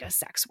out on like a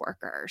sex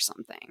worker or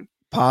something.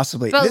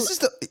 Possibly. But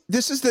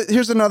this is the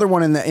here's another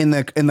one in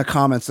the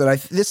comments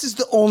that this is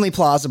the only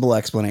plausible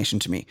explanation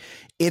to me.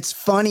 It's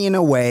funny in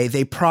a way.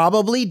 They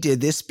probably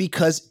did this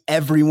because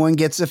everyone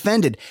gets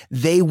offended.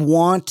 They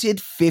wanted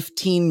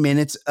 15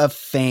 minutes of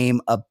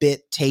fame, a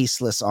bit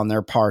tasteless on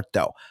their part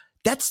though.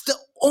 That's the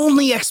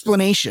only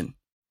explanation.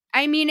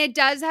 I mean, it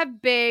does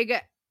have big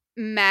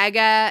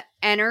MAGA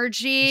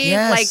energy.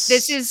 Yes. Like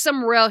this is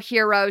some real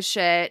hero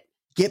shit.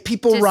 Get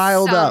people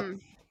riled up.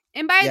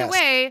 And by the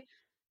way,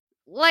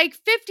 like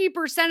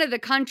 50% of the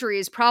country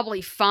is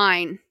probably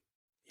fine.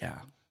 Yeah.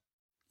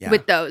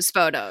 With those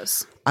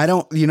photos. I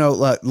don't, you know,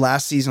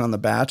 last season on The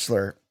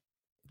Bachelor,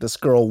 this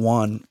girl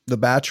won. The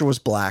Bachelor was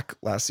black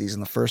last season,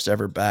 the first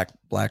ever black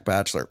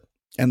Bachelor.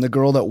 And the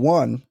girl that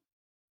won,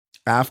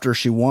 after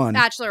she won.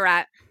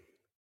 Bachelorette.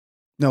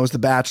 No, it was The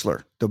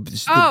Bachelor.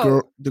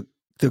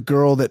 The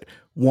girl that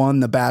won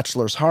The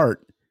Bachelor's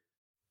heart.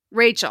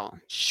 Rachel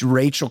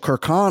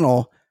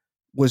Kirkconnell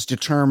was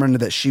determined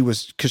that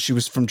because she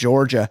was from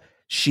Georgia,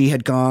 she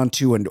had gone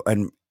to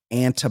an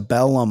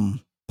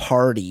antebellum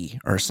party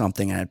or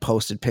something and had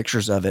posted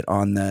pictures of it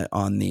on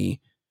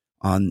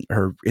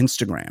her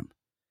Instagram.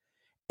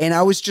 And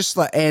I was just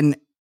like, and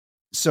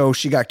so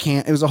she got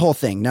it was a whole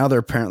thing. Now they're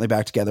apparently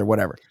back together,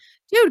 whatever.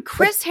 Dude,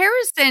 Chris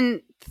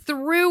Harrison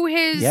threw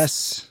his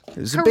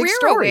career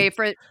away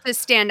to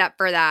stand up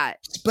for that.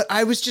 But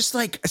I was just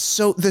like,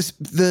 so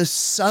the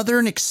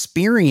Southern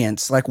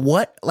experience, like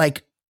what,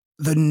 like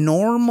the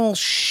normal,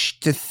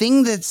 the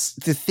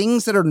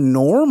things that are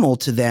normal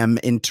to them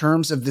in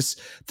terms of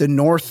the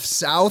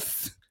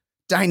North-South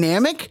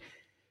dynamic,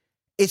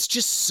 it's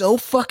just so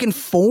fucking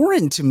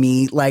foreign to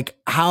me. Like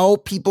how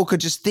people could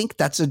just think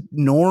that's a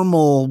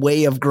normal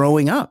way of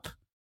growing up.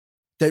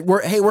 That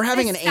we're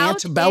having an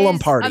antebellum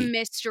party. A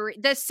mystery.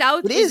 The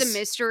South is a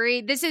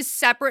mystery. This is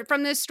separate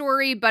from this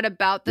story, but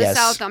about the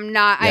South,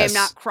 I am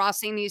not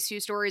crossing these two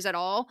stories at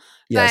all.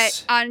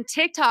 Yes. But on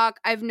TikTok,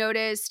 I've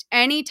noticed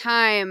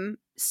anytime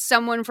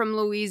someone from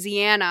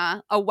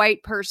Louisiana, a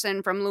white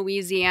person from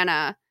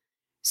Louisiana,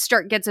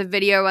 gets a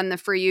video on the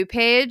For You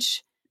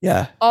page.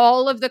 Yeah.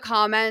 All of the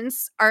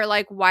comments are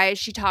like, why is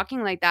she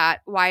talking like that?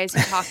 Why is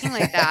he talking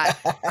like that?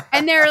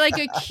 And they're like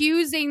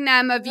accusing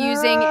them of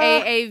using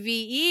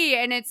AAVE.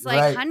 And it's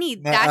like, honey,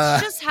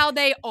 that's just how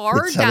they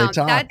are down.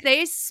 That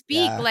they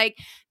speak like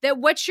that.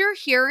 What you're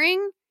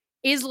hearing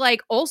is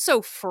like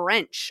also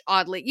French,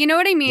 oddly. You know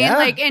what I mean? Yeah.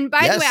 Like, and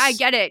by the way, I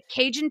get it.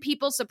 Cajun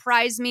people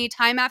surprise me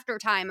time after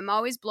time. I'm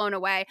always blown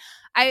away.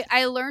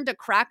 I learned a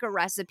cracker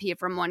recipe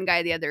from one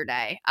guy the other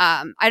day.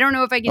 I don't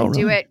know if I can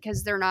do it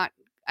because they're not.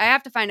 I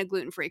have to find a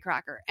gluten-free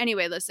cracker.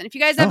 Anyway, listen, if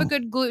you guys have a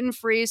good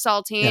gluten-free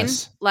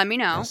saltine, let me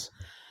know.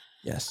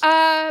 Yes.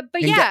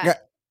 But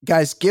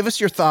guys, give us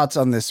your thoughts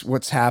on this.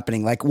 What's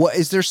happening? Like,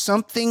 is there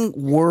something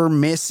we're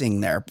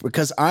missing there?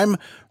 Because I'm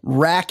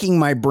racking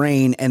my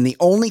brain and the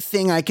only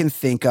thing I can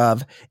think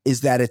of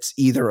is that it's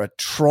either a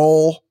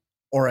troll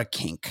or a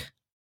kink.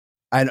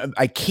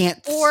 I can't.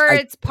 Or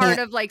it's part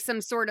of like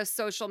some sort of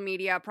social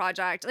media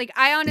project. Like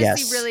I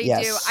honestly really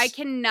do. I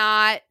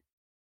cannot.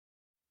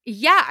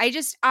 Yeah,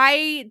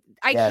 I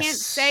can't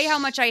say how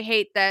much I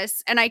hate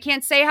this, and I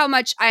can't say how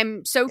much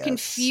I'm so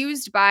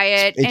confused by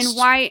it and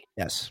why.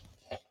 Yes.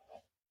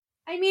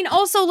 I mean,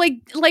 also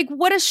like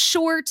what a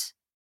short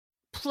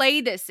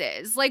play this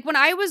is. Like when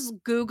I was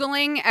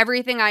Googling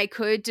everything I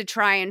could to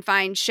try and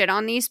find shit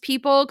on these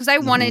people, because I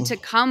wanted to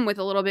come with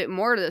a little bit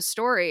more to the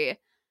story.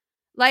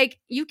 Like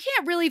you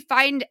can't really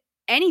find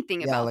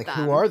anything about them.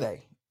 Who are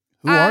they?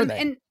 Who are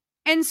they?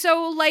 And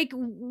so, like,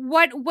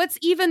 what's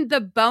even the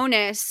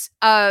bonus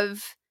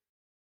of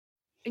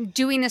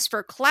doing this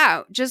for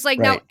clout. Just like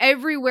now,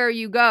 everywhere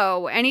you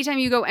go, anytime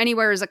you go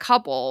anywhere as a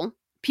couple,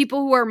 people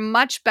who are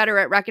much better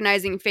at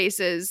recognizing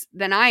faces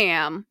than I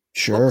am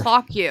will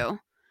clock you.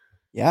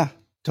 Yeah,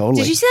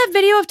 totally. Did you see that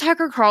video of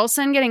Tucker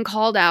Carlson getting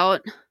called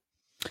out?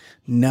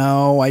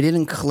 No, I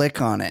didn't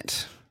click on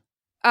it.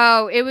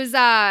 Oh, it was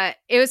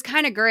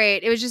kind of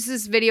great. It was just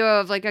this video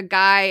of like a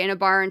guy in a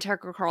bar and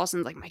Tucker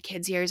Carlson's like, my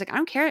kid's here. He's like, I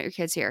don't care that your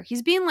kid's here.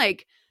 He's being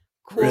like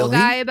cool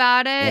guy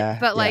about it.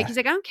 But like, he's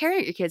like, I don't care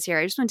that your kid's here.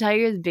 I just want to tell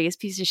you you're the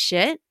biggest piece of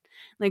shit.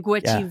 Like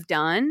what you've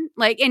done.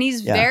 Like, and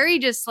he's very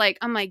just like,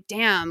 I'm like,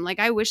 damn, like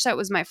I wish that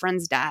was my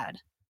friend's dad.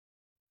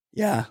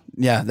 Yeah.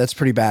 Yeah. That's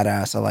pretty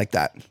badass. I like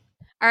that.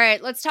 All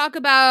right. Let's talk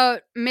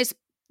about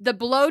the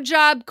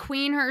blowjob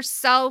queen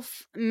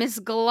herself, Miss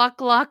Gluck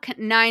Gluck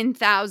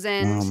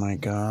 9000. Oh my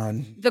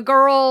God. The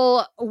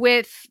girl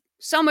with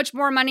so much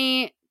more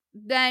money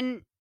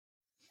than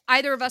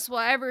either of us will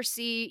ever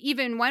see,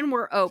 even when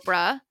we're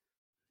Oprah.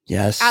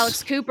 Yes.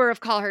 Alex Cooper of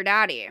Call Her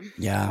Daddy.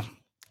 Yeah.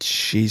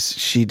 She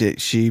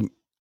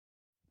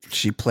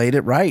played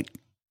it right.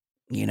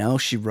 You know,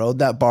 she rode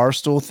that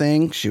Barstool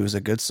thing. She was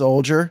a good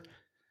soldier.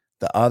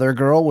 The other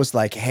girl was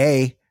like,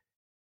 hey,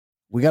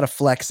 we got to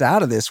flex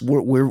out of this.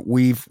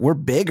 We're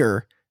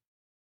bigger.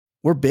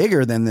 We're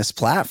bigger than this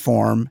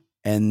platform.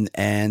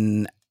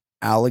 And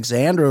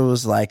Alexandra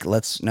was like,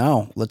 let's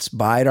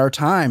bide our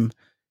time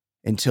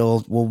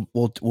until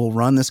we'll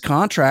run this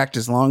contract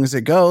as long as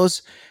it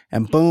goes.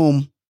 And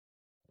boom,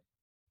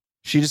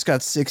 she just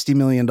got $60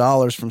 million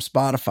from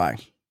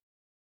Spotify.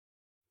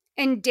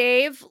 And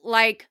Dave,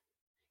 like,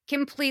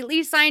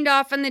 completely signed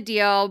off on the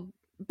deal.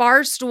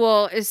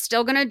 Barstool is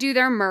still going to do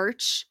their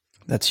merch.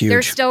 That's huge.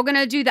 They're still going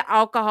to do the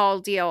alcohol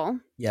deal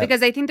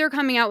because I think they're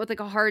coming out with like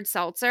a hard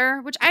seltzer,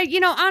 which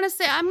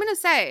honestly, I'm going to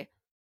say,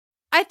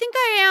 I think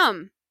I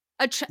am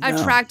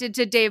attracted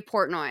to Dave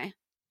Portnoy.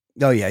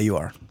 Oh yeah, you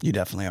are. You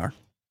definitely are.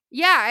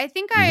 Yeah, I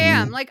think I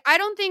am. Like, I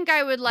don't think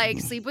I would like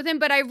sleep with him,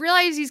 but I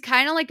realize he's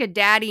kind of like a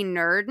daddy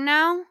nerd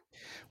now.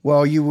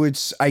 Well,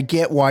 I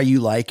get why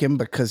you like him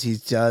because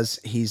he's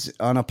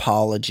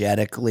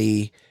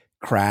unapologetically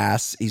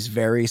crass. He's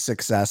very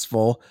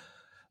successful.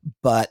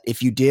 But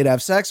if you did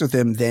have sex with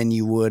him, then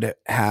you would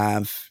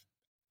have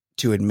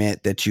to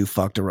admit that you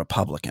fucked a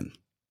Republican.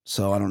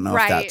 So I don't know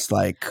if that's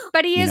like,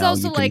 but he is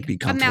also like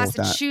a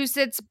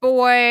Massachusetts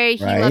boy.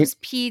 He loves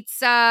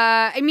pizza.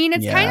 I mean,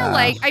 it's kind of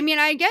like,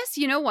 I guess,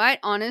 you know what?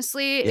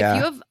 Honestly, if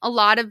you have a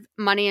lot of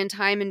money and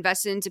time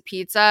invested into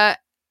pizza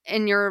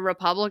and you're a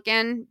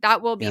Republican,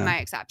 that will be my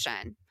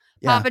exception.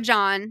 Papa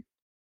John,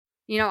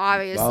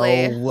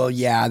 obviously. Oh, well,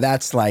 yeah,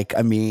 that's like,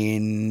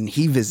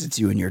 he visits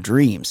you in your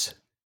dreams.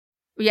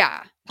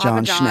 Yeah.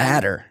 John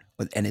Schnatter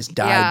and his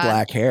dyed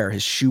black hair,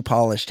 his shoe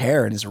polished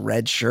hair, and his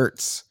red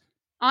shirts.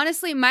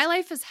 Honestly, my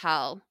life is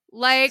hell.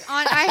 Like,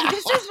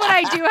 this is what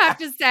I do have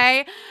to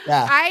say.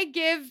 Yeah. I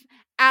give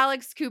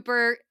Alex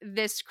Cooper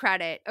this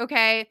credit,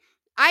 okay?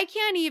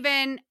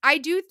 I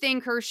do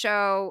think her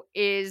show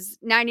is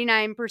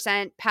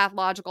 99%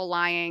 pathological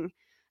lying.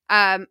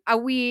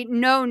 We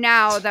know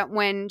now that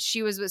when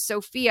she was with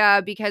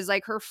Sophia, because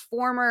like her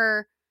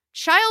former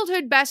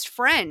childhood best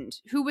friend,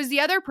 who was the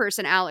other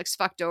person Alex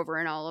fucked over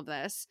in all of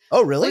this.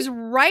 Oh, really? Was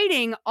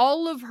writing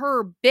all of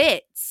her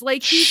bits.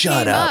 Like he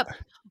came up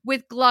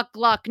with Gluck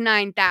Gluck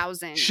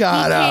 9000. He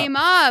came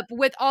up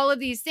with all of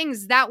these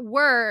things that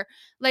were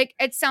like,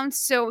 it sounds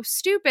so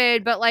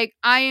stupid, but like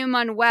I am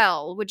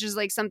unwell, which is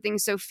like something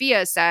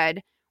Sophia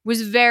said,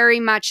 was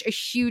very much a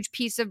huge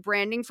piece of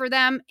branding for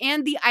them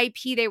and the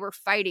IP they were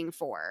fighting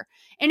for.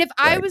 And if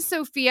I was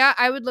Sophia,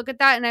 I would look at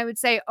that and I would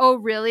say, oh,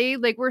 really?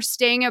 Like we're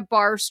staying at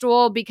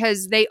Barstool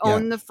because they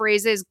own the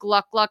phrases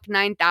Gluck Gluck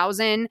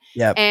 9000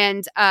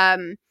 and,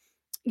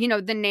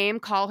 the name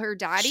Call Her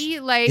Daddy.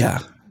 Like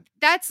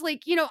that's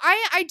like,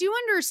 I do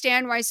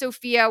understand why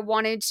Sophia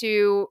wanted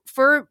to,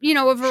 for,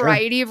 a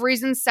variety of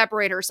reasons,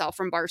 separate herself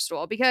from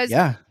Barstool because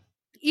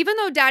even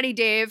though Daddy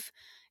Dave,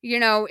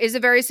 is a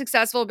very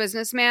successful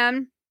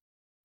businessman,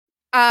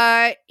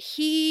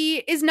 he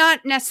is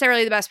not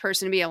necessarily the best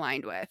person to be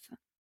aligned with.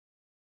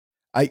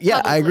 I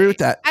agree with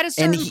that. At a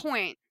certain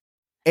point.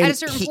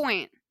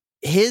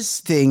 His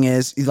thing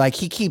is, like,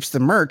 he keeps the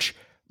merch.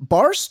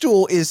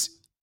 Barstool is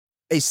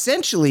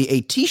essentially a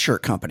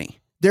t-shirt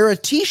company. They're a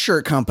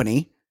t-shirt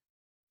company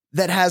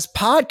that has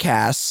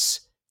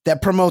podcasts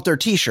that promote their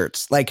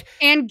t-shirts, like,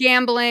 and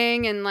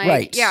gambling and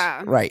like,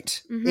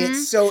 right.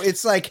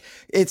 Mm-hmm.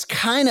 It's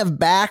kind of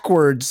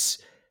backwards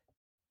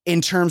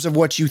in terms of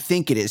what you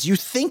think it is. You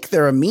think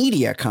they're a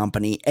media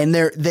company and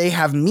they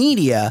have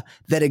media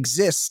that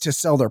exists to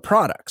sell their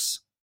products.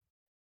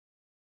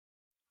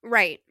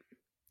 Right.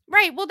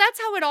 Well, that's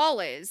how it all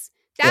is.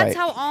 That's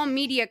how all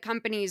media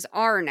companies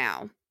are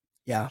now.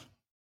 Yeah.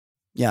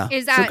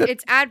 Is that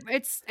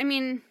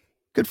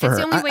good for her.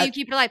 It's the only way you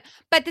keep it alive.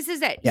 But this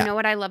is it. You know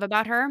what I love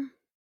about her?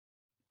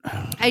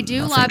 I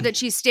do love that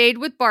she stayed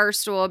with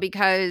Barstool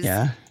because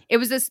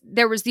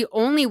there was the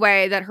only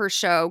way that her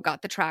show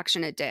got the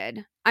traction it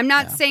did. I'm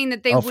not saying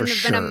that they wouldn't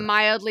have been a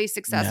mildly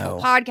successful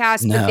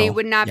podcast, but they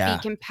would not be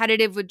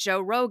competitive with Joe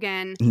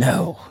Rogan.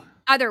 No.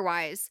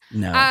 otherwise.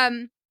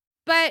 No.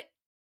 But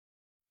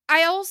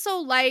I also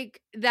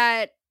like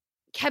that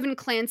Kevin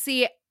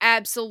Clancy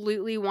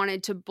absolutely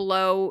wanted to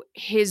blow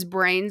his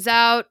brains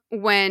out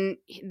when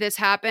this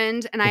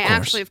happened. And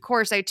of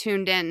course, I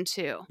tuned in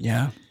to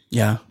Yeah.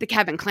 the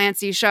Kevin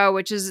Clancy show,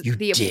 which is You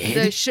the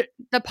did?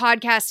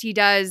 podcast he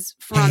does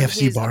from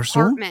AFC his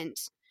Barstool? apartment.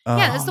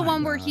 Yeah, that's Oh the my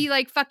one where God. he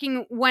like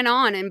fucking went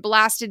on and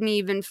blasted me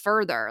even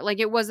further. Like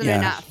it wasn't Yeah.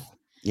 enough.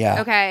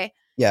 Yeah. Okay.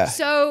 Yeah.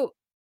 So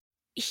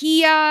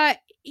he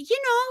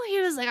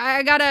he was like,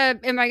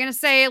 am I gonna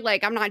say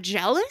like I'm not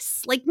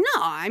jealous? Like, no,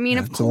 I mean,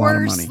 of That's a lot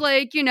of course, money.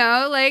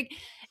 like,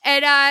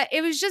 and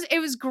it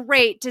was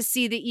great to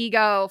see the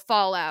ego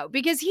fall out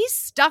because he's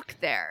stuck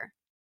there.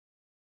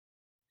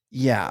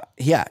 Yeah.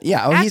 Oh,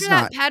 After he's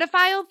that not.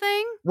 pedophile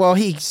thing. Well,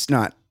 he's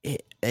not.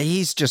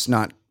 He's just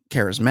not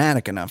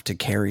charismatic enough to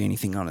carry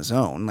anything on his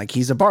own. Like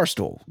he's a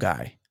Barstool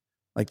guy.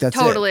 Like that's it.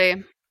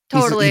 Totally.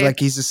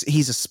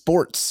 He's a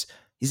sports.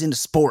 He's into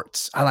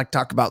sports. I like to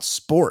talk about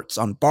sports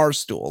on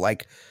Barstool.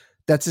 Like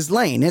that's his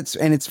lane. It's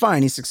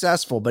fine. He's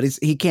successful, but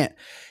he can't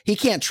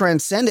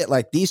transcend it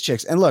like these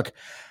chicks. And look,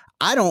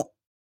 I'm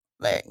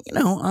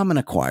an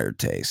acquired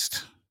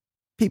taste.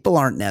 People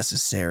aren't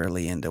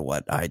necessarily into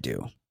what I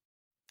do.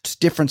 It's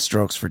different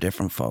strokes for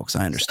different folks.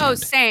 I understand. Oh,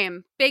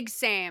 same. Big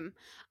same.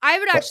 I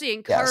would actually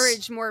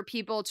encourage more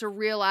people to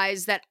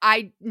realize that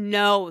I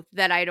know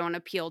that I don't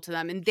appeal to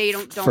them and they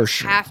don't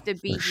have to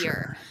be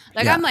here.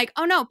 Like, I'm like,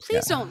 oh no,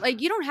 please don't.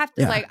 Like, you don't have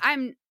to,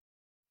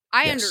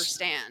 I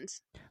understand.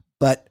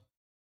 But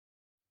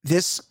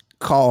this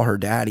Call Her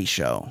Daddy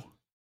show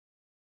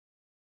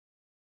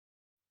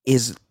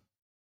is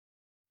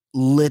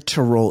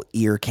literal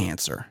ear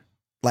cancer.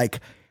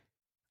 Like,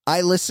 I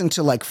listened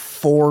to like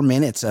 4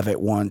 minutes of it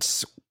one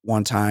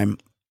time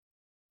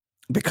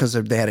because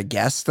they had a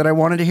guest that I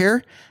wanted to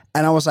hear.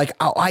 And I was like,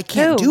 oh, I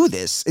can't do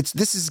this.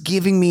 This is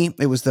giving me,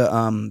 it was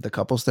the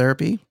couples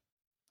therapy,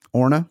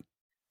 Orna.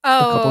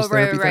 Oh,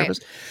 right.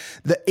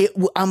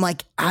 I'm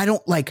like, I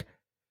don't like,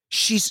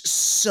 she's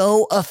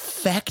so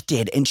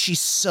affected and she's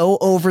so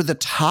over the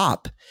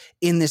top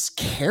in this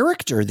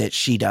character that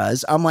she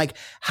does. I'm like,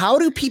 how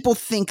do people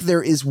think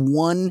there is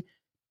one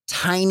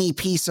tiny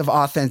piece of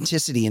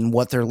authenticity in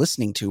what they're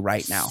listening to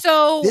right now?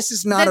 So this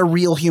is not a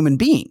real human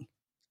being.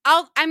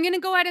 I'm going to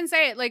go ahead and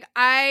say it. Like,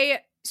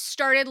 I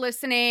started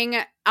listening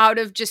out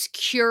of just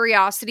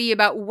curiosity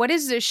about what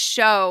is this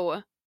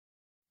show?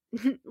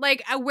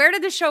 Like, where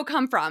did the show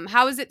come from?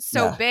 How is it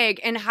so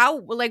big? And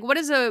what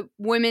does a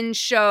women's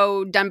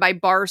show done by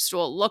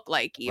Barstool look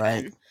like even?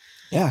 Right.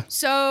 Yeah.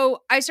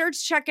 So I started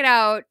to check it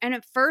out. And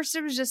at first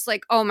it was just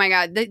like, oh my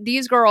God,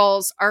 these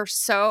girls are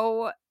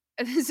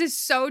this is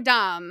so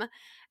dumb.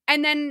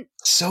 And then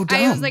so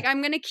dumb. I was like,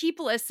 I'm going to keep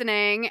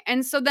listening.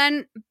 And so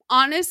then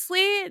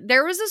honestly,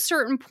 there was a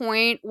certain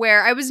point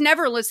where I was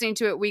never listening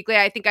to it weekly.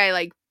 I think I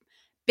like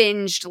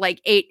binged like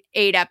eight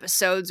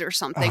episodes or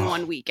something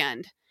one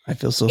weekend. I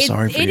feel so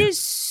sorry for you. It is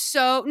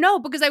so, no,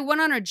 because I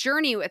went on a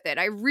journey with it.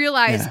 I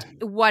realized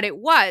what it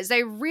was. I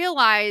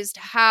realized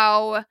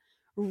how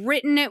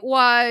written it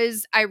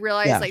was. I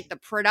realized like the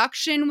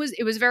production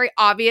was very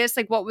obvious,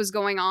 like what was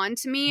going on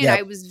to me. And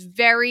I was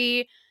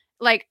very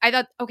like, I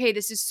thought, okay,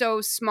 this is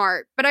so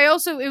smart. But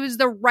it was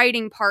the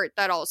writing part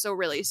that also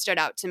really stood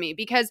out to me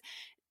because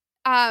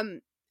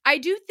I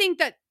do think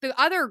that the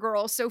other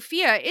girl,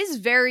 Sophia, is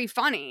very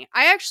funny.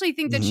 I actually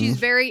think that she's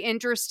very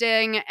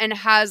interesting and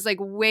has like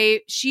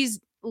she's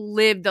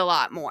lived a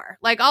lot more.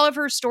 Like all of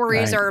her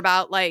stories are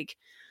about like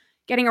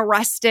getting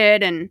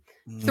arrested and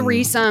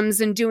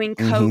threesomes and doing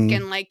coke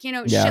and like,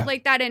 shit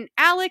like that. And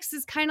Alex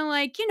is kind of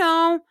like,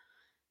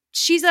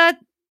 she's a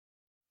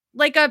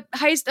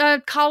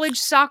college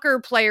soccer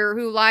player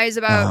who lies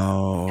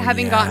about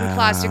having gotten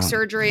plastic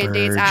surgery and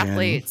dates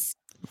athletes.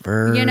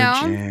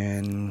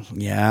 Virgin.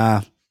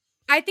 Yeah.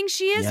 I think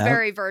she is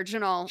very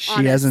virginal, She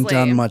honestly. hasn't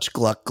done much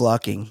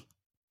glucking,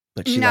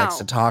 but she likes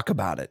to talk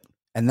about it.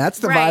 And that's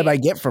the vibe I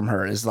get from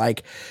her is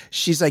like,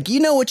 she's like, you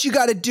know what you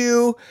got to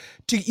do?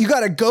 You got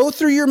to go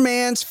through your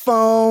man's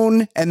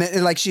phone. And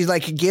then like, she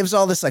like gives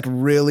all this like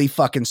really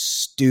fucking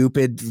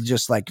stupid,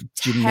 just like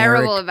generic,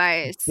 terrible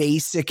advice,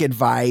 basic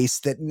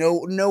advice that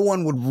no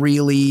one would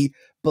really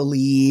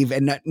believe.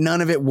 And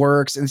none of it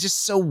works. And it's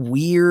just so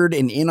weird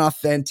and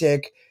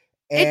inauthentic.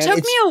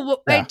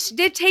 It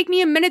did take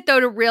me a minute though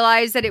to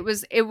realize that it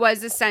was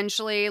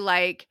essentially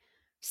like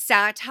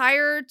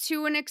satire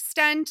to an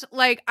extent.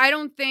 Like I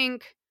don't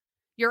think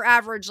your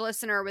average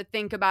listener would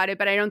think about it,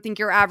 but I don't think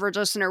your average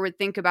listener would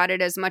think about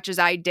it as much as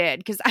I did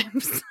because I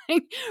was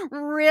like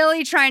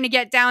really trying to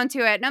get down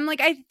to it. And I'm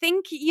like, I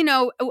think,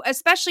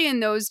 especially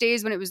in those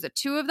days when it was the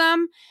two of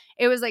them,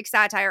 it was like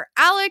satire.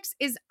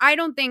 I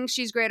don't think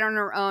she's great on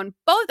her own.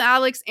 Both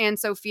Alex and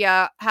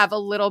Sophia have a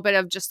little bit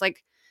of just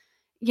like,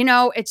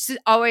 it's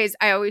always,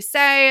 I always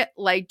say,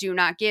 like, do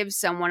not give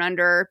someone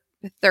under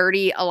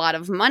 30 a lot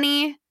of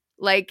money.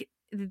 Like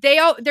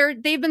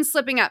they've been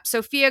slipping up.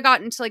 Sophia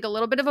got into like a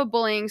little bit of a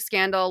bullying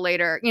scandal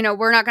later.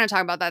 We're not going to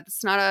talk about that.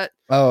 It's not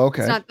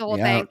it's not the whole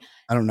thing.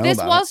 I don't know this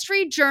about Wall it.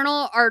 Street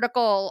Journal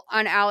article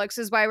on Alex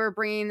is why we're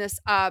bringing this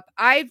up.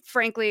 I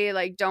frankly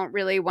like don't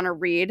really want to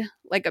read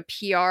like a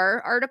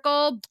PR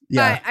article,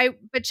 Yeah.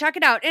 but check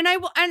it out. And I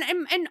will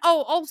and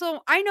oh,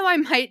 also I know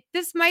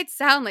this might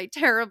sound like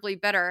terribly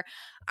bitter.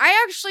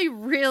 I actually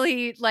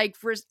really like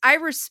I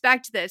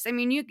respect this. I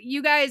mean,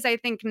 you guys I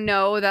think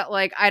know that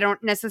like I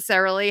don't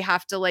necessarily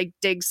have to like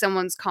dig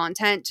someone's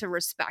content to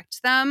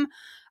respect them.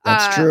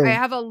 That's true. I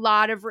have a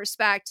lot of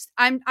respect.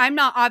 I'm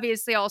not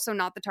obviously also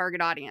not the target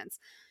audience.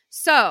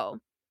 So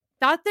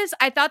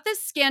I thought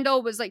this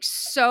scandal was like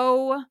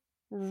so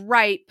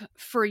ripe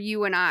for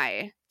you and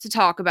I to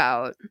talk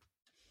about.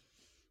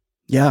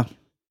 Yeah.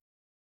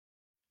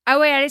 Oh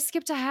wait, I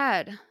skipped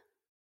ahead.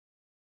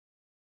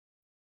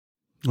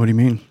 What do you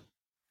mean?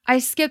 I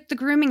skipped the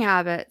grooming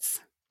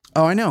habits.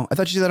 Oh, I know. I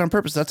thought you did that on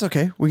purpose. That's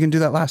okay. We can do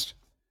that last.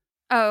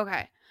 Oh,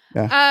 okay.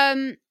 Yeah.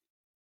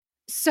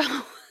 So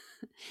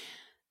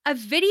a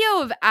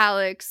video of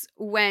Alex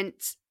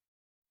went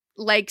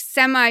like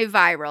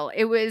semi-viral.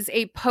 It was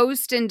a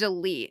post and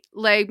delete,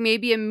 like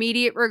maybe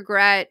immediate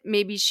regret.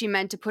 Maybe she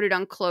meant to put it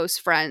on close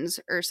friends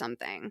or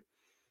something.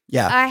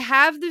 Yeah. I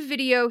have the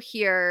video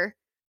here.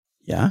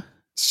 Yeah.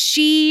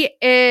 She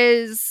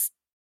is.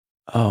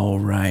 Oh,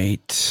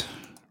 right.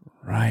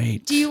 Right.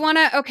 Do you want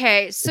to?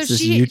 Okay. So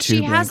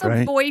she has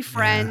a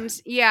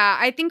boyfriend. Yeah.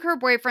 I think her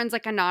boyfriend's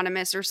like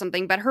anonymous or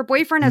something, but her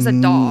boyfriend has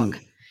a dog.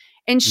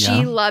 And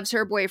she loves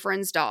her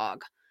boyfriend's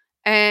dog.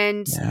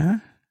 And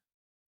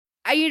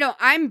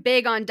I'm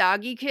big on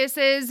doggy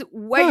kisses.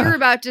 What you're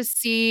about to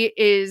see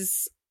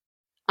is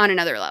on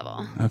another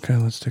level. Okay,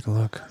 let's take a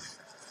look.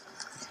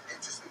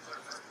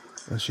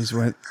 So she's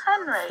went.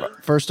 Henry.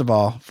 First of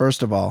all,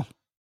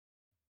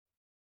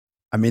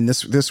 I mean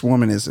this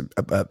woman is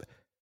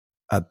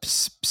a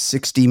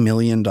 $60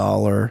 million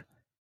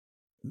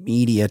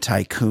media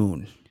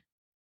tycoon.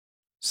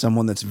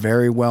 Someone that's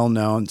very well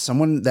known.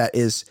 Someone that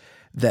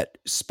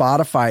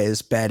Spotify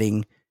is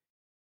betting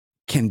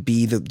can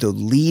be the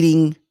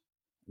leading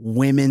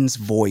women's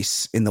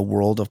voice in the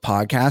world of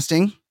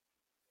podcasting.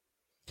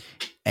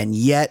 And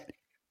yet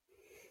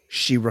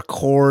she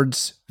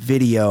records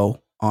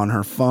video on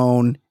her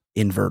phone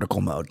in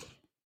vertical mode.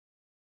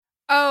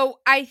 Oh,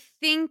 I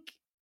think,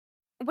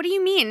 what do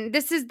you mean?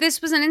 This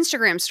was an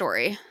Instagram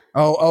story.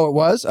 Oh, it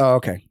was? Oh,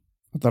 okay.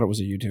 I thought it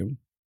was a YouTube.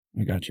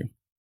 I got you.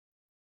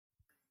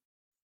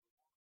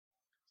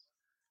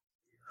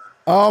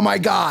 Oh my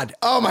God.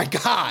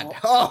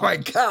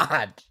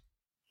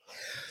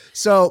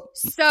 So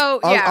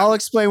yeah. I'll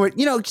explain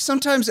what,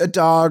 sometimes a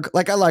dog,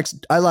 like I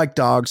like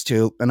dogs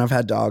too. And I've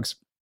had dogs.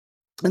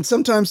 And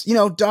sometimes,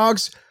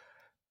 dogs,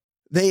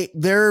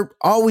 they're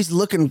always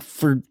looking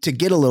to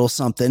get a little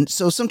something.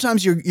 So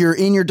sometimes you're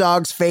in your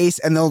dog's face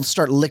and they'll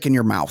start licking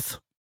your mouth.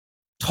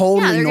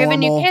 Totally they're normal.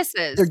 giving you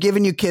kisses. They're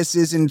giving you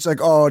kisses and it's like,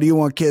 oh, do you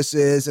want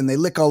kisses? And they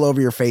lick all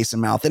over your face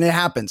and mouth and it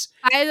happens.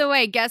 By the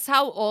way, guess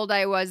how old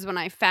I was when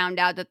I found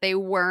out that they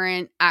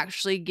weren't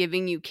actually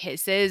giving you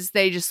kisses.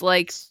 They just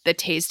like the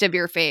taste of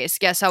your face.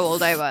 Guess how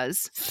old I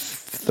was?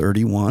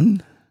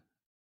 31?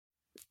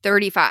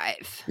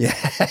 35.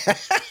 Yeah.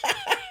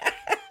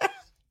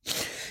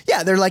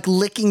 Yeah, they're like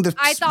licking the...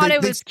 I thought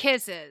it was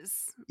kisses.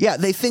 Yeah,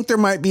 they think there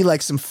might be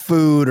like some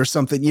food or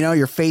something.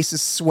 Your face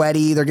is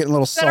sweaty. They're getting a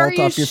little salt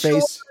off your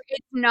face.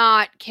 It's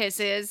not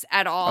kisses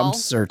at all. I'm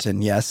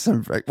certain, yes.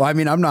 Well, I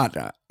mean, I'm not,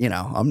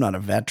 I'm not a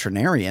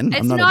veterinarian.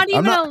 It's not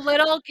even a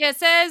little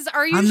kisses.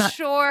 Are you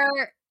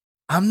sure?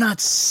 I'm not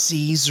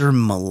Caesar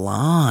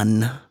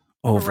Milan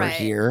over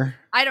here.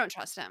 I don't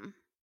trust him.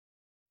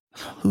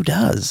 Who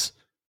does?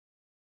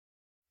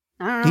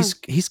 I don't know.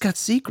 He's got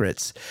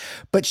secrets.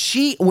 But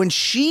when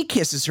she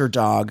kisses her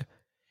dog,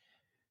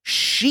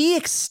 she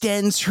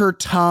extends her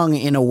tongue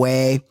in a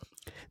way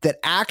that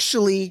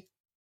actually,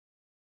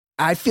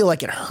 I feel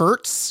like it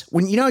hurts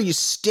when you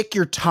stick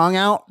your tongue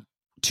out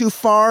too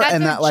far. That's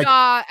and a that like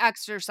jaw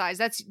exercise.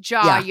 That's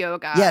jaw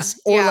yoga.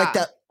 Yes, or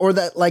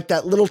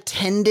that little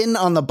tendon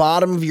on the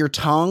bottom of your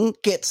tongue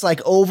gets like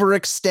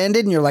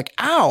overextended, and you're like,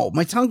 "Ow,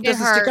 my tongue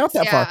doesn't stick out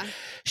that far."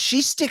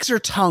 She sticks her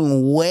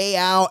tongue way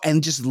out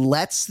and just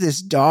lets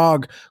this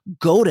dog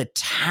go to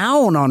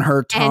town on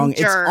her tongue.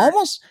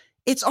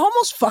 It's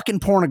almost fucking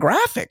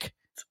pornographic.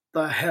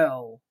 The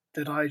hell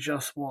did I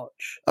just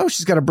watch? Oh,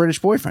 she's got a British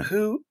boyfriend.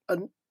 Who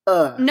on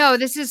earth? No,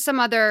 this is some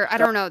other. I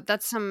don't know.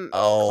 That's some.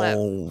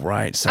 Oh,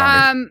 right.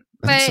 Sorry.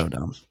 That's so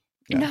dumb.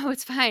 Yeah. No,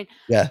 it's fine.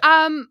 Yeah.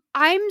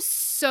 I'm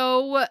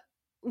so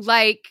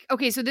like,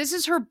 okay, so this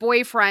is her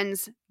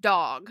boyfriend's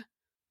dog,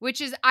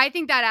 which is, I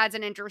think that adds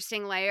an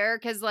interesting layer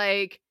because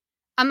like.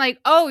 I'm like,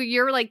 oh,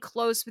 you're like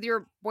close with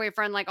your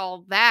boyfriend, like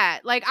all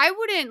that. Like, I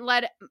wouldn't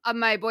let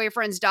my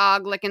boyfriend's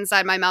dog lick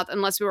inside my mouth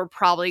unless we were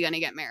probably going to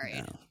get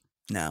married.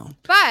 No.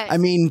 But I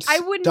mean, I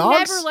would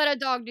never let a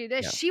dog do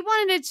this. Yeah. She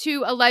wanted it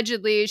to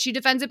allegedly. She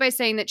defends it by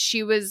saying that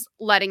she was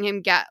letting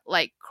him get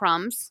like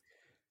crumbs.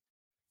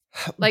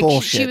 Like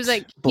she was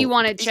like, he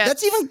wanted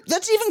chips.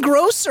 That's even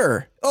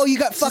grosser. Oh, you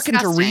got fucking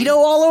disgusting. Dorito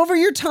all over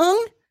your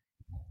tongue?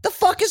 The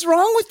fuck is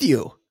wrong with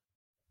you?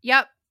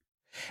 Yep.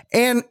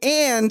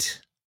 And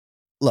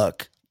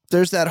look,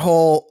 there's that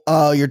whole,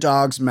 your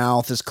dog's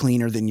mouth is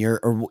cleaner than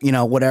or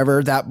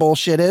whatever that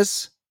bullshit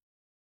is.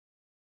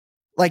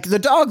 Like the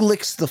dog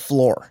licks the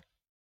floor,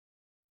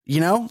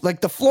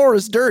 like the floor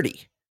is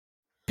dirty,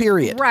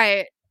 period.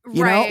 Right.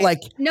 You know,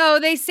 like no,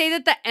 they say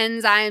that the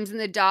enzymes in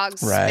the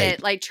dog's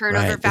spit like turn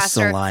over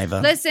faster. The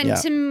saliva. Listen,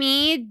 to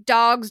me,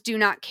 dogs do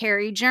not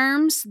carry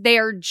germs. They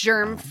are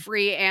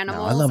germ-free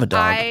animals. No, I love a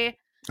dog. I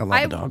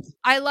love a dog.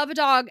 I love a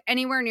dog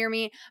anywhere near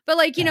me. But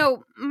like,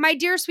 my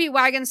dear sweet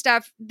wagon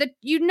stuff that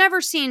you'd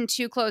never seen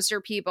too close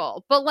to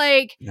people. But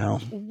like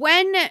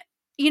when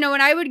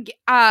when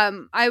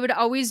I would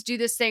always do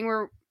this thing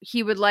where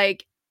he would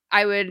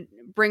I would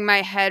bring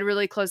my head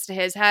really close to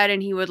his head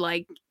and he would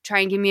try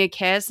and give me a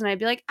kiss and I'd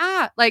be like,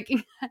 I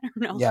don't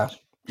know. Yeah.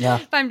 Yeah.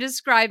 If I'm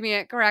describing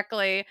it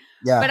correctly.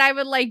 Yeah. But I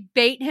would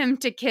bait him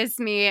to kiss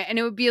me and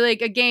it would be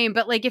a game.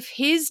 But if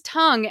his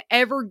tongue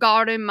ever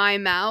got in my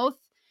mouth,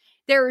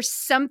 there's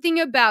something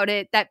about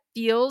it that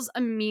feels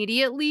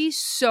immediately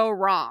so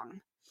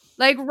wrong.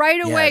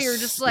 Right away, you're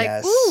just ooh,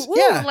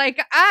 yeah.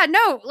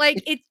 No,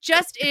 it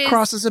just is. It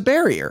crosses a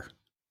barrier.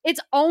 It's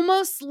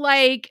almost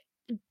like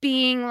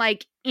being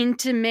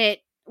intimate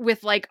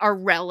with a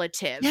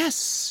relative.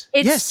 Yes.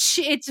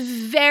 It's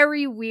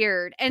very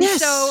weird. And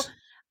so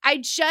I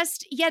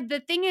just,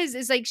 the thing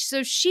is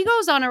so she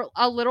goes on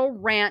a little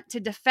rant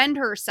to defend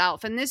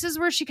herself. And this is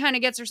where she kind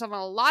of gets herself in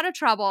a lot of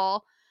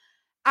trouble.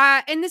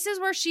 And this is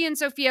where she and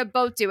Sophia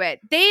both do it.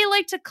 They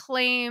like to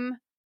claim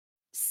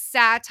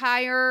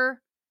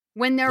satire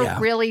when they're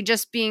really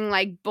just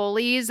being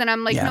bullies. And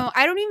I'm no,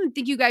 I don't even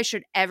think you guys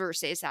should ever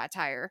say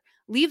satire.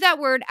 Leave that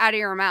word out of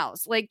your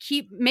mouths.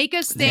 Make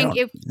us think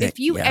if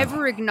you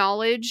ever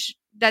acknowledge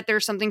that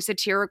there's something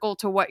satirical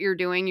to what you're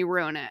doing, you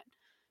ruin it.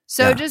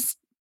 So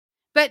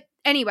but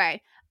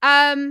anyway,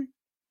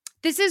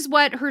 this is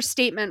what her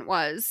statement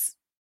was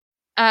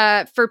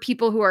for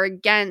people who are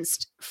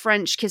against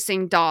French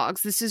kissing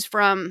dogs. This is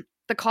from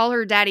the Call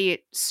Her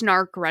Daddy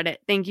Snark Reddit.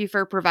 Thank you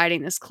for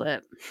providing this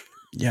clip.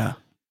 Yeah.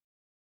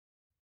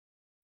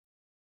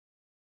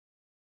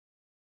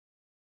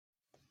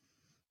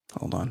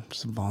 Hold on.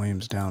 Some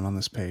volume's down on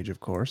this page, of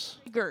course.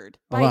 Triggered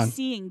by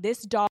seeing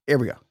this dog. Here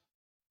we go.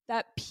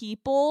 That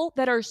people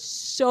that are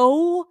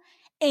so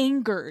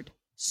angered,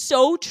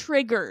 so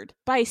triggered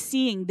by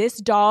seeing this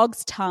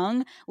dog's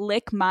tongue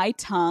lick my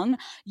tongue,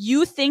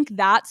 you think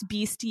that's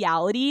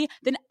bestiality?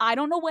 Then I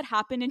don't know what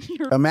happened in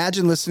your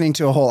Imagine listening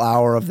to a whole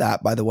hour of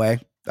that, by the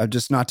way.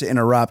 Just not to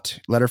interrupt.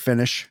 Let her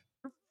finish.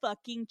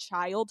 Fucking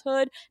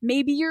childhood.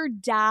 Maybe your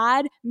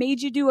dad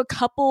made you do a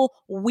couple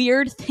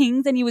weird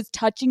things and he was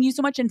touching you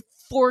so much and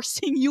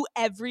forcing you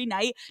every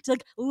night to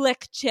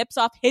lick chips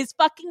off his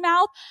fucking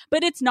mouth,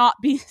 but it's not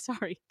it's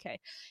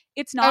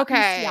not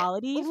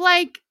bestiality.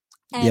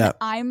 And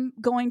I'm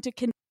going to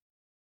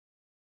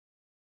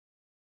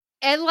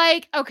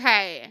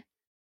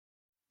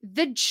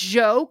the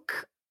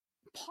joke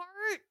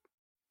part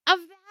of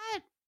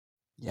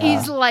that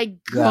is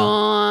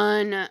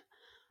gone.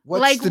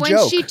 What's the when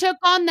joke? She took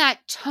on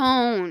that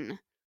tone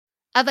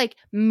of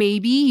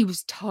maybe he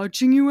was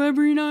touching you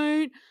every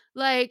night.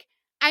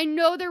 I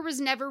know there was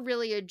never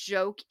really a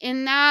joke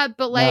in that,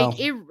 but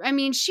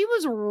she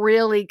was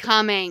really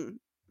coming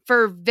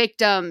for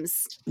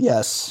victims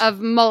of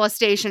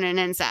molestation and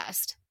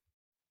incest.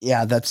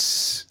 Yeah,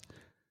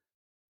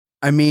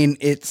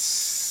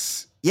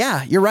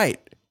 you're right.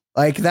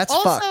 That's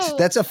also, fucked.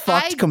 That's a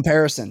fucked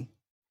comparison.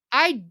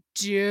 I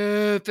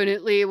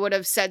definitely would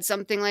have said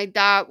something like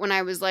that when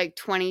I was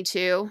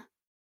 22.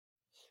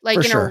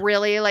 In a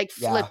really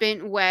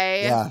flippant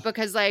way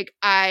because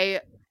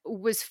I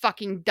was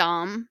fucking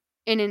dumb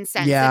and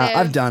insensitive. Yeah,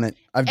 I've done it.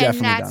 I've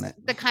definitely done it.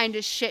 The kind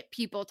of shit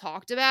people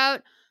talked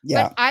about.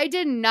 Yeah. But I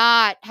did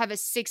not have a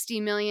 $60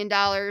 million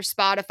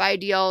Spotify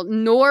deal,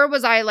 nor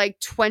was I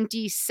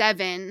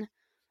 27,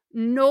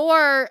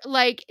 nor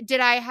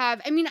did I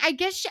have, I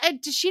guess,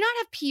 does she not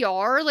have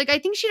PR? I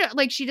think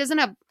she doesn't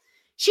have.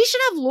 She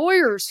should have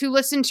lawyers who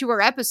listen to her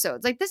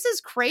episodes. This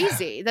is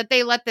crazy that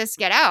they let this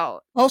get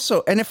out.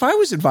 Also, and if I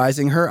was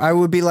advising her, I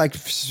would be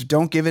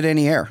don't give it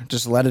any air.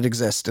 Just let it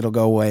exist. It'll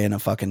go away in a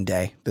fucking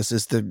day. This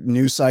is the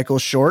news cycle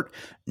short.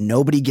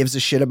 Nobody gives a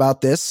shit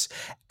about this.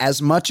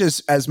 As much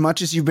as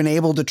you've been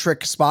able to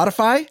trick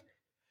Spotify,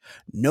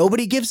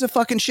 nobody gives a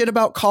fucking shit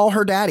about Call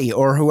Her Daddy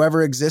or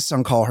whoever exists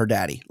on Call Her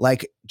Daddy.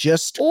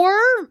 Just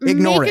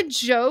ignore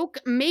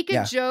make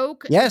a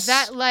joke yes.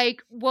 that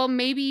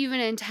maybe even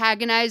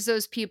antagonize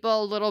those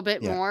people a little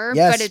bit more.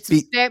 Yes. But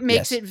it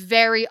makes it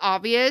very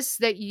obvious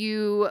that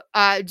you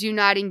do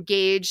not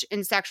engage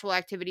in sexual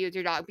activity with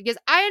your dog, because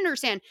I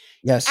understand.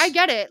 Yes, I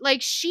get it.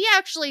 She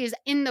actually is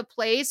in the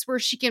place where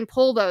she can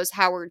pull those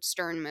Howard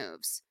Stern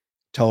moves.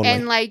 Totally.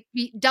 And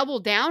double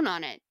down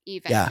on it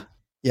even. Yeah.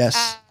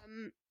 Yes.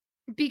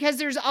 Because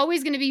there's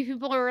always going to be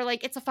people who are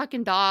it's a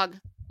fucking dog.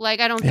 I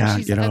don't think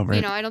she's, I don't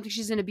think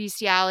she's in a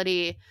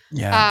bestiality.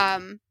 Yeah.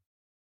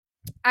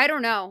 I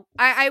don't know.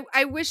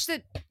 I wish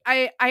that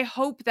I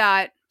hope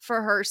that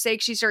for her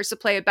sake, she starts to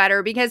play it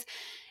better, because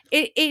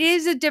it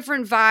is a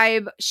different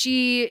vibe.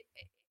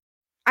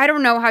 I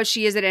don't know how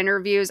she is at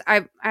interviews.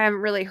 I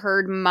haven't really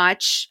heard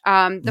much.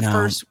 The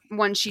first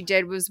one she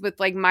did was with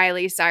like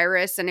Miley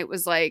Cyrus, and it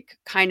was like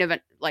kind of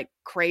like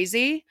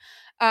crazy.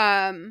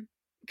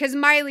 Because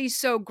Miley's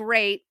so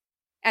great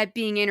at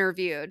being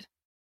interviewed.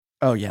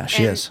 Oh yeah,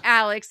 she is.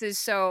 Alex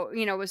is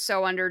was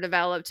so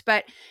underdeveloped,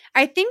 but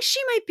I think she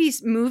might be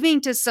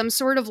moving to some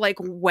sort of like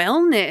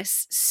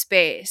wellness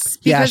space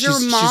because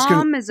her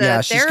mom is a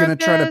therapist. She's going to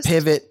try to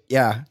pivot.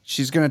 Yeah,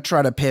 she's going to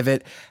try to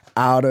pivot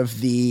out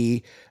of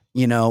the,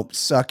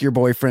 suck your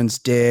boyfriend's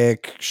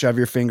dick, shove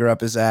your finger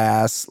up his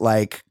ass,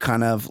 like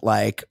kind of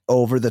like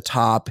over the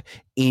top,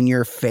 in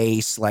your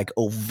face, like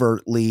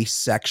overtly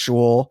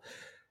sexual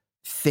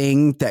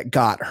thing that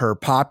got her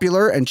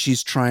popular, and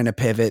she's trying to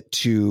pivot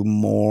to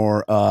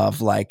more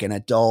of like an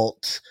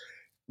adult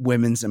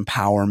women's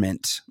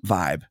empowerment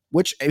vibe,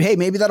 which, hey,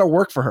 maybe that'll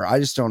work for her. I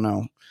just don't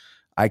know.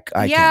 I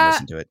can't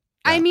listen to it.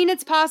 Yeah. I mean,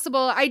 it's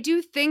possible. I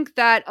do think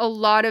that a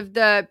lot of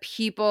the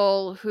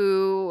people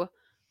who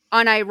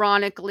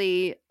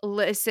unironically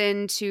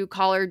listen to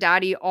Call Her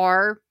Daddy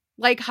are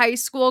like high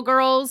school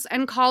girls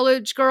and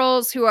college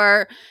girls who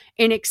are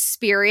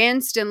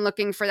inexperienced and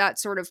looking for that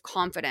sort of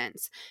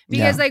confidence.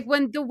 Because like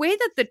when the way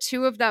that the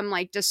two of them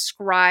like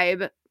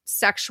describe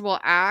sexual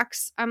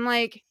acts, I'm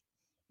like,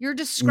 you're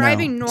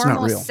describing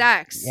normal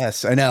sex.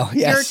 Yes, I know.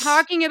 Yes. You're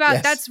talking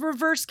about that's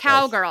reverse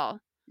cowgirl.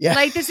 Yeah.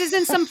 Like this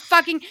isn't some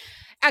fucking,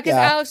 because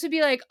Alex would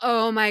be like,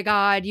 oh my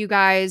God, you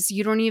guys,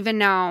 you don't even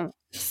know.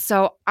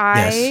 So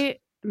I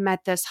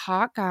met this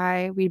hot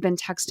guy. We'd been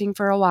texting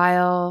for a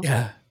while.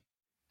 Yeah.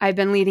 I've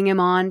been leading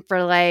him on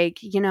for like,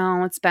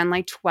 it's been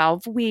like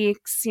 12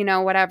 weeks,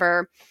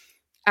 whatever.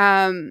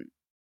 So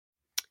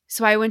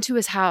I went to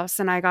his house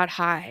and I got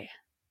high.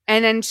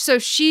 And then so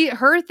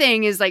her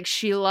thing is like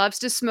she loves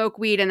to smoke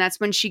weed, and that's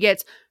when she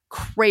gets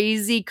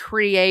crazy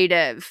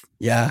creative.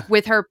 Yeah.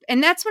 With her.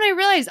 And that's when I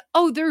realized,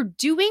 they're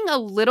doing a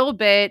little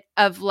bit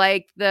of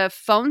like the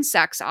phone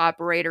sex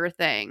operator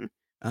thing.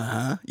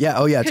 Uh-huh. Yeah.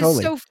 Oh yeah,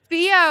 totally.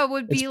 Sophia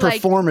would be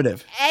like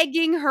performative,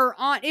 egging her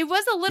on. It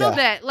was a little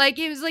bit like,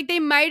 it was like they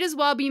might as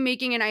well be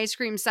making an ice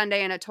cream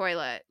sundae in a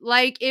toilet.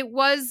 Like it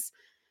was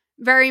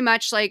very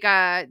much like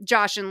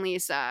Josh and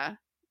Lisa.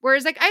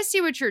 Whereas like, I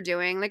see what you're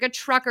doing. Like a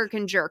trucker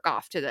can jerk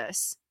off to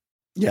this.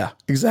 Yeah,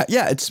 exactly.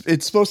 Yeah. It's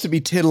supposed to be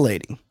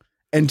titillating.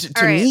 And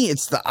to me,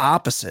 it's the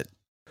opposite.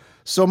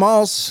 So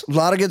Malls, a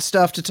lot of good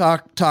stuff to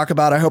talk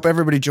about. I hope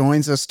everybody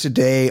joins us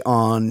today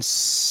on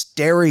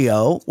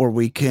Stereo, where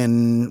we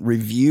can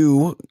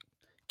review,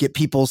 get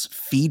people's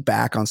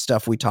feedback on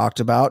stuff we talked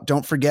about.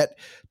 Don't forget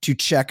to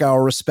check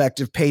our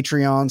respective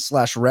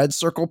Patreon/Red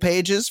Circle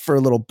pages for a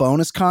little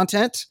bonus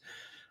content.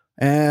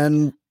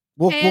 And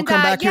we'll come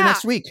back here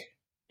next week.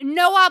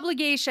 No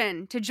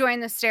obligation to join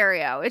the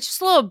Stereo. It's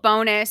just a little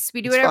bonus.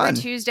 We do it every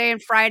Tuesday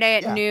and Friday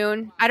at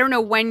noon. I don't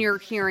know when you're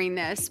hearing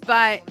this,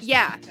 but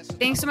yeah.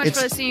 Thanks so much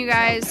for listening, you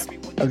guys.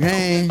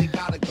 Okay.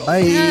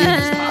 Bye.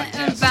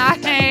 Bye.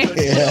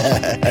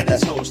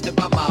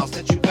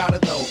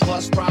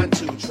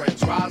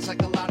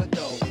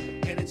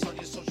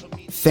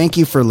 Thank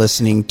you for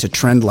listening to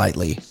Trend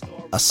Lightly,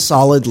 a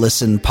Solid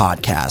Listen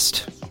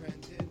podcast.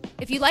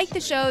 If you like the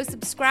show,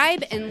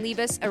 subscribe and leave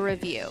us a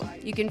review.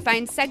 You can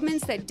find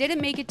segments that didn't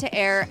make it to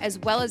air, as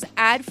well as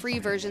ad-free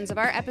versions of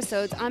our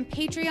episodes on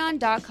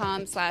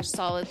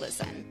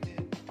patreon.com/solidlisten.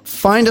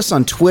 Find us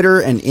on Twitter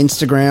and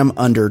Instagram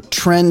under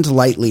Trend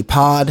Lightly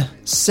Pod.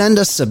 Send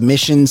us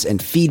submissions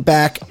and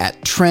feedback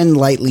at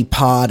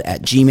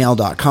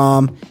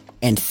trendlightlypod@gmail.com.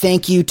 And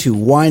thank you to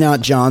Why Not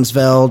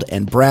Johnsveld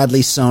and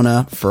Bradley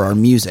Sona for our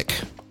music.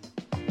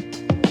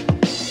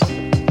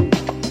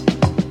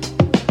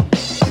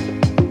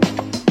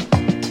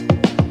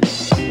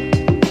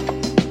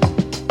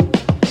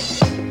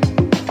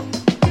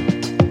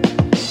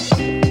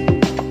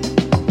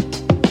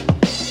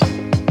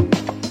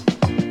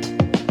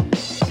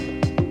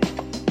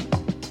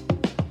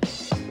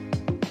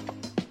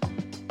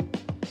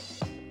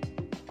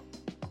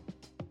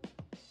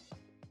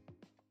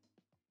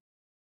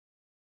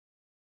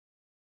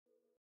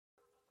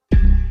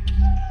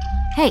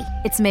 Hey,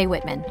 it's Mae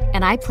Whitman,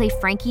 and I play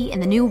Frankie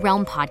in the new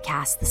Realm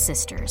podcast, The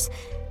Sisters.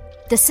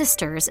 The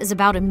Sisters is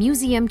about a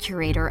museum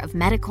curator of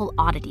medical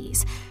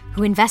oddities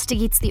who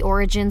investigates the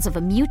origins of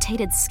a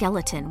mutated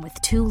skeleton with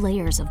 2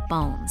 layers of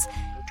bones.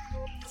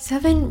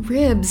 7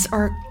 ribs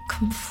are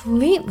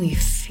completely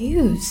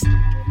fused.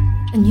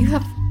 And you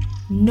have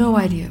no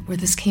idea where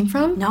this came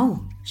from?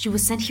 No, she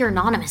was sent here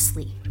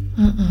anonymously.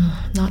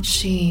 Not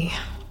she.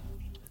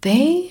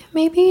 They,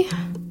 maybe?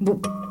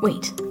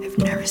 Wait. I've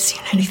never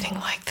seen anything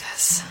like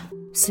this.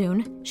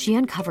 Soon, she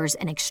uncovers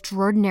an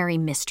extraordinary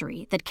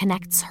mystery that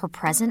connects her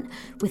present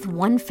with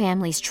one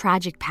family's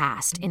tragic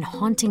past in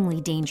hauntingly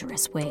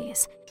dangerous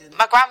ways.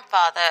 My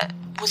grandfather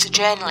was a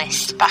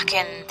journalist back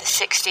in the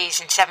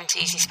 60s and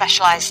 70s. He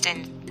specialised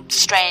in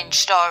strange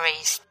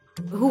stories.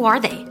 Who are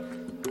they?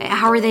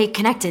 How are they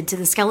connected to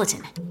the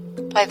skeleton?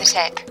 Play the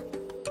tape.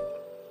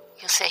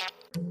 You'll see.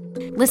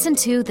 Listen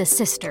to The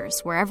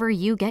Sisters wherever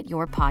you get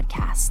your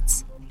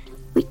podcasts.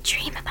 We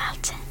dream about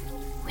it.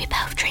 We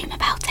both dream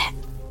about it.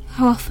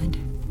 How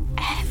often?